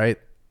whatever, right?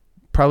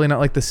 Probably not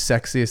like the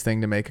sexiest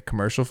thing to make a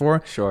commercial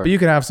for. Sure. But you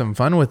could have some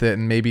fun with it,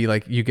 and maybe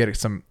like you get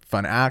some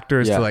fun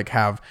actors to like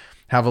have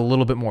a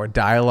little bit more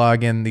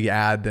dialogue in the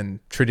ad than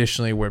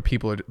traditionally where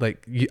people are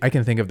like, I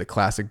can think of the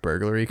classic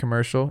burglary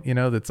commercial,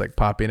 that's like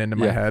popping into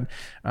my head.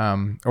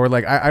 Or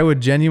like I would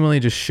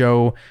genuinely just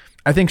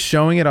I think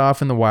showing it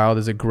off in the wild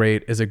is a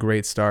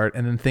great start.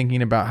 And then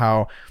thinking about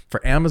how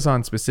for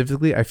Amazon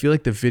specifically, I feel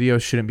like the video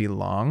shouldn't be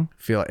long.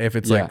 If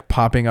it's like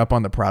popping up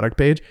on the product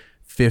page,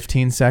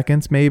 15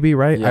 seconds maybe,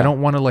 right? Yeah. I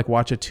don't want to like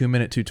watch a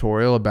 2-minute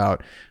tutorial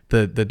about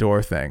the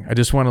door thing. I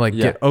just want to like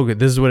okay,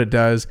 this is what it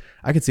does.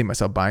 I could see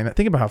myself buying that.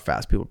 Think about how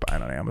fast people are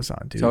buying on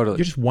Amazon, dude. Totally.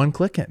 You're just one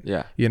click in.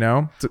 Yeah.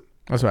 So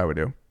that's what I would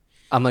do.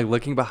 I'm like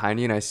looking behind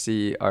you and I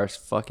see our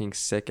fucking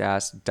sick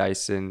ass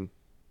Dyson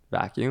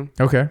vacuum.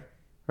 Okay.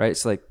 Right?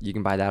 So like you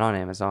can buy that on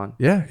Amazon.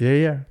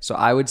 Yeah. So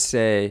I would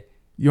say,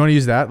 you want to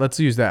use that? Let's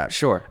use that.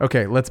 Sure.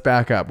 Okay, let's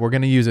back up. We're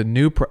going to use a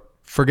new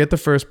forget the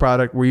first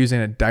product. We're using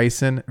a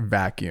Dyson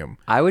vacuum.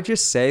 I would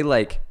just say,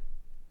 like,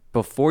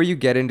 before you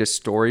get into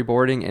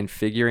storyboarding and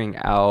figuring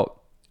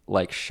out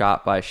like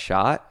shot by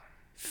shot,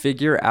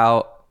 figure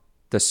out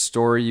the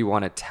story you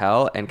want to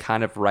tell and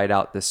kind of write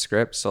out the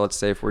script. So let's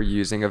say if we're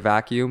using a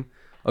vacuum,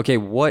 okay,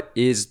 what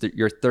is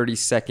your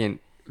 30-second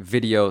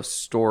video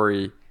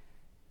story?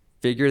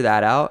 Figure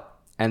that out.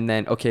 And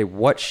then, okay,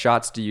 what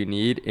shots do you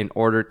need in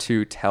order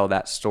to tell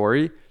that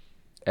story?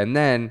 And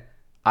then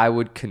I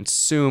would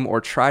consume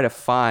or try to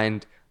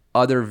find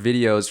other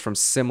videos from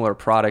similar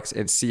products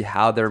and see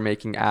how they're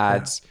making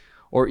ads,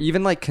 or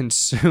even like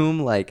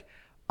consume like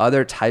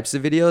other types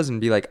of videos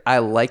and be like, I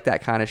like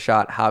that kind of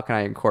shot. How can I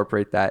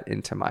incorporate that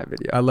into my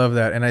video? I love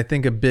that. And I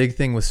think a big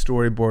thing with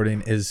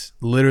storyboarding is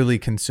literally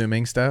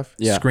consuming stuff,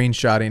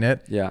 screenshotting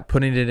it,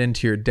 putting it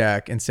into your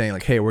deck and saying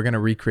like, hey, we're going to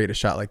recreate a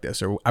shot like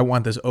this, or I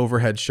want this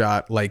overhead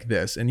shot like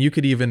this. And you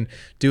could even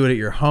do it at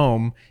your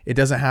home. It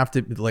doesn't have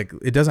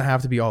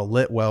to be all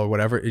lit well or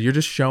whatever. You're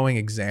just showing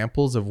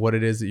examples of what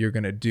it is that you're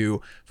going to do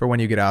for when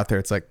you get out there.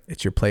 It's like,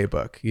 it's your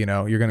playbook, you're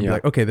going to be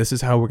like, okay, this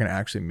is how we're going to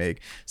actually make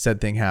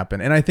said thing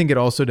happen. And I think it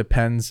also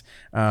depends,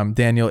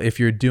 Daniel, if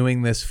you're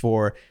doing this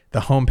for the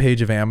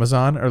homepage of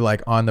Amazon or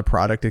like on the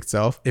product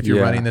itself. If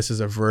you're running this as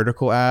a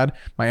vertical ad,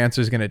 my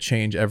answer is going to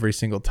change every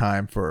single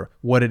time for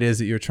what it is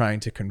that you're trying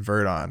to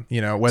convert on,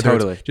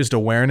 whether it's just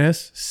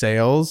awareness,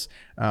 sales.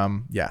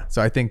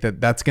 So I think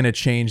that's going to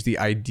change the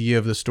idea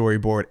of the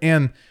storyboard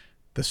and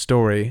the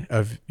story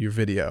of your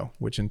video,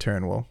 which in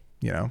turn will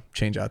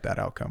change out that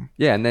outcome.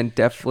 Yeah. And then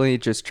definitely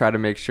just try to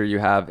make sure you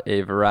have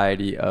a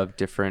variety of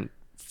different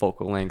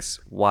focal lengths,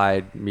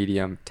 wide,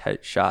 medium,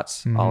 tight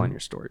shots, all in your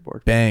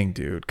storyboard. Bang,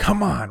 dude.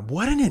 Come on.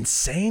 What an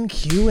insane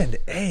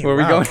Q&A. Were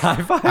we going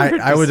high five? I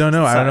don't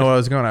know. I don't know where I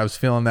was going. I was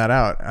feeling that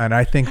out. And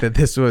I think that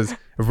this was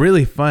a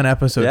really fun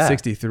episode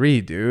 63,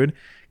 dude.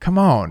 Come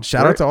on.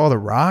 Shout out to all the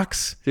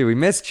rocks. Dude, we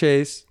missed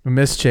Chase.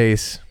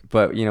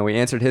 But, we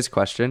answered his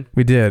question.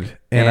 We did.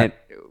 And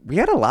we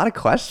had a lot of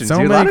questions.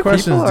 So many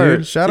questions,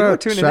 dude. Shout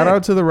out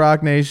to the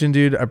Rock Nation,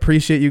 dude.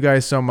 Appreciate you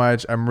guys so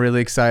much. I'm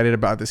really excited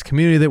about this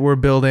community that we're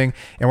building,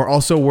 and we're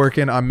also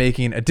working on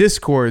making a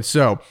Discord.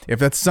 So if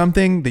that's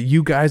something that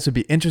you guys would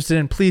be interested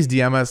in, please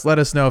DM us. Let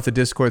us know if the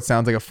Discord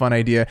sounds like a fun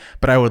idea.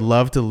 But I would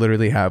love to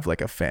literally have like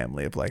a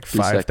family of like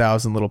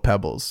 5,000 little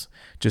pebbles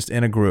just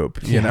in a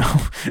group,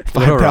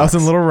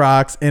 5,000 little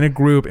rocks in a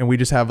group, and we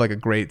just have like a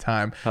great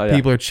time.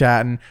 People are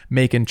chatting,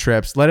 making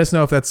trips. Let us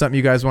know if that's something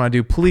you guys want to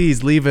do.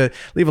 Please leave a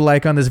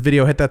like on this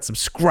video, hit that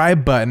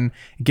subscribe button,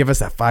 give us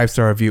that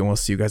 5-star review, and we'll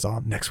see you guys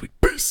all next week.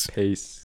 Peace.